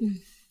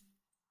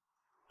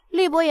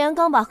厉伯言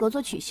刚把合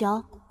作取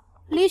消，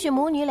李雪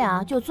母女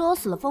俩就作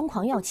死了，疯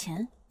狂要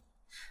钱。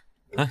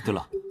哎，对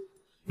了，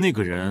那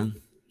个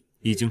人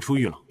已经出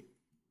狱了，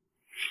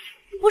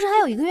不是还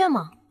有1个月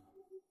吗？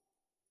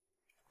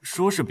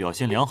说是表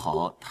现良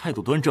好，态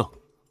度端正，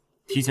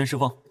提前释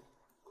放。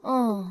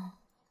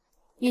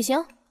也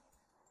行。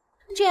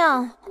这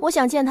样，我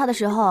想见他的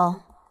时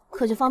候，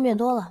可就方便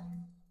多了。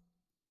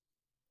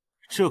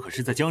这可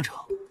是在江城，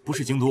不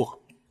是京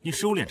都，你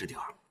收敛着点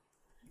儿。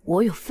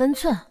我有分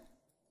寸。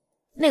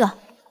那个，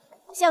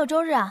下个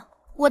周日啊，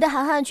我带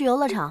涵涵去游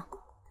乐场。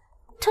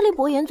他离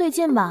博言最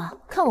近吧，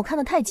看我看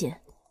得太紧，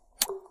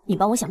你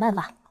帮我想办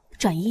法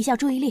转移一下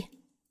注意力。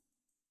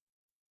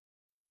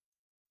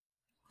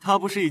他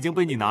不是已经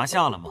被你拿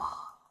下了吗？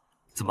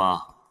怎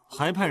么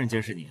还派人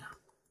监视你？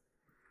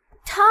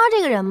他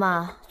这个人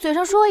嘛，嘴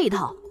上说一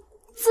套，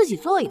自己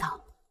做一套。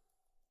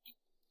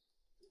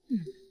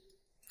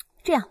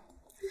这样，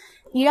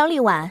你让丽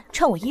婉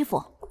穿我衣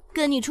服，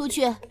跟你出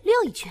去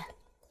溜一圈。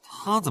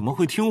他怎么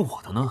会听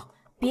我的呢？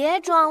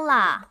别装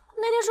啦，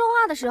那天说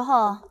话的时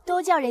候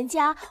都叫人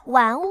家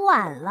婉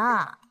婉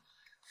了。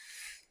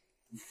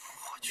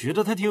我觉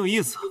得他挺有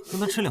意思，跟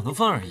他吃2顿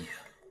饭而已。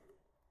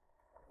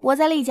我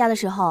在丽家的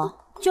时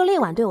候，就丽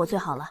婉对我最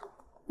好了。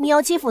你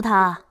要欺负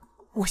他，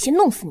我先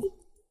弄死你。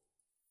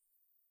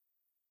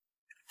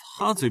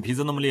他嘴皮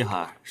子那么厉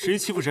害，谁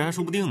欺负谁还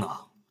说不定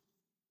呢。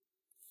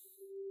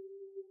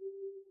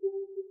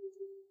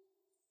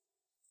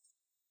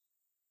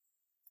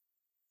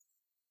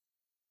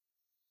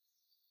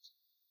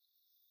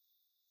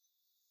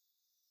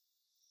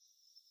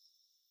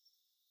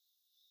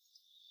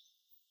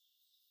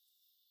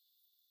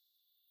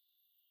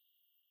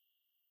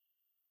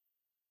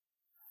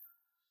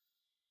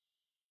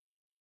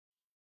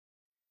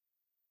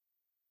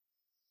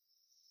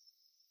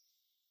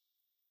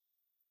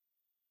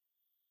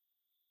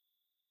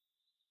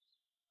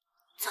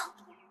走。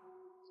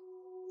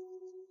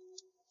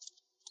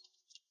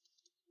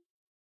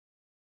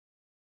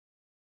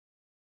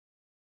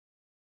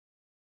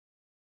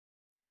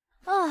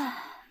唉，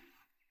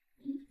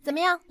怎么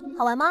样？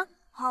好玩吗？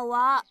好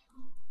玩。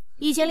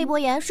以前厉博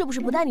言是不是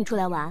不带你出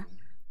来玩？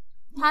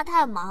他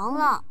太忙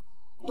了。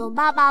等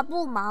爸爸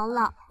不忙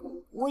了，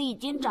我已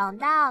经长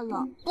大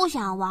了，不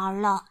想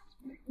玩了。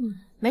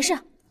没事，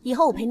以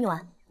后我陪你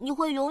玩。你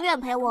会永远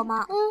陪我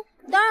吗？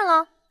当然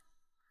了。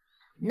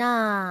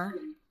那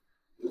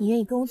你愿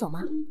意跟我走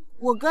吗？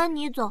我跟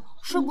你走，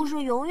是不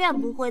是永远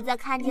不会再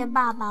看见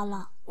爸爸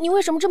了？你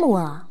为什么这么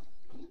问啊？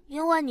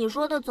因为你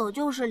说的走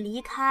就是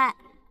离开。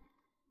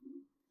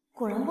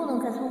果然不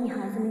能在聪明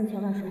孩子面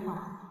前乱说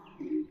话。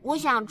我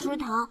想吃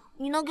糖，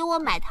你能给我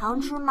买糖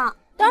吃吗？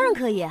当然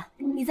可以，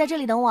你在这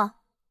里等我。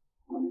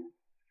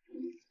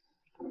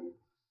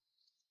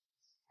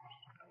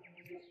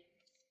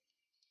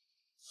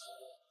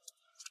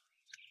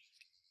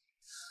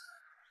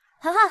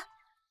涵涵，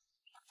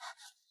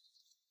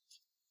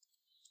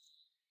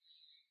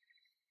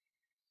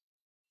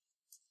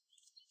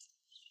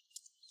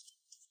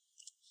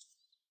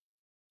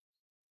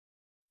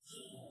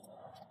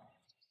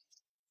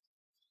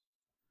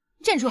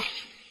站住！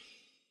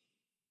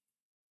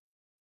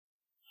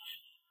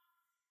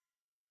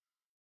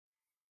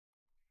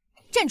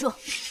站住！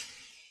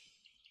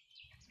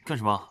干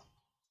什么？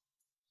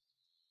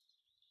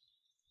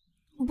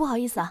不好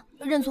意思啊，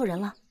认错人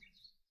了。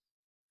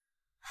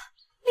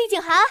厉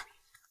景涵，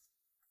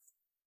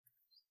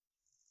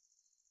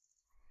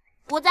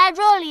我在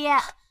这里。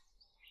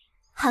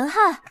涵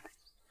涵，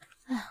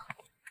哎呀，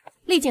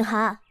厉景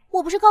涵，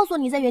我不是告诉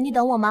你在原地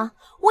等我吗？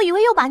我以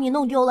为又把你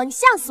弄丢了，你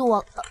吓死我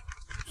了。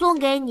送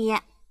给你。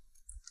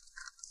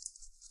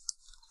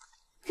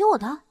给我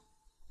的？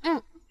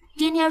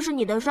今天是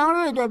你的生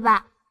日，对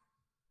吧？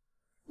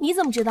你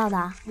怎么知道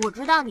的？我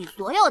知道你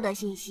所有的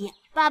信息，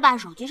爸爸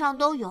手机上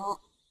都有。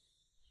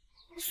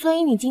所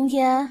以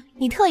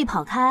你特意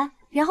跑开，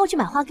然后去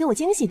买花给我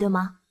惊喜，对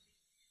吗？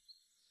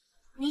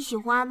你喜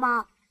欢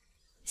吗？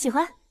喜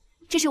欢，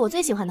这是我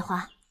最喜欢的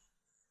花。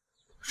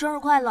生日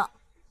快乐！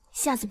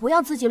下次不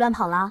要自己乱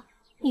跑了，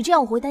你这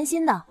样我会担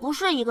心的。不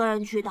是一个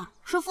人去的，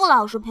是傅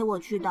老师陪我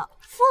去的。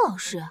傅老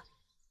师？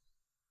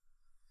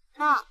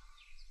那。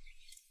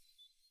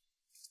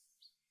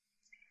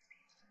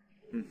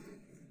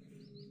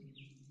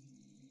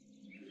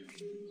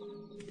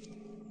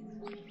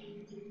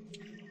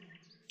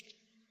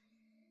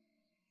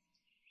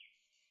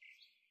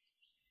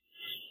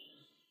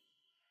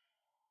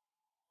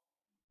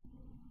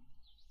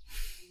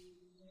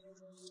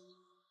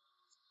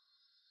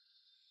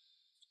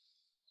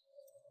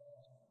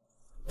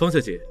方小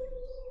姐，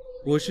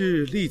我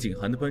是厉景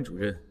涵的班主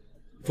任，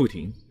傅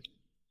婷。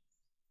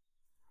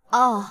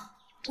哦，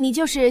你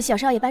就是小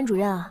少爷班主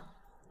任啊？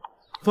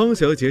方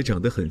小姐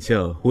长得很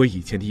像我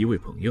以前的一位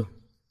朋友。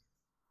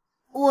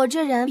我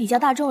这人比较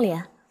大众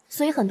脸，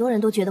所以很多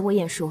人都觉得我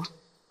眼熟。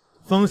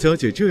方小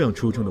姐这样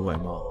出众的外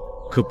貌，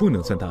可不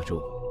能算大众。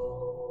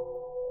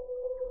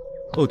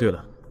哦，对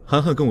了，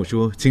涵涵跟我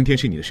说今天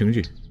是你的生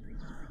日，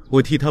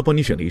我替她帮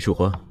你选了一束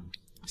花，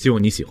希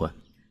望你喜欢。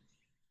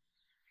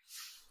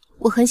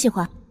我很喜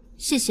欢，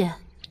谢谢。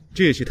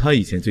这也是她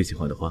以前最喜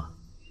欢的花，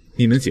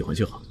你能喜欢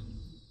就好。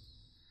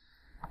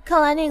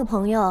看来那个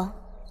朋友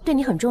对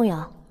你很重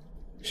要。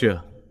是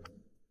啊，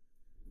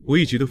我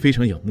一直都非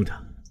常仰慕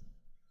他。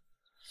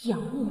仰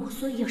慕我，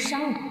所以要杀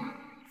了我吗？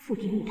傅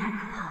婷，你太可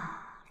怕了。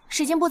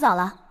时间不早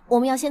了，我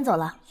们要先走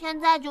了。现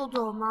在就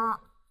走吗？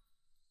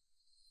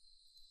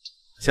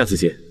下次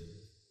见。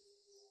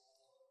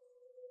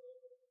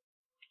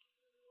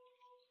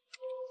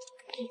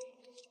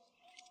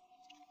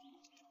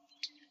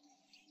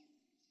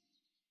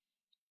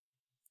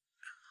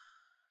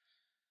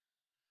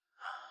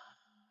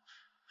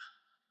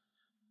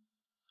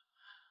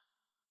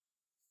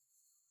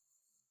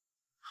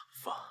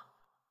爸，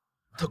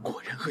他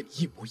果然和你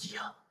一模一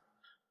样。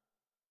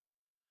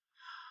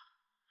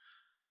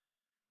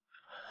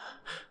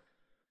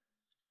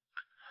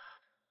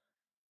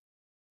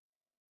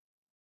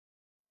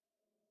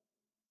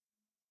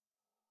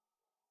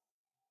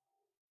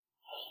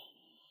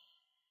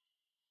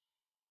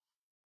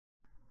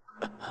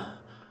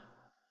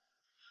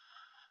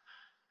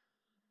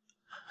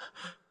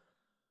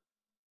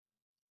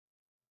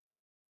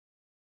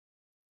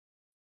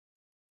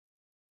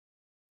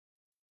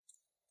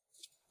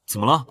怎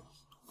么了？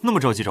那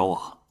么着急找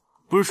我？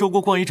不是说过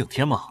逛一整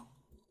天吗？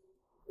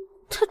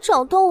他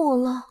找到我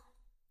了。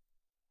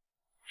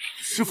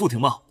是傅婷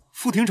吗？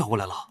傅婷找过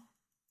来了。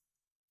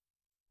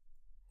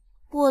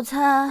我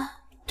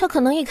猜他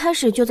可能一开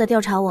始就在调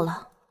查我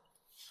了。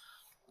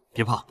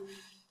别怕，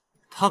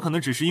他可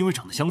能只是因为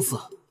长得相似，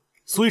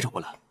所以找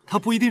过来。他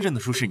不一定认得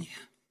出是你。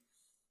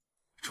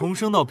重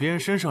生到别人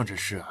身上这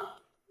事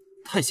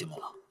太邪门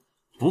了，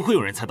不会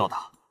有人猜到的。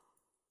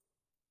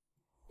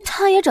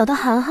他也找到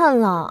涵涵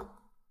了。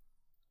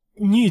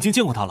你已经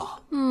见过他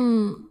了？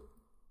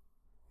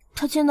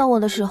他见到我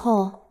的时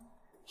候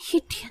一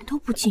点都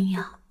不惊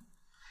讶，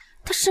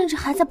他甚至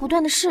还在不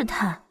断的试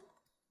探。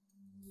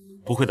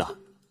不会的，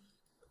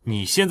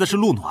你现在是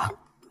陆暖，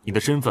你的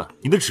身份、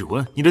你的指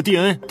纹、你的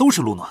DNA 都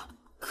是陆暖。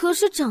可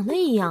是长得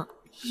一样，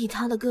以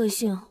他的个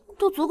性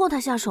都足够他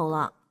下手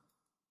了。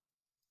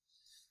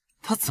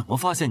他怎么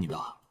发现你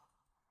的？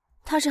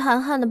他是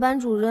涵涵的班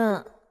主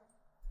任，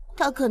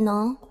他可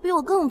能比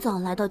我更早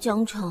来到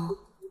江城。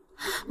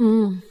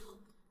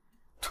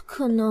他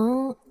可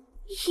能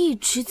一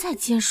直在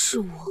监视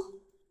我。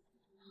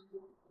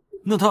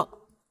那他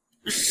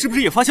是不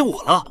是也发现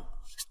我了？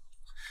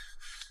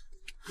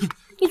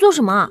你做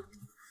什么啊？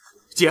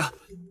姐，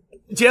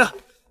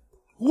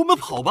我们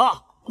跑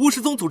吧！我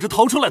是从组织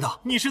逃出来的，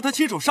你是他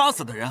亲手杀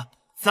死的人，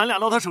咱俩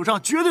到他手上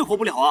绝对活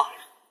不了啊！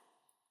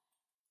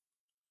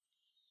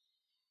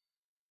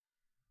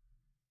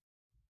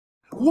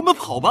我们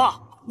跑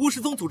吧！我是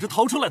从组织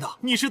逃出来的，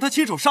你是他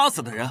亲手杀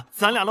死的人，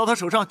咱俩到他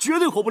手上绝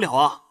对活不了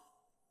啊！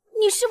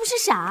你是不是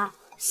傻？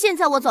现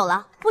在我走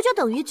了，不就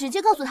等于直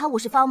接告诉他我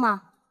是方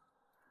吗？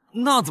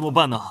那怎么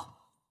办呢？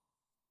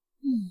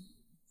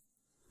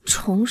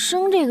重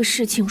生这个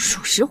事情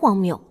属实荒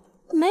谬，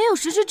没有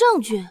实质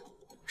证据，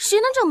谁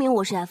能证明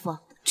我是 F？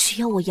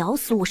 只要我咬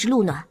死我是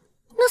陆暖，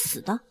那死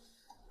的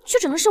就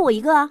只能是我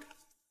一个啊！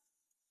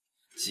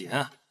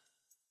姐，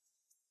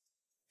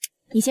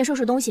你先收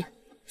拾东西，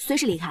随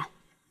时离开。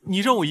你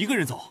让我一个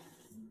人走，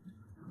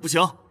不行。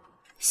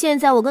现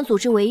在我跟组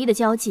织唯一的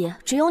交集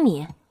只有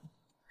你，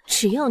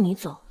只要你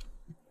走，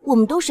我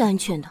们都是安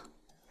全的。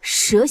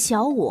舍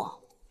小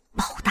我，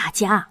保大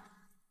家。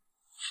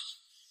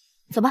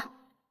走吧。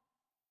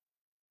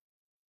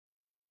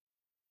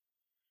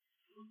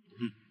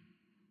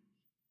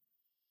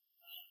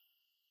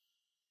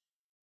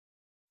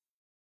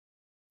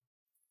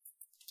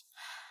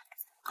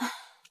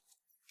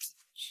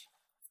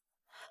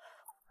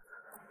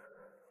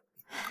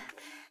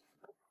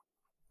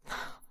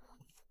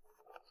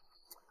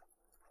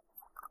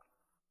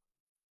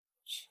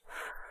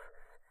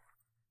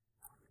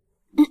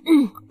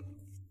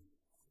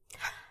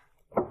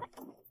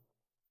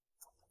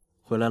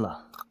回来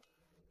了，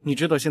你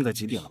知道现在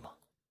几点了吗？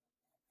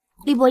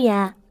厉博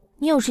言，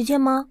你有时间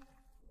吗？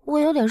我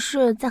有点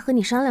事，再和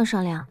你商量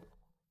商量。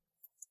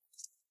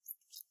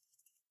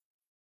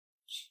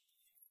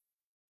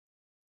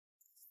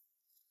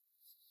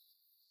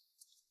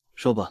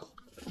说吧，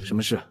什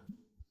么事？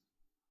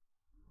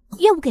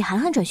要不给涵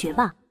涵转学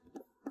吧？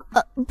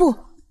不，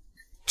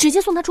直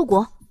接送她出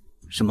国。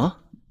什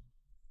么？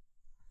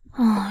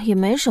也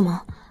没什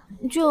么，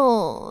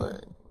就……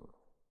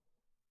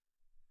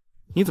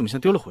你怎么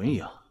像丢了魂一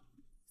样？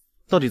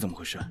到底怎么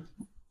回事？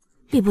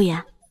厉博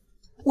言，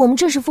我们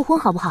正式复婚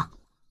好不好？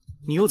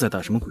你又在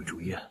打什么鬼主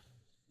意？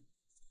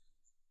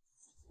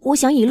我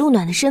想以陆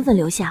暖的身份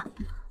留下，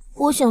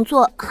我想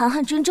做涵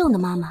涵真正的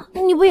妈妈。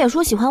你不也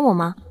说喜欢我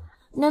吗？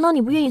难道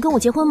你不愿意跟我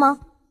结婚吗？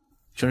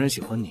承认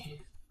喜欢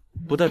你，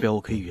不代表我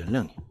可以原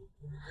谅你。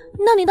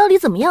那你到底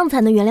怎么样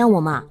才能原谅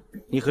我嘛？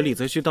你和李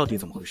泽旭到底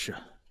怎么回事？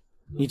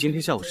你今天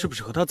下午是不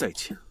是和他在一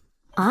起？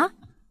啊？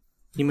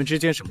你们之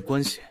间什么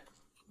关系？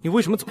你为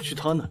什么总去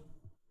他那？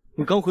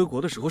你刚回国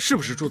的时候是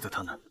不是住在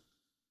他那？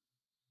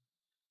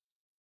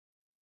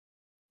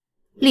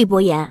厉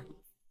博言，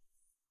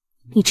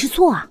你吃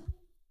醋啊？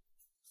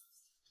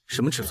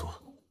什么吃醋？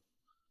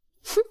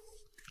哼！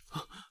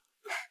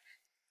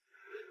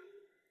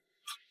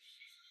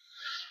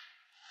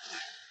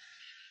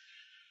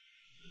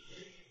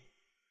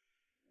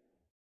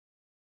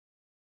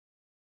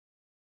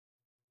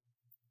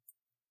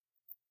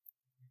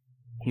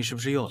你是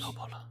不是又要逃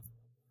跑了？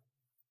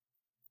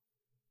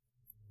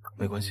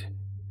没关系，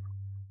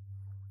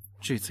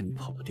这次你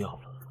跑不掉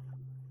了。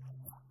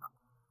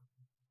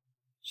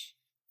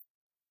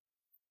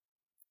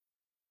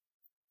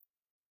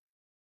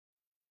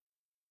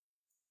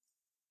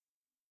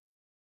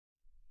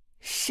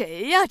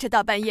谁呀？这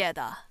大半夜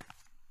的，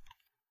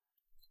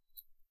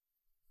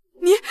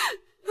你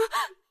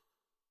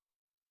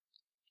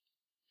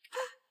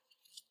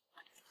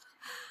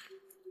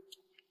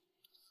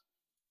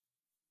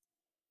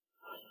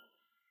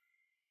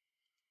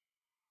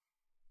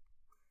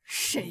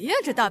谁呀？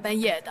这大半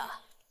夜的，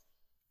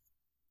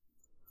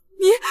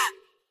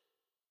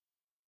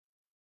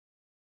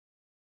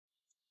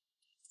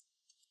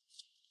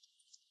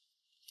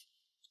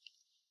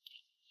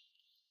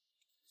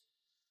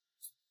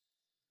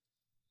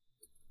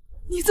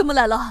你怎么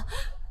来了？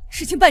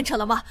事情办成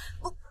了吗？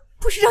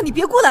不是让你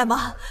别过来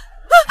吗？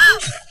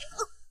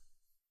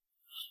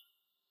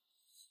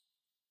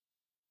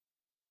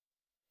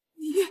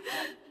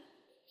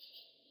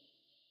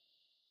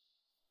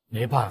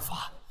没办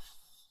法，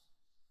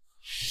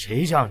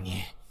谁让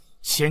你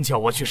先叫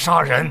我去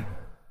杀人？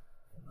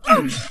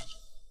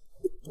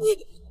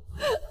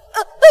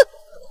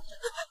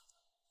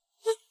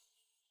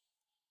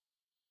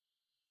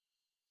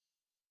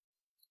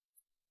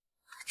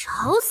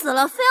吵死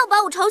了，非要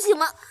把我吵醒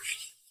吗？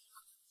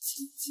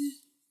姐姐，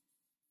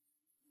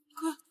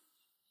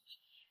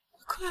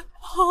快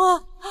跑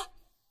啊！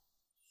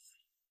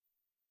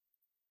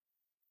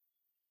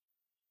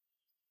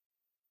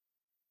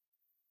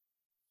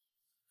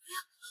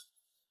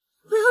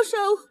不要杀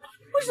我，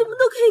我什么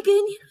都可以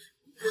给你，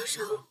不要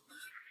杀我。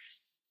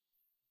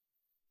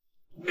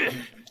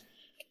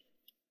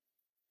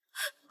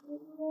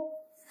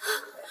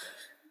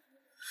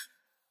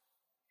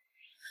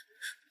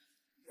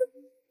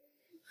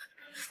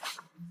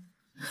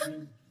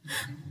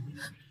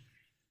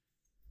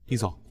李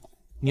总，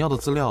你要的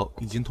资料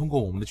已经通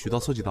过我们的渠道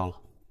搜集到了。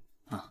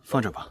啊，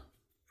放这吧。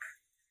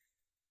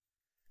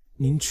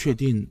您确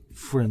定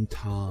夫人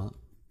她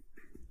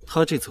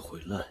这次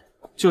回来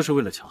就是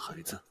为了抢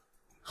孩子，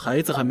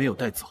孩子还没有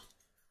带走，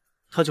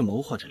他就谋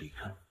划着离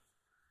开，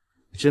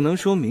只能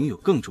说明有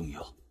更重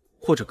要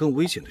或者更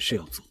危险的事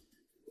要做，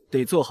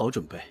得做好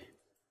准备。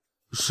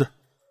是。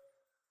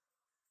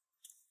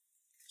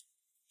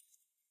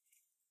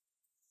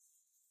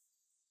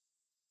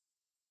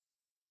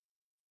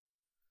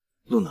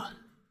露娜，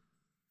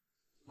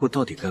我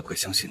到底该不该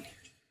相信你？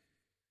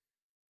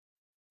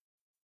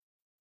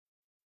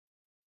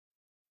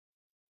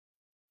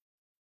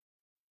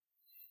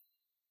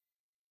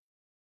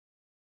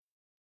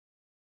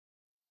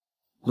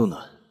露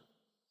娜，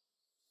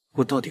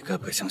我到底该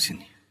不该相信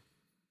你？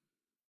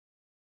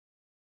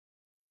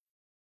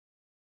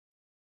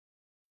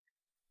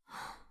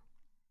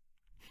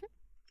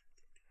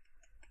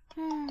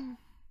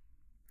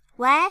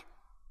喂，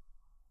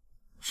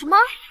什么？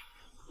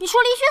你说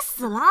李雪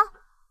死了？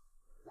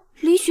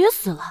李雪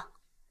死了？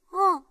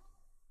嗯，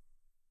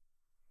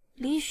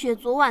李雪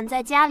昨晚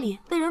在家里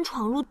被人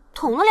闯入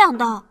捅了2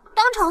刀，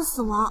当场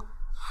死亡。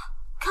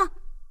看，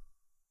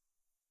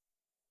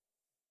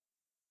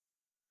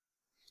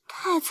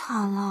太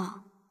惨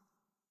了。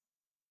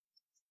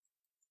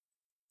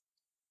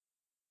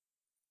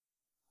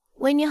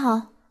喂，你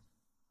好，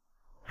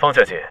方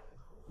小姐，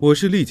我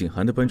是厉景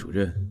涵的班主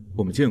任，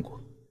我们见过。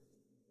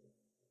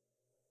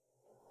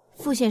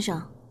傅先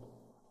生，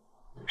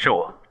是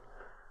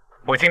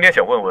我今天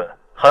想问问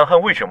涵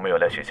涵为什么没有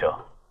来学校？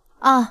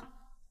啊，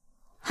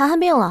涵涵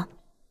病了，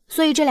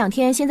所以这2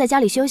天先在家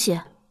里休息。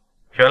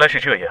原来是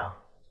这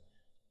样，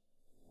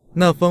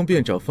那方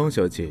便找方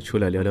小姐出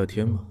来聊聊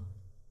天吗？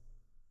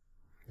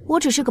我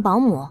只是个保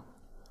姆，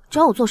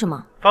找我做什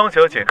么？方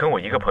小姐跟我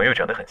一个朋友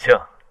长得很像，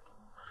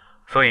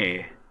所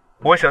以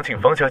我想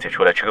请方小姐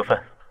出来吃个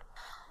饭。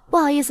不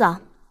好意思啊，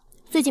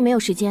最近没有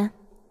时间，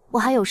我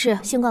还有事，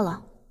先挂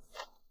了。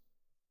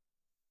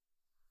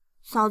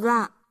嫂子，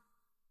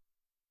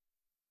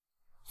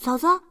嫂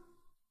子，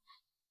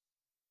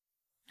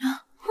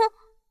哼，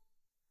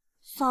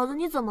嫂子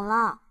你怎么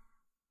了？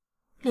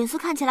脸色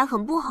看起来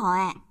很不好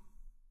哎。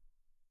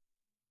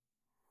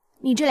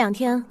你这2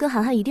天跟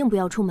涵涵一定不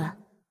要出门。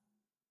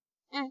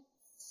嗯。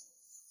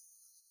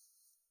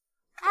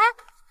哎，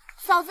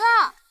嫂子，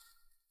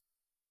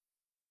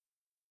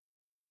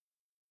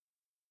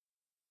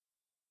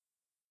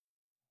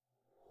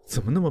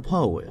怎么那么怕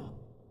我呀？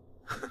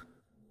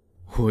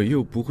我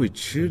又不会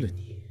吃了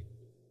你。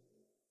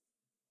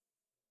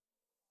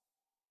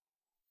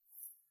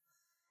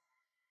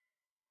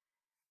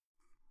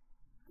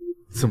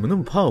怎么那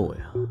么怕我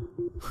呀？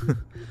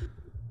哼，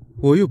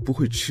我又不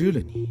会吃了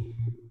你。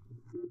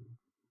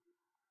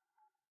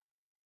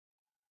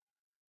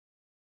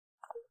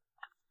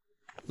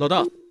老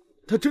大，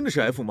他真的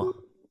是 F 吗？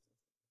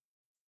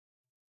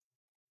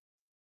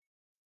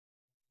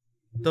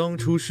当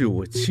初是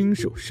我亲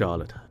手杀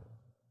了他。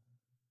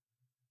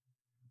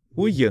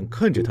我眼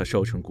看着他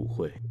烧成骨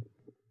灰，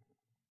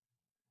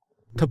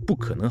他不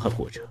可能还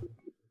活着。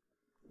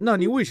那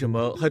你为什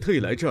么还特意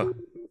来这儿？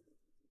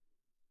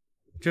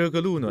这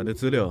个陆暖的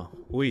资料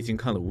我已经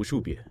看了无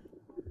数遍，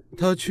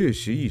他确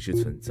实一直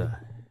存在。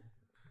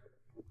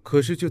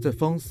可是就在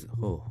方死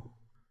后，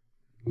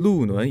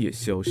陆暖也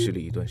消失了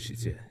一段时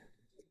间。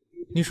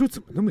你说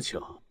怎么那么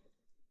巧？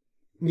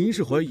您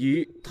是怀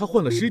疑他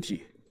换了尸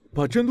体，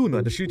把真陆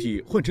暖的尸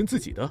体换成自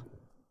己的？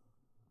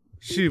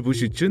是不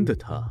是真的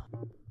他？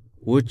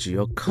我只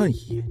要看一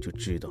眼就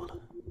知道了。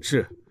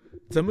是，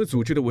咱们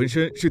组织的纹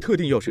身是特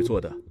定药水做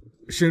的，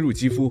深入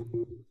肌肤，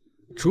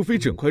除非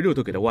整块肉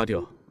都给它挖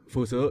掉，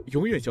否则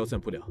永远消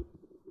散不了。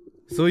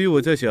所以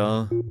我在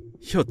想，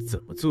要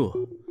怎么做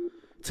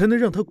才能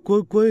让他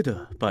乖乖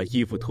的把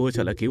衣服脱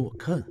下来给我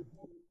看？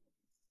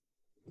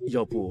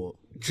要不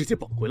直接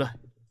绑回来？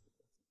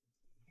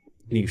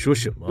你说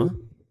什么？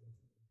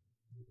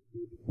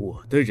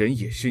我的人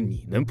也是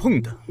你能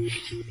碰的？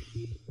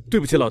对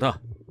不起，老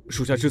大，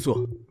属下知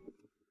错。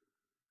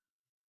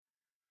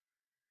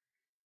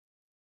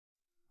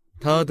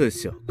他的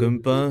小跟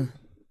班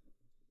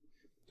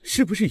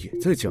是不是也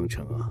在江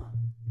城啊？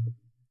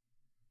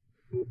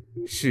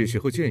是时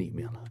候见一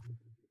面了。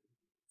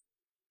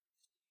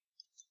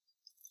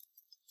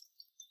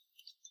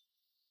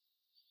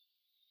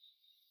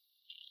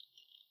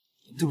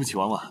对不起，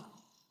婉婉，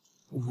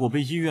我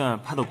被医院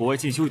派到国外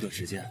进修一段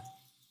时间，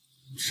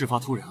事发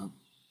突然，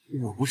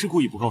我不是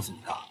故意不告诉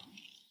你的。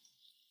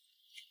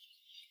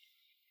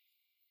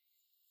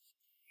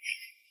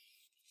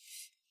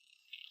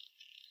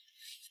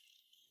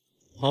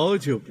好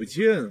久不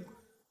见了。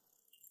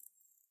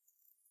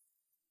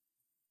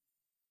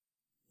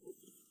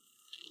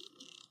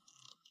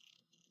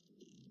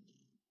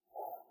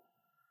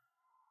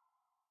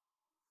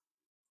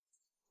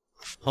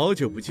好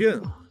久不见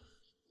了。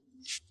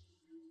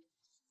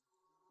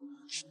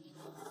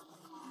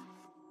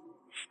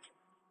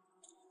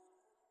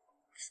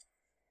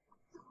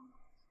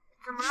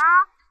怎么了？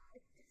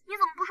你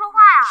怎么不说话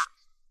呀？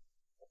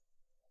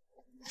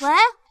喂？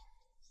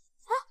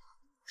啊，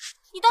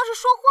你倒是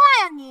说话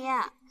呀你！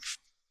啊，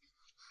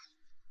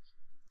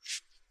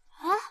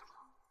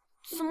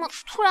怎么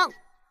突然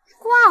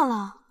挂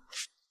了？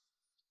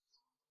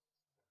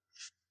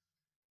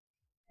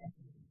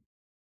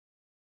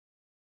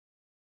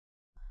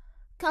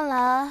看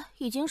来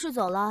已经是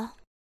走了，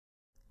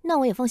那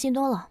我也放心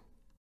多了。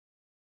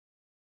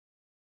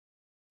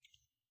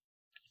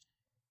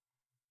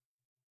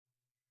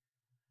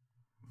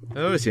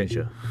L 先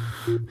生，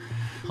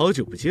好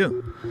久不见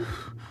了。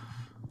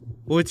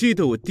我记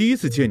得我第一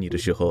次见你的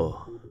时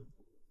候，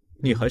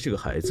你还是个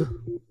孩子。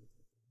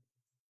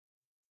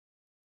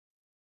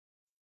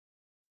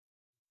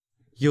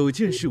有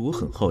件事我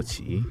很好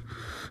奇，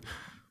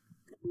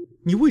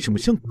你为什么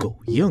像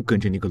狗一样跟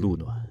着那个陆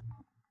暖？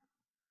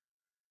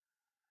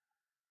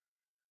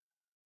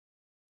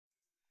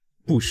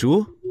不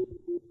说？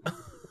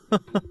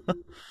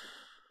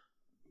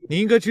你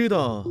应该知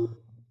道，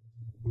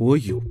我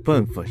有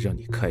办法让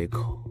你开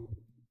口。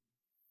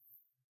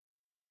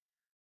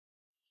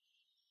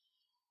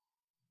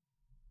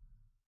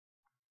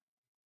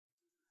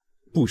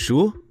不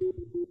说？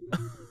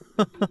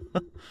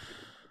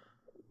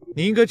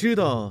你应该知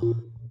道，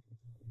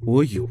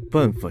我有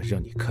办法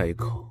让你开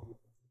口。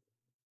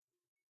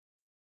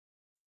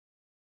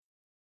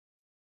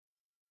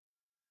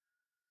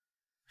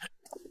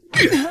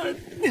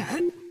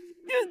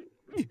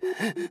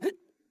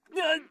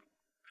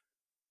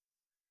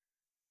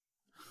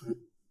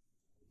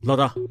老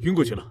大晕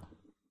过去了，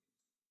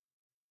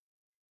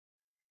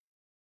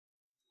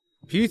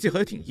脾气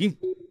还挺硬，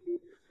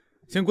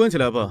先关起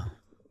来吧。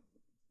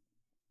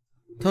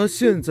他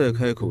现在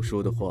开口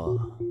说的话，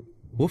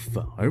我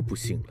反而不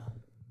信了。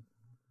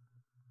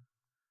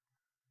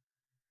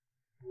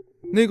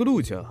那个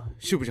陆家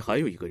是不是还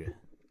有一个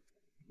人？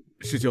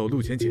是叫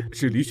陆浅浅，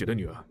是李雪的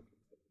女儿。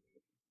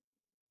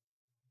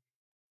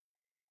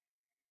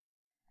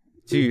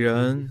既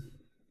然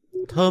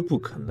她不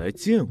肯来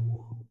见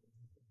我，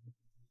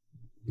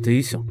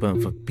得想办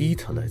法逼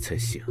她来才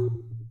行。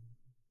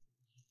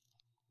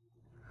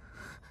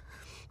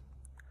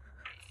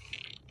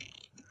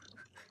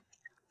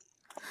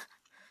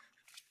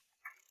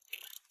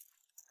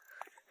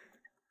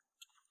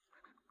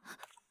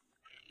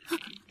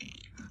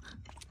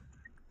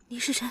你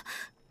是谁？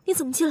你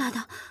怎么进来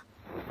的？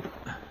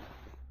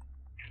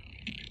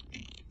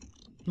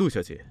陆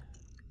小姐，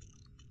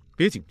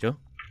别紧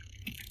张，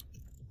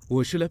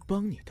我是来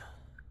帮你的。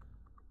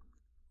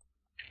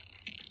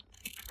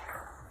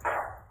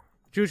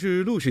这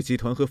是陆氏集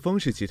团和方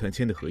氏集团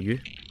签的合约，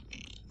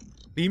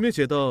里面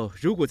写到，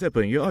如果在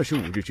本月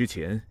25日之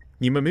前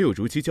你们没有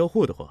如期交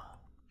货的话，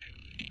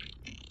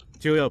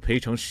就要赔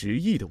偿10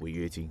亿的违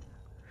约金。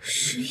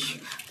10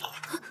亿？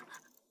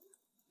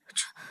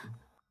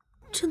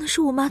真的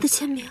是我妈的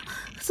签名？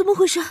怎么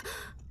回事？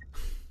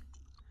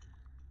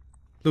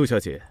陆小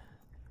姐，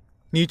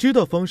你知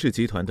道方氏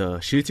集团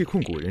的实际控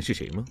股人是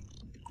谁吗？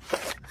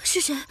是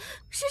谁？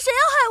是谁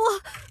要害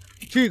我？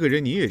这个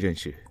人你也认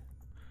识。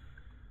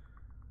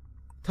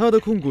他的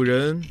控股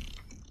人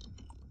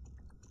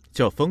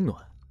叫风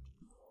暖。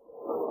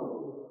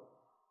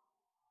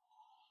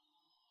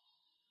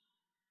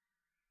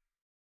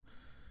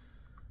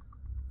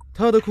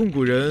他的控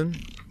股人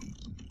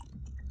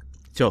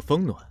叫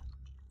风暖。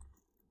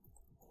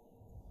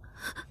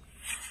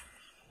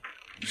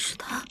是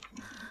他，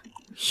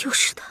又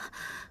是他，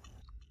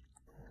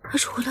他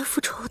是回来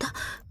复仇的，他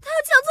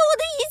要抢走我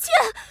的一切。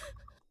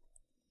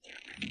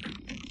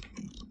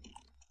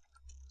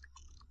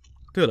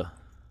对了，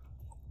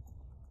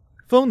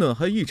方暖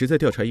还一直在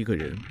调查一个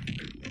人，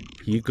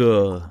一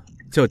个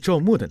叫赵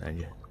默的男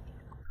人。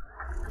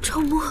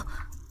赵默，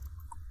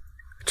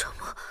赵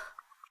默，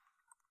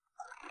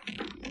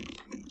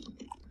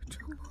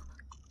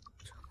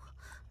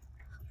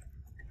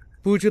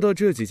不知道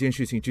这几件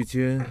事情之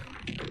间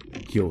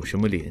有什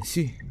么联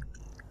系？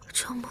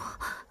张默，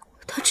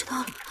他知道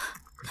了，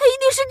他一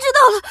定是知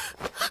道了。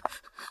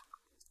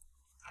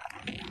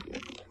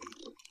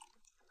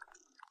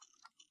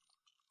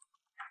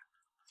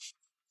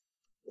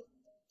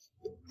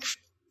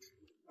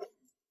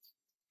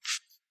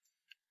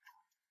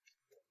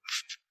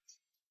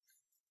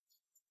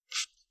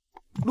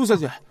陆小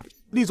姐，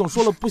厉总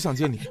说了不想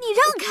见你。你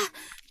让开！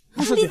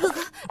厉哥哥，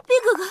厉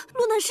哥哥，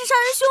陆暖是杀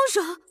人凶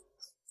手。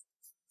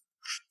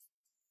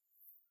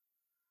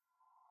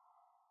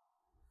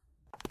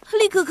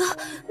厉哥哥，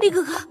厉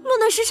哥哥，陆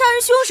暖是杀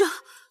人凶手。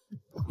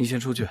你先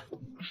出去。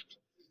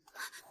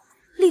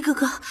厉哥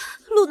哥，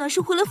陆暖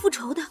是回来复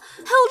仇的，还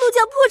有陆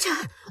家破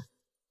产。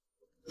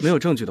没有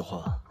证据的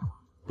话，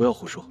不要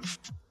胡说。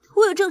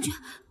我有证据，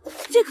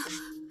这个就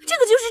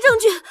是证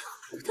据。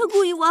他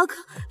故意挖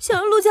坑，想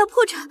让陆家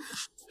破产。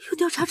有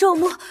调查赵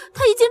沫，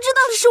他已经知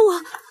道的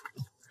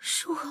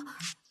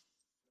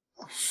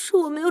是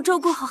我没有照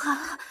顾好涵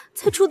涵，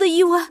才出的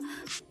意外。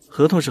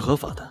合同是合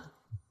法的，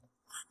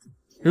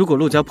如果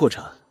陆家破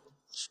产，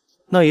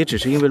那也只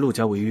是因为陆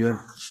家违约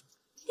了。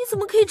你怎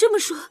么可以这么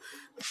说？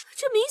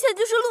这明显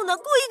就是陆暖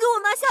故意给我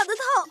妈下的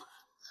套。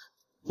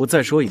我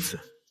再说一次，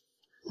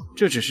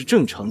这只是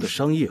正常的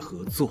商业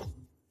合作。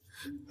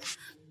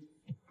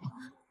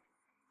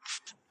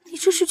你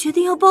这是决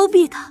定要包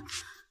庇他？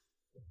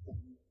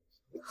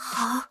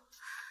好，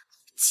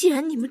既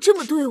然你们这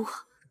么对我，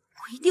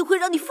我一定会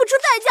让你付出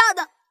代价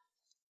的。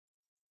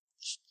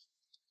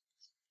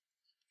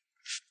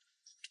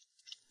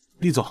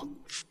厉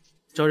总，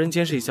找人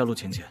监视一下陆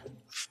浅浅，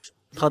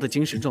她的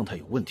精神状态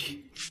有问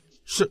题。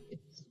是。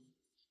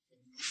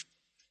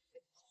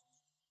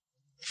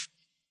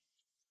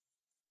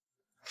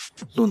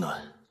陆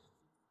暖，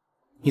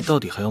你到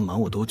底还要瞒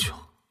我多久？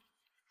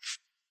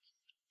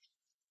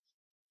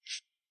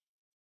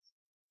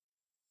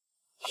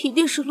一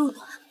定是陆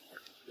暖，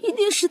一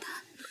定是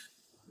他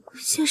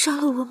先杀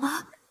了我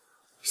妈，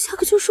下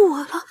个就是我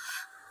了，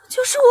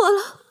就是我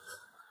了。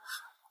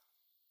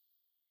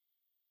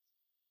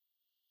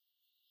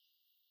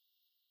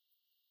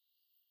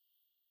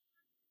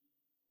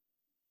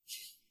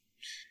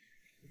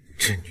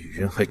这女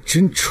人还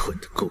真蠢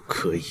得够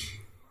可以，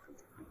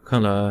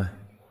看来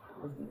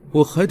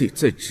我还得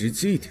再直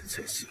接一点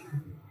才行。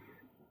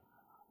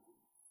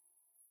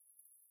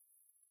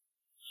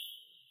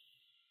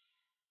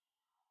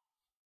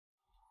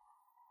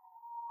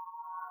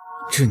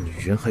这女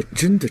人还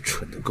真的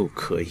蠢得够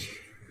可以，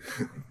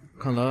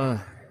看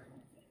来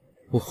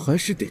我还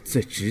是得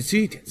再直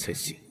接一点才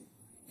行。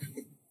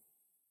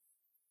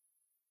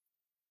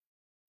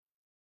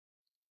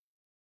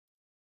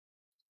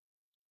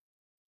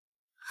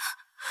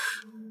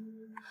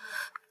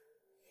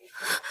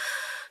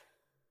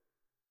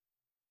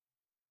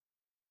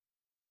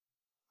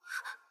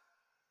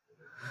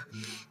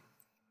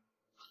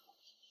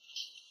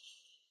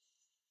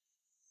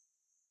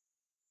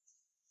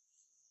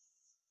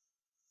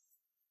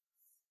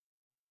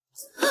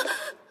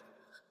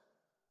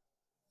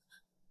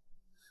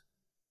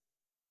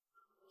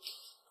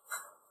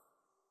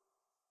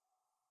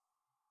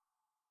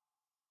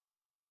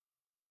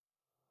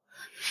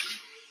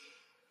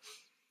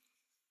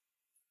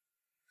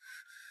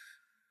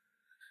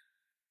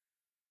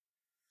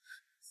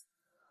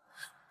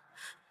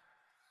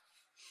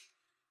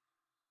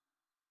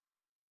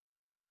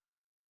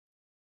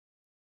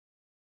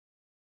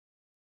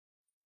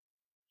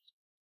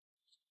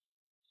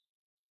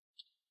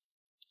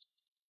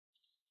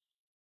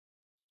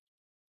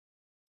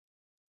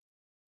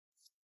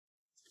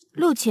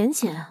陆浅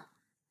浅，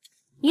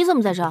你怎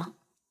么在这儿？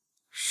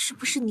是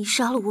不是你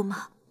杀了我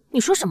妈？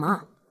你说什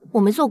么？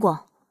我没做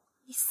过。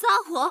你撒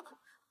谎！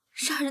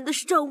杀人的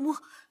是赵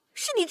沫，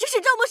是你支持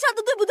赵沫杀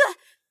的，对不对？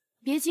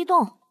别激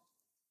动，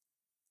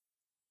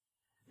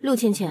陆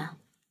浅浅，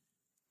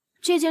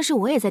这件事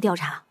我也在调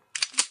查。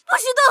不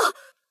许动！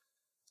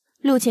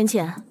陆浅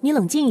浅，你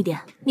冷静一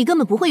点，你根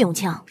本不会用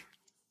枪。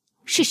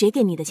是谁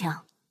给你的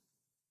枪？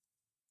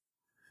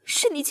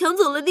是你抢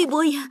走了厉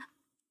伯言。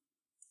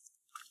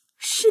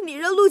是你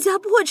让陆家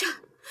破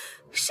产，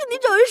是你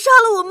找人杀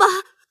了我妈，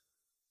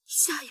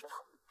下一步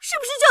是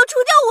不是就要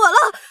除掉我了？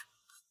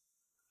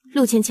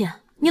陆浅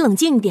浅，你冷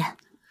静一点。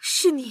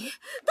是你，都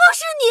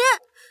是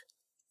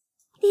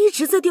你！你一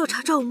直在调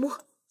查赵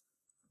沫，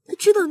你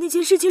知道那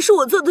件事情是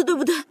我做的，对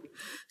不对？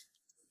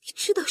你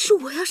知道是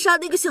我要杀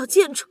那个小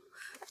贱种，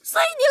所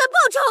以你来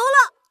报仇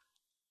了。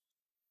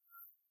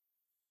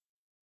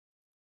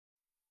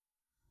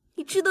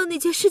你知道那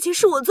件事情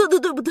是我做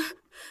的，对不对？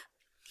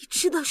你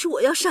知道是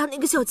我要杀那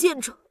个小贱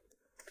种，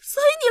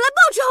所以你来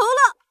报仇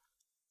了。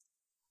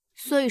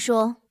所以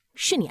说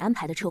是你安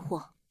排的车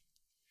祸。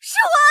是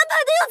我安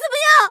排的又怎么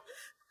样？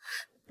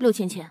陆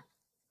浅浅，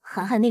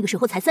涵涵那个时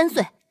候才3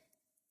岁。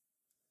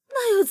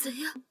那又怎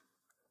样？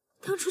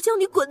当初叫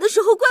你滚的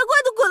时候乖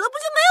乖的滚了，不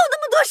就没有那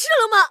么多事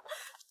了吗？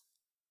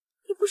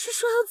你不是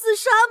说要自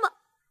杀吗？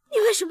你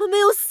为什么没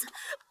有死？为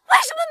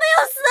什么没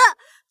有死？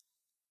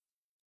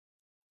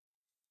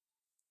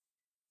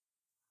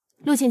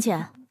陆浅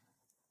浅，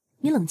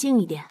你冷静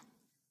一点，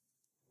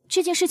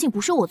这件事情不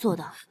是我做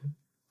的。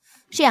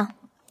这样，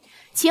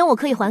钱我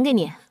可以还给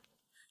你，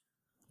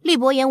厉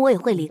伯言我也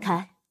会离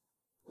开，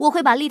我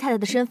会把厉太太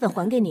的身份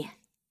还给你。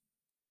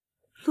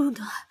陆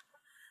暖，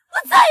我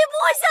再也不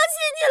会相信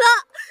你了。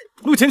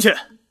陆浅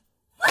浅，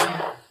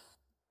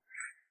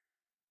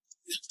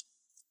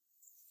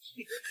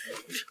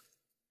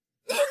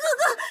你哥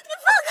哥，你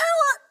放开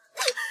我！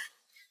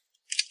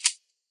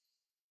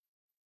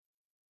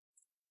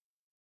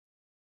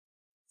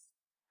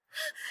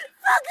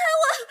放开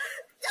我！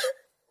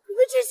你们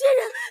这些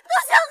人都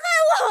想害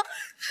我！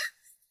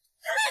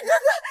你哥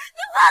哥，你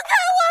放开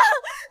我！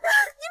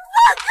你放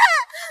开！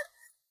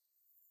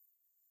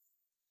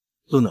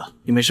露娜，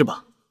你没事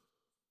吧？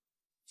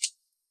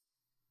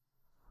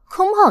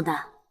空炮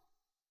弹。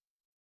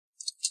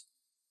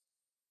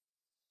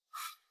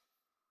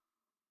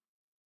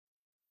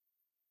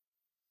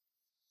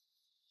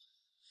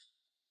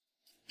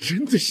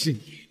真的是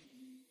你！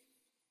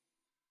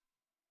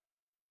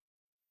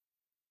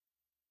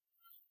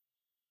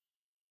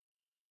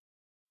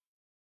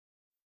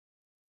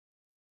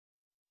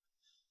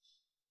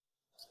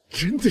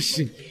真的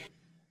是你！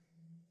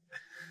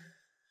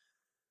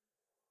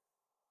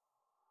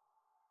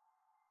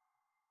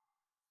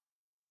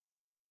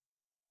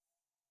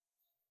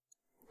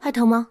还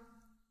疼吗？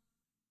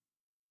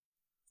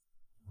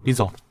李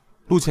总，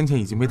陆浅浅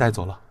已经被带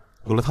走了。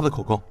有了他的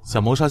口供，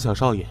想谋杀小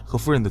少爷和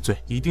夫人的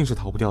罪一定是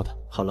逃不掉的。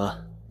好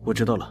了，我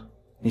知道了，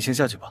你先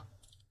下去吧。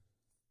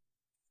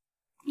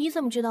你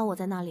怎么知道我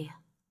在那里？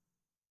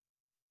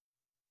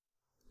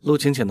陆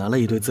浅浅拿了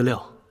一堆资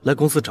料来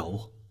公司找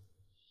我，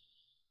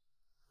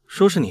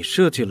说是你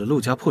设计了陆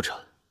家破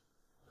产，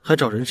还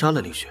找人杀了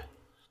李雪，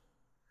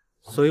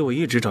所以我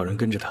一直找人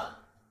跟着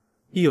他，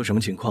一有什么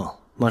情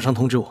况马上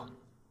通知我。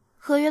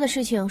合约的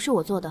事情是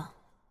我做的，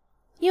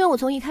因为我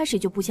从一开始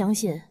就不相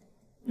信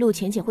陆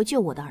浅浅会救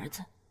我的儿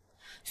子，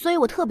所以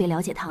我特别了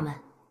解他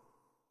们。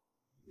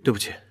对不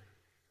起。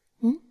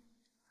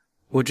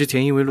我之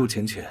前因为陆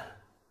浅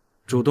浅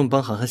主动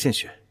帮涵涵献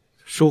血，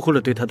疏忽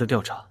了对她的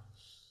调查，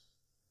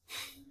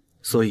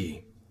所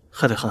以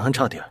害得涵涵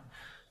差点。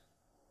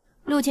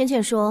陆浅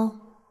浅说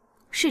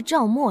是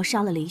赵默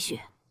杀了李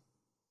雪。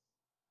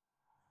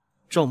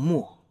赵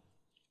默？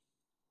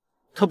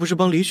他不是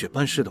帮李雪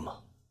办事的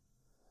吗？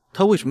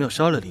他为什么要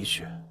杀了李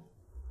雪？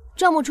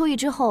赵默出狱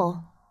之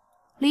后，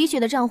李雪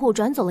的账户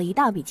转走了一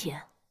大笔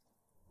钱，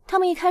他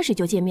们一开始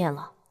就见面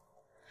了，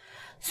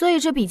所以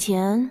这笔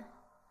钱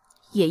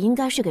也应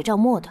该是给赵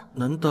默的。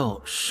难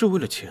道是为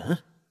了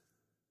钱？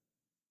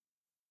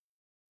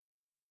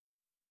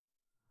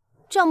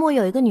赵默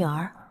有一个女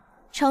儿，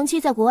长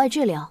期在国外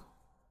治疗，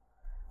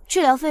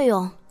治疗费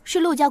用是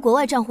陆家国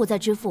外账户在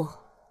支付。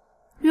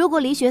如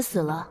果李雪死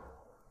了，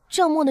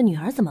赵默的女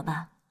儿怎么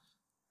办？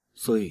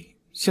所以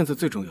现在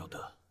最重要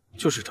的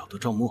就是找到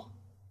赵默。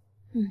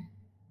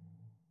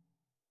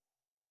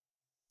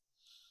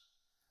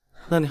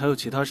那你还有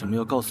其他什么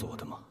要告诉我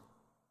的吗？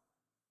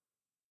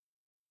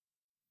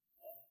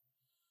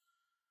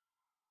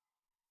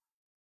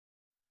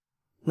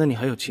那你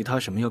还有其他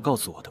什么要告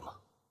诉我的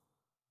吗？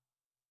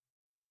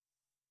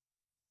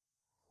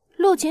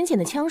陆浅浅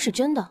的枪是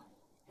真的，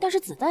但是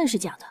子弹是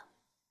假的。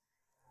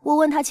我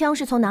问他枪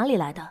是从哪里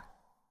来的，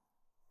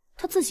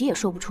他自己也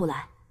说不出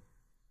来。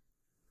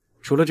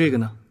除了这个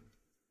呢？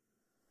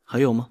还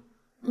有吗？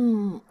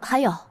还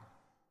有。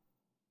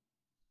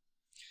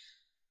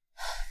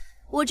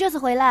我这次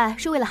回来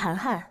是为了涵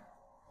涵，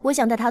我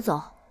想带她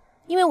走，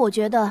因为我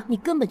觉得你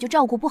根本就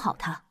照顾不好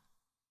她。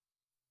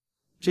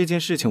这件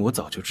事情我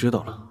早就知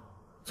道了，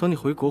从你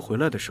回国回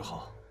来的时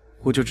候，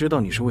我就知道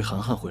你是为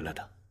涵涵回来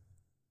的。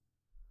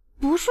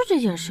不是这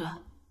件事，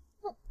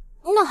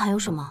那还有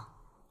什么？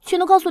全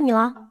都告诉你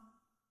了。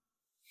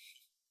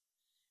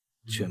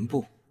全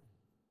部？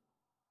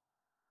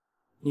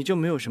你就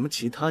没有什么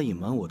其他隐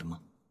瞒我的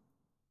吗？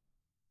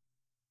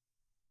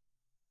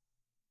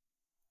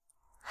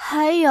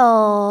还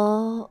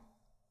有，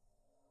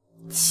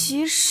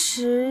其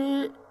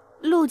实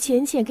陆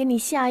浅浅给你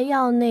下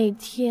药那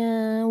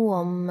天，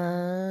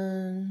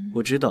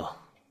我知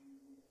道，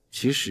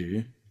其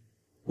实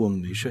我们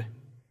没睡。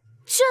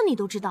这你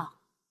都知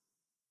道？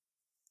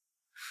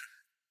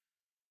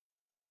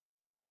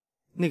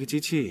那个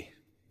机器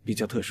比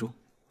较特殊，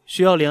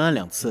需要连按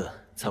2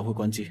次才会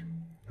关机，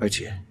而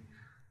且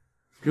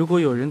如果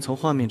有人从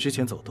画面之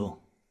前走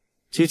动，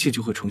机器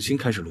就会重新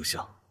开始录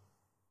像。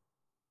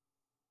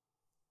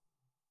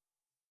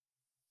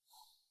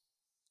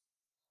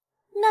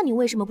那你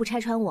为什么不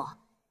拆穿我？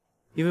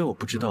因为我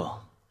不知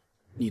道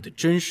你的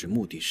真实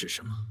目的是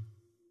什么。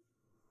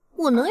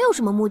我能有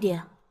什么目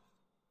的？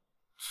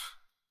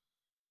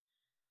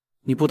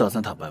你不打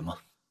算坦白吗？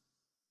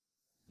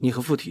你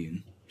和傅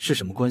婷是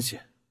什么关系？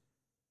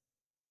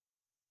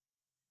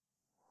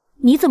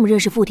你怎么认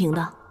识傅婷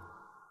的？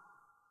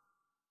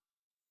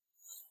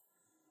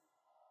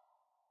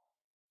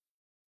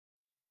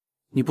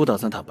你不打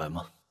算坦白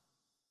吗？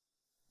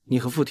你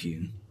和傅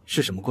婷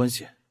是什么关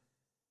系？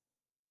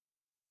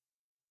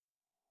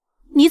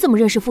你怎么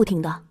认识傅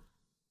婷的？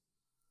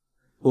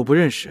我不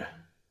认识，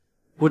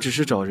我只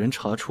是找人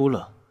查出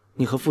了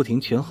你和傅婷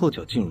前后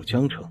脚进入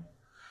江城，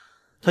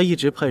他一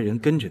直派人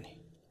跟着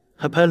你，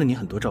还拍了你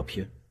很多照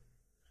片。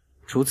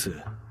除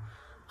此，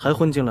还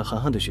混进了涵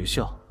涵的学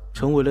校，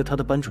成为了他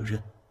的班主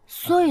任。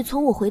所以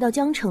从我回到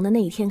江城的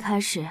那一天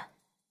开始，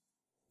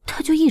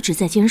他就一直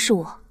在监视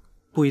我。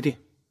不一定，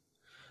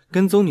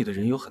跟踪你的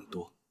人有很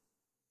多。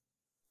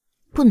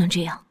不能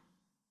这样，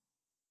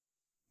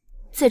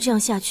再这样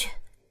下去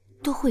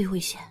都会有危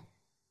险。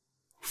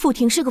傅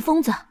婷是个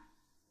疯子。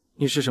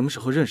你是什么时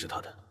候认识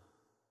他的？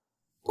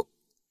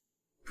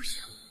不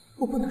行，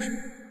我不能说，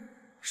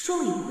说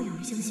了也不会有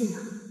人相信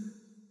的。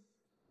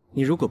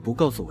你如果不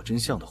告诉我真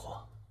相的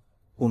话，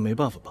我没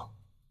办法帮。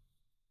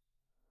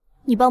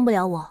你帮不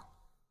了我。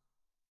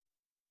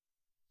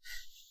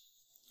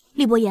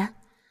厉伯言，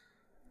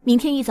明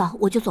天一早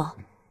我就走，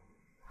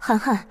涵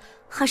涵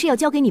还是要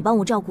交给你帮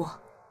我照顾。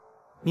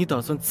你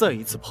打算再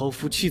一次抛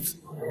夫弃子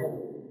吗？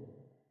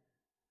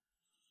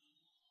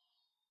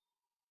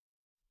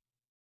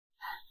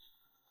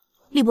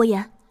厉伯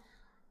言，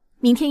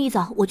明天一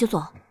早我就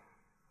走，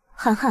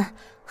涵涵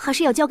还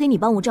是要交给你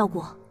帮我照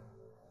顾。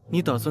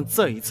你打算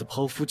再一次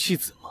抛夫弃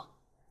子吗？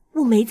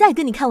我没在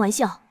跟你开玩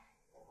笑，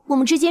我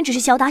们之间只是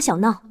小打小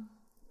闹。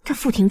但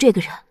傅婷这个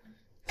人，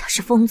他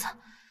是疯子，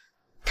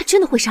他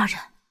真的会杀人。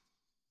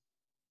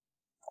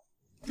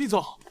厉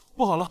总，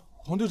不好了，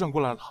黄队长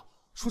过来了，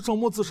说赵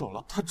墨自首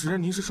了，他指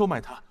认您是收买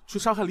他去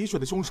杀害李雪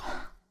的凶手。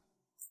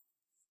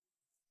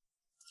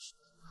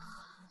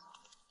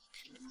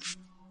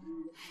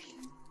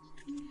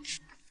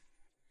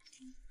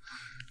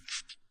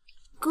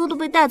哥都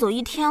被带走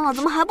1天了，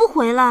怎么还不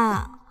回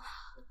来？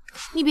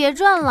你别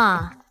转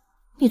了，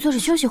你坐着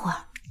休息会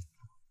儿。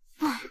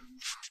唉。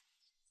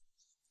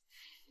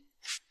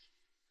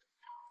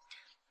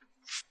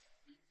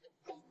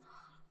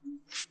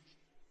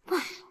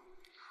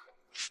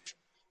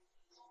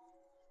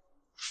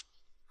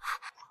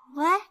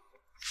喂，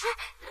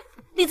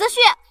李泽旭，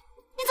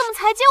你怎么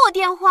才接我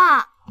电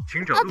话？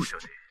请找陆小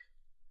姐。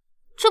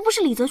这不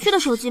是李泽旭的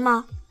手机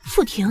吗？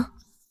傅婷。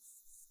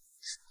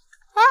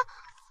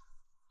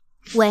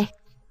喂，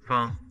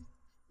方，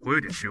我有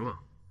点失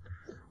望，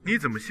你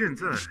怎么现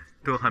在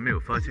都还没有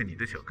发现你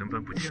的小跟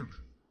班不见了？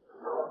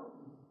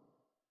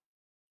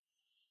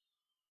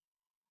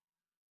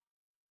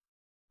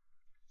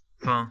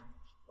方，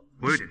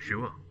我有点失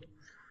望，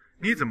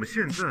你怎么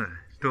现在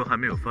都还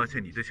没有发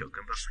现你的小跟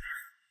班不见了？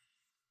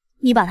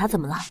你把他怎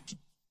么了？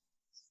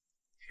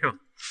哟，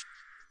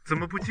怎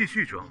么不继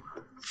续装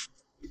了？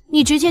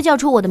你直接叫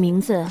出我的名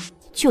字，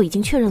就已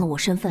经确认了我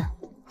身份，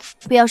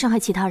不要伤害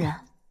其他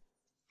人。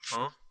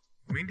好，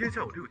明天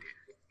下午6点，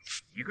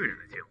一个人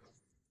来见我。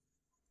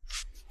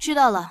知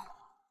道了。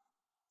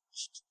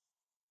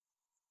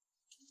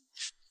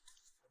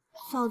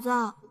嫂子，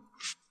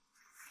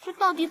这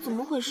到底怎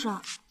么回事？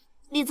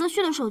李泽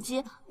旭的手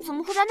机怎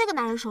么会在那个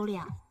男人手里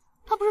啊？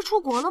他不是出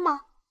国了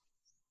吗？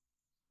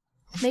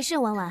没事，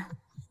婉婉，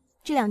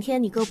这2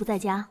天你哥不在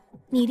家，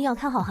你一定要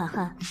看好涵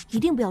涵，一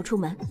定不要出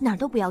门，哪儿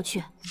都不要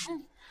去。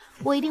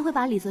我一定会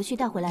把李泽旭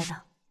带回来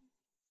的。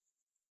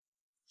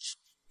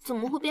怎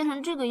么会变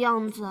成这个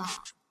样子啊？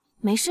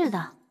没事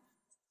的。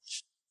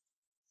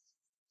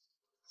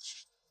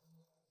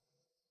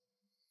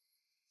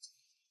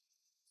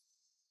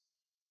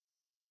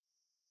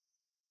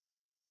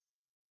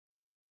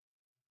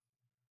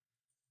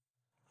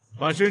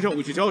把身上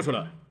武器交出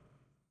来。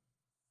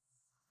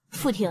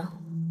傅婷，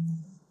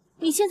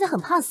你现在很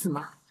怕死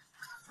吗？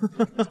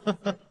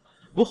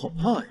我好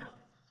怕呀，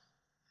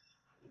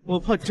我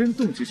怕真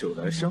动起手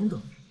来伤到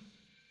你。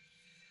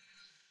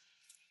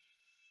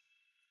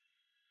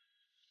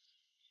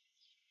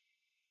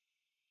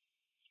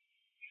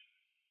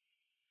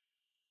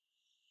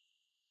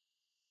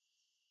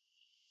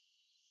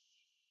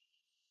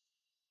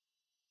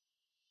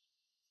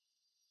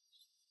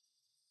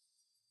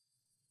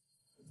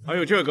还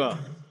有这个，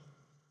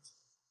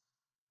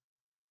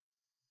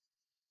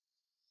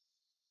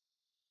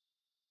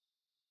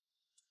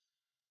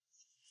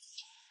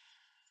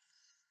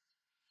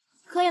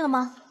可以了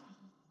吗？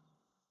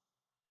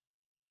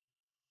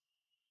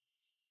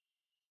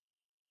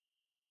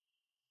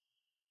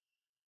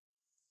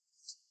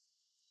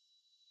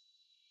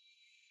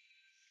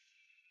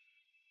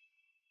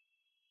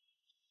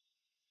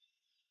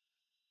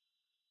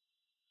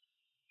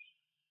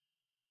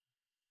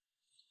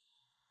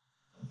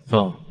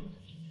方，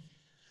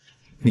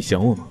你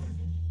想我吗？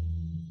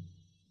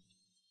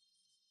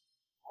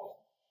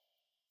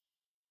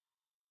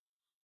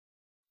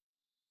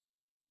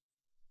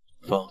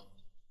方，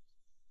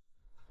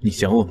你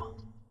想我吗？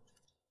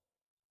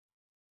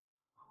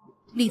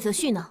李泽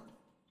旭呢？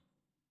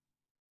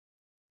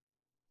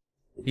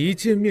一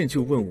见面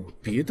就问我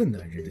别的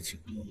男人的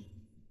情况，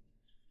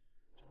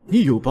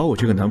你有把我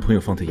这个男朋友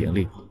放在眼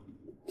里吗？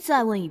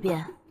再问一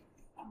遍，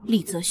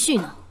李泽旭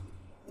呢？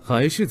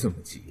还是这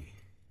么急？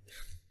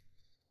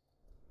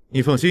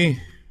你放心，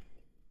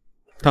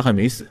他还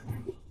没死。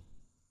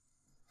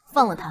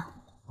放了他。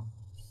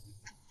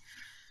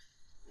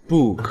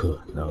不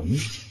可能。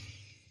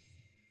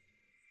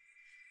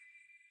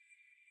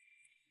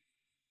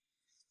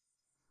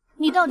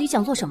你到底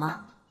想做什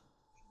么？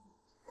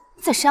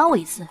再杀我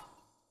一次？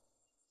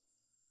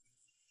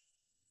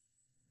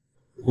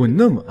我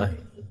那么爱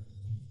你，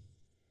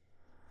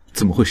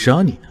怎么会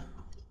杀你呢？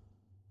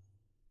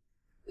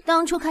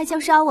当初开枪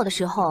杀我的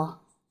时候，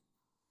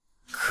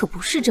可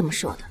不是这么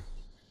说的。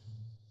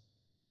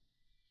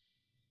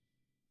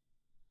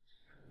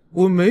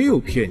我没有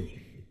骗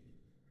你。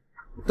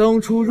当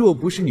初若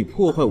不是你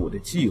破坏我的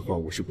计划，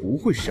我是不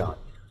会杀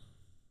你的。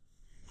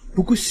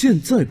不过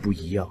现在不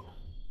一样，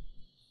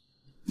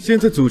现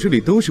在组织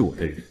里都是我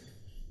的人，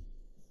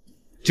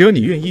只要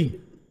你愿意，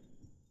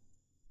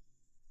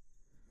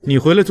你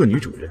回来做女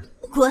主人。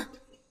滚！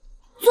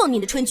做你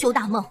的春秋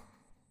大梦。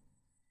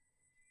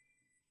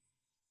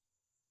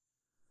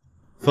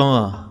芳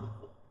啊，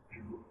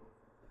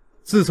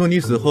自从你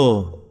死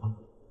后，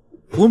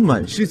我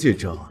满世界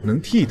找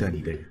能替代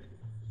你的人，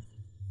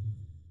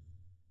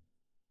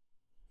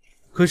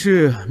可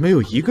是没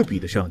有一个比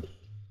得上你。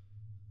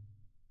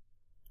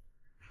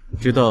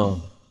直到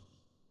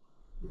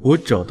我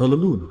找到了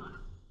陆暖，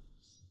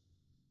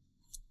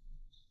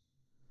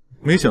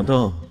没想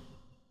到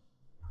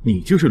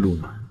你就是陆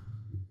暖。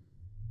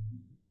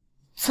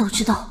早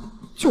知道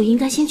就应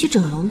该先去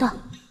整容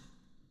的。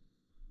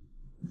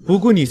不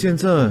过你现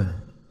在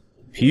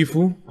皮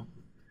肤、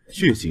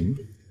血型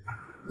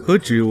和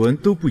指纹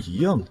都不一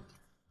样了，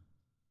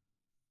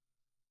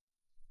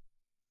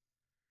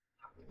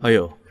还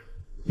有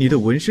你的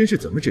纹身是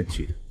怎么整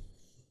去的？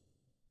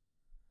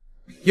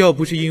要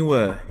不是因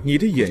为你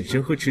的眼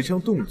神和持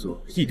枪动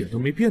作一点都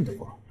没变的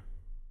话，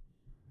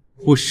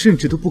我甚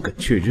至都不敢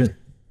确认。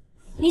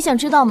你想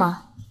知道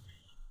吗？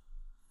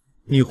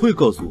你会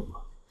告诉我吗？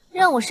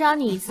让我杀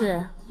你一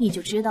次，你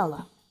就知道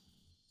了。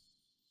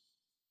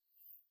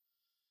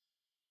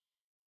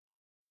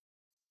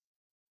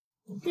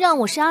让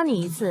我杀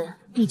你一次，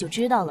你就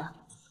知道了。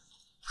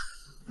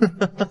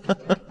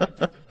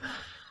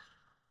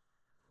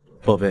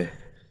宝贝，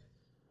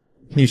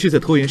你是在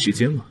拖延时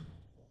间吗？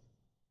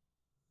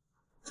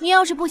你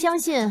要是不相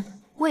信，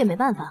我也没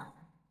办法。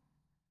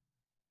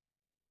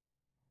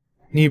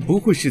你不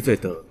会是在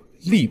等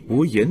厉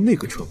伯言那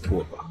个蠢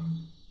货吧？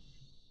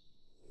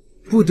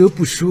不得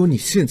不说，你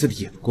现在的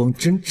眼光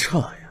真差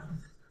呀！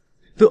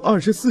都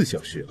24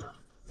小时了，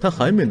他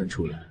还没能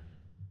出来。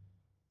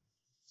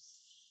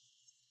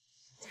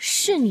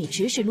是你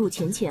指使陆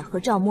浅浅和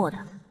赵默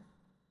的。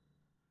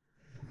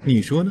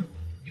你说呢？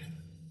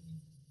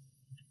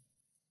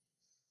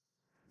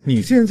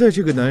你现在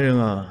这个男人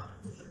啊，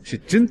是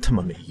真他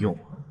妈没用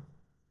啊！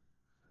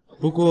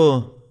不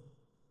过，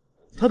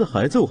他的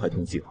孩子我还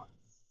挺喜欢。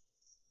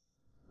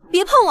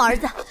别碰我儿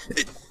子！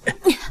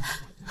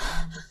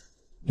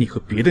你和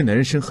别的男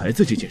人生孩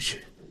子这件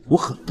事，我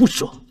很不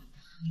爽。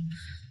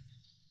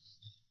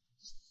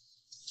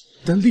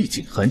但厉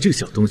景涵这个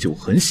小东西我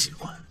很喜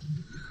欢，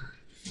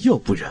要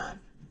不然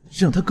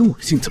让他跟我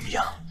姓怎么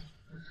样？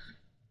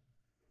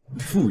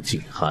傅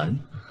景涵，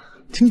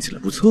听起来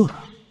不错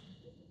啊。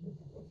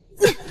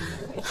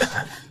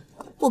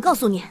我告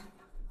诉你，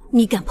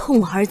你敢碰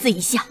我儿子一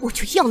下，我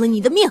就要了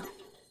你的命！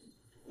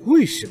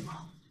为什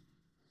么？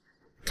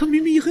他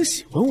明明也很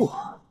喜欢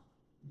我。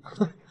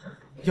哼，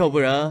要不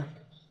然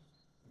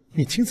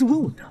你亲自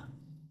问问他。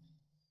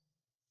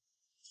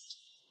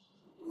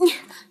你，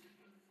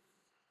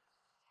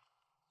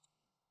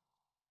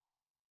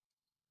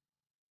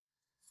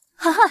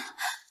涵涵，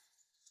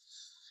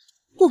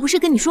我不是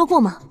跟你说过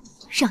吗？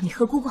让你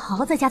和姑姑好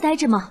好在家待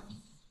着吗？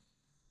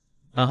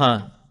涵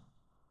涵，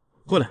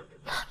过来。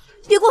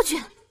别过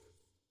去！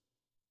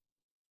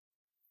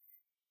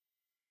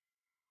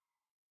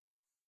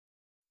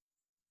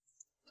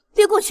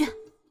别过去！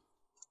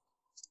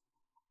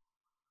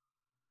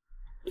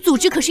组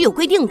织可是有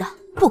规定的，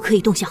不可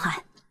以动小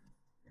孩。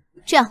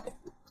这样，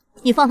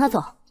你放他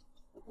走，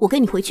我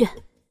跟你回去。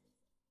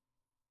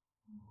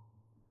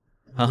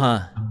涵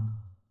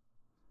涵，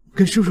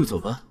跟叔叔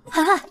走吧。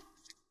涵涵，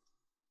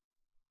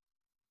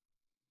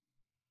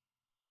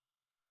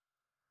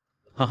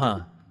涵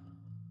涵，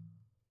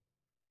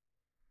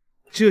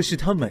这是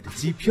他买的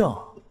机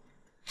票，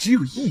只有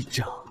1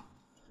张，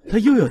他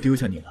又要丢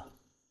下你了。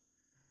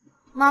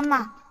妈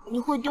妈，你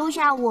会丢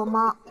下我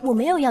吗？我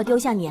没有要丢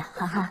下你，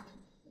涵涵。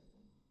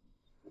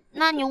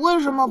那你为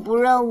什么不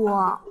认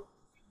我？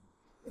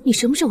你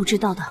什么时候知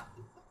道的？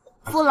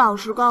傅老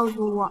师告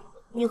诉我，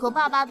你和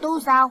爸爸都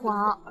撒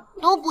谎，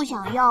都不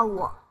想要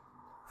我。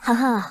涵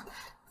涵啊，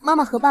妈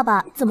妈和爸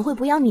爸怎么会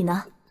不要你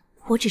呢？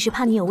我只是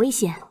怕你有危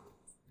险。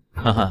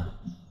涵涵，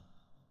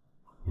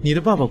你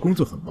的爸爸工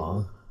作很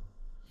忙，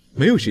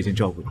没有时间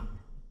照顾你，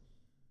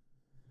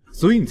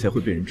所以你才会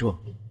被人撞。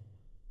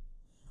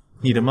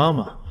你的妈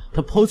妈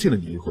她抛弃了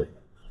你一回，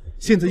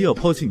现在又要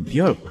抛弃你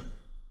第2回。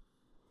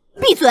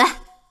闭嘴！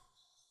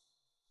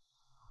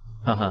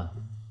涵涵，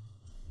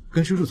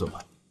跟叔叔走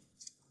吧，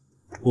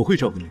我会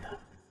照顾你的。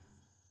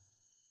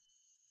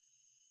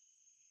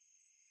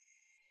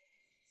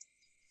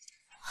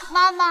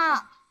妈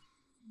妈，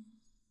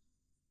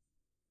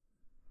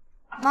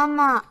妈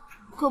妈，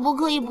可不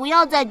可以不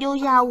要再丢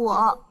下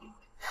我？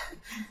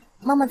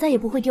妈妈再也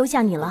不会丢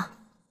下你了。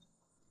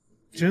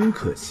真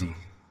可惜，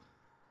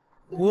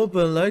我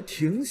本来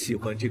挺喜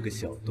欢这个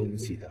小东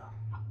西的。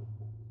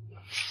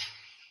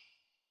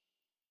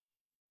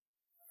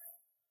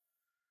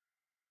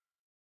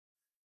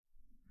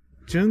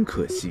真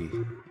可惜，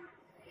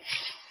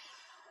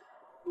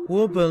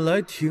我本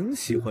来挺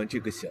喜欢这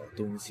个小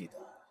东西的。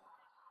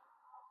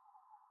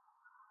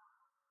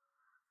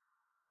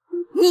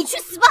你去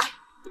死吧！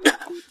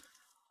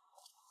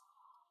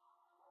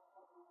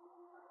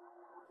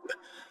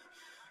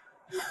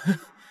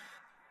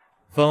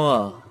方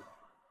啊，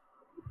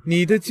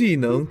你的技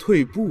能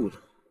退步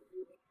了。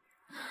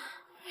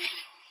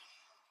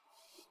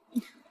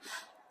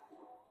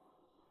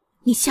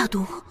你下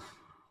毒？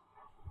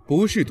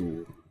不是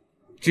毒，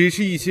只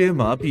是一些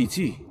麻痹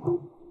剂。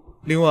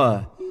另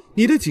外，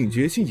你的警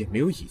觉性也没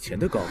有以前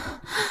的高，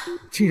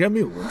竟然没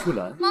有闻出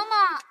来。妈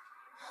妈，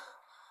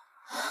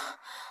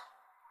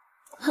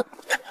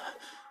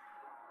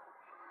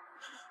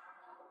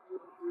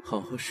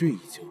好好睡一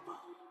觉吧。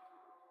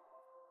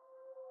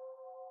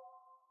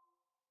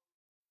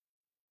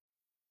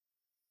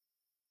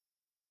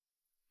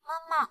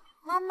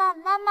妈妈，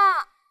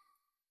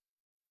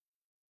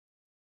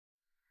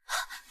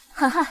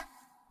涵涵，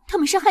他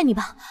们伤害你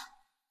吧？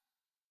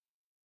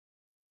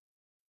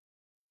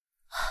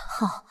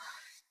好，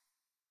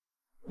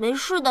没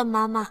事的，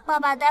妈妈，爸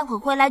爸待会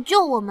会来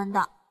救我们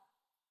的。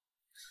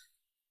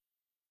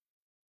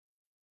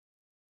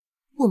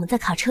我们在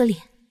卡车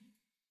里。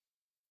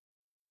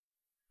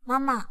妈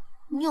妈，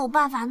你有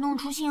办法弄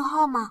出信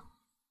号吗？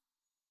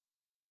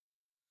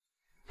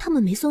他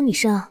们没搜你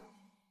身啊？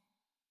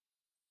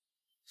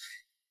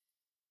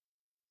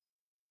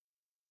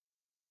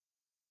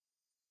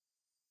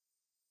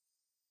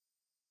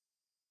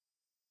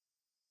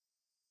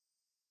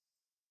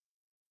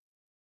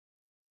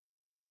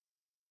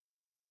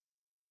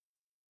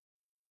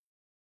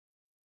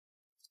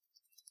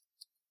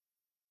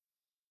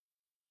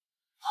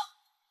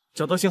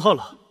找到信号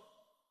了。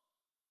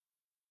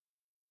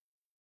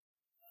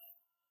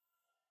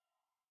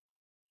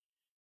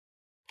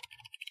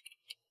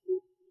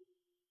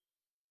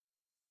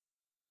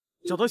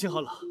找到信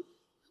号了。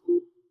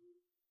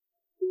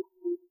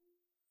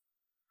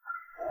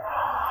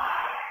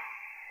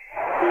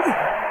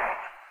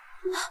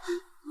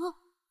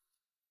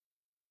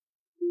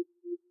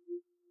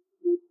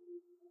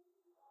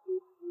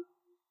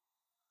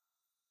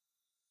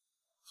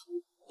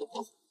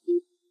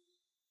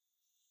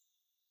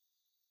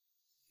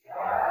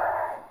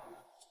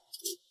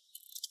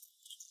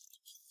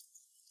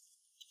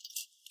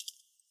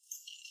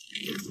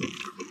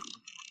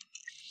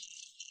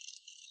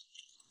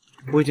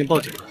我已经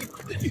报警了，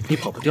你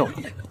跑不掉了。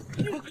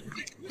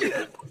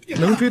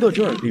能追到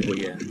这儿，厉伯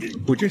言，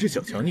我真是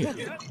小瞧你了。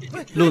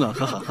露娜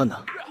和涵涵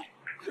呢？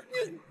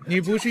你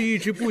不是一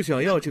直不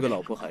想要这个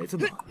老婆孩子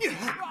吗？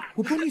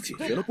我帮你解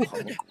决了，不好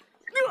吗？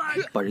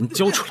把人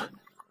交出来。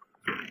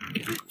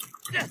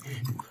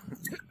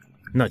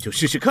那就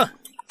试试看。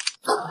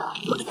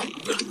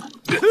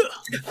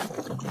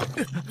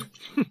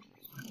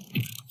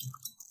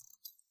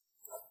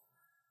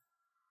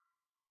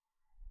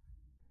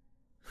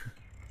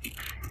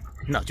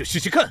那就试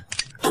试看。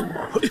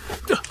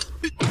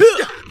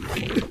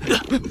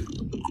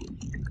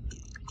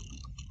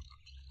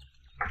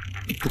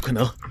不可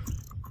能！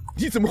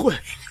你怎么会？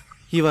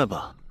意外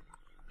吧？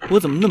我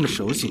怎么那么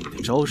熟悉你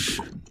的招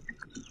式？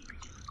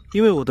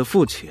因为我的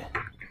父亲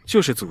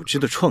就是组织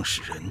的创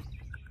始人。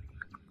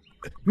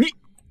你。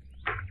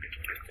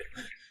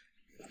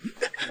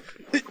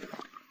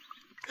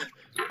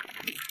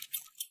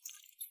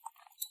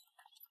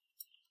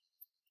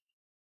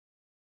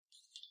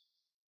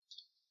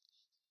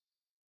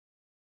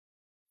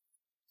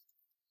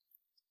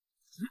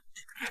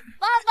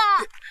爸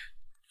爸，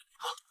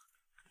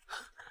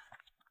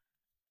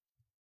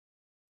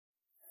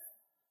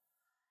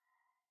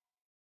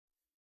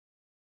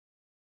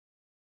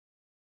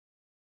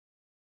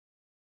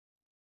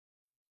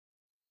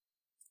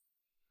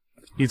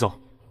李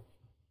总，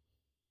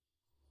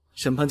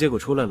审判结果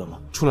出来了吗？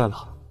出来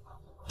了，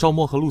赵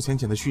默和陆浅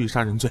浅的蓄意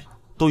杀人罪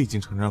都已经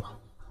承认了。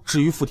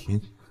至于傅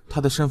婷，她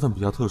的身份比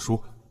较特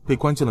殊，被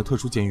关进了特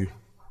殊监狱。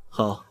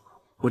好，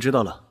我知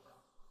道了。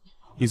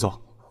李总，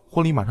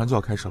婚礼马上就要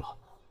开始了，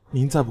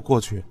您再不过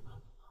去……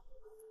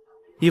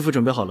衣服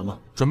准备好了吗？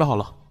准备好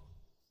了。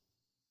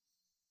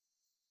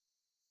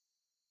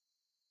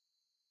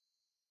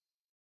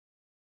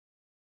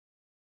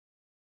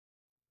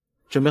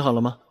准备好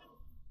了吗？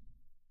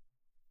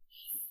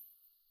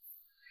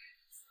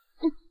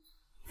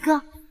哥，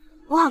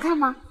我好看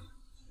吗？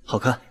好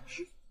看。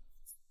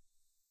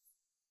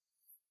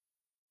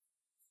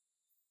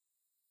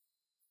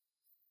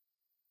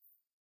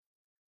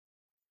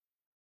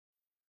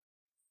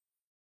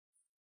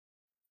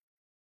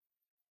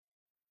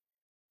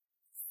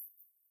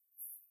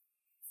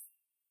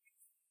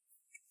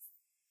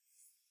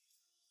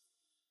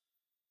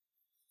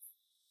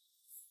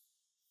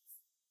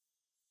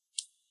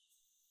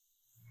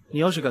你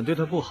要是敢对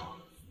他不好，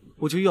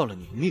我就要了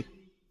你命。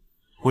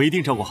我一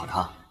定照顾好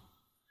他。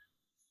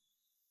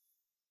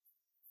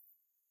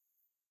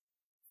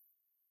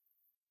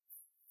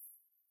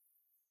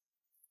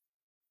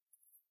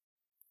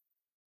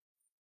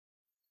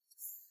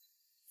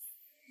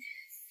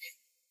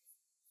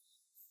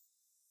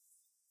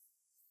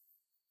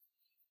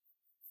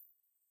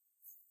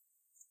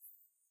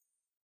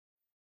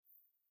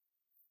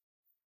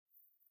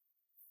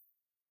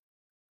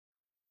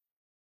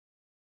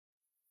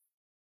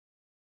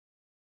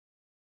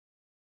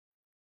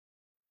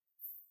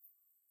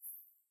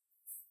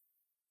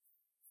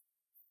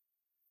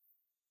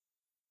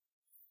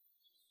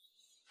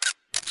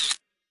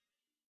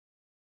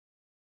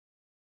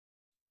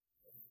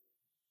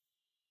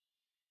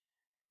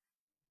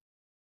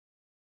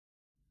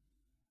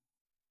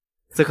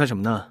在看什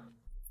么呢？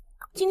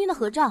今天的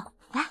合照，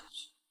来，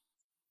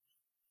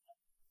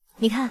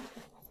你看，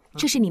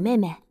这是你妹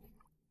妹。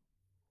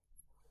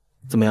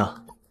怎么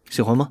样，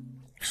喜欢吗？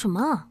什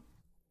么啊？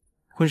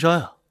婚纱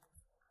呀。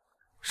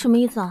什么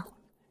意思啊？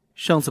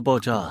上次爆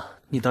炸，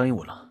你答应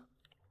我了。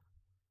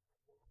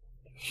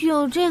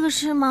有这个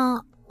事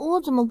吗？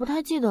我怎么不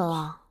太记得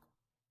了？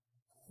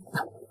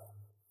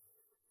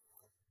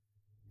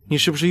你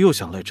是不是又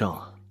想赖账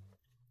啊？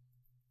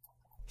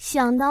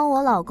想当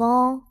我老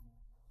公，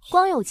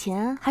光有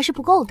钱还是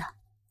不够的。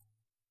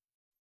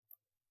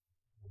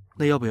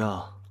那要不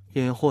要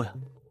验验货呀？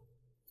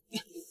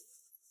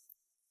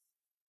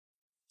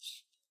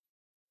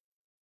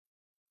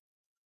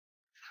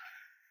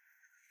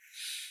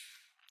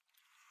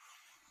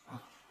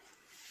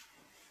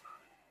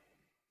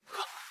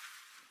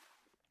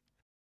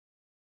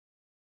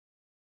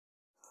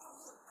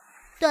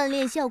锻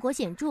炼效果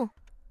显著，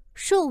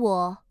恕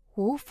我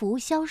无福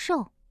消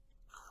受。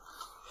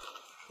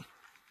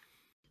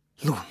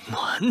陆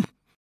暖，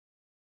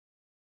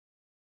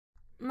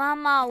妈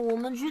妈，我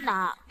们去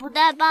哪？不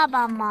带爸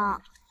爸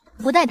吗？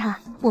不带他，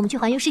我们去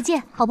环游世界，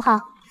好不好？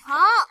好。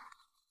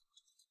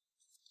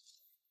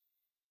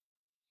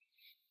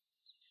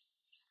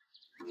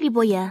厉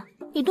伯言，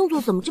你动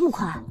作怎么这么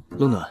快？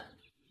陆暖，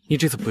你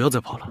这次不要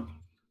再跑了。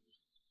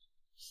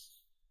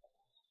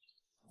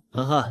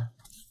涵涵，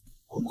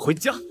我们回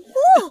家。好。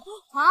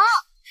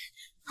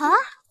啊！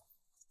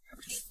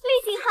厉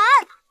景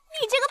涵，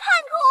你这个叛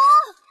徒！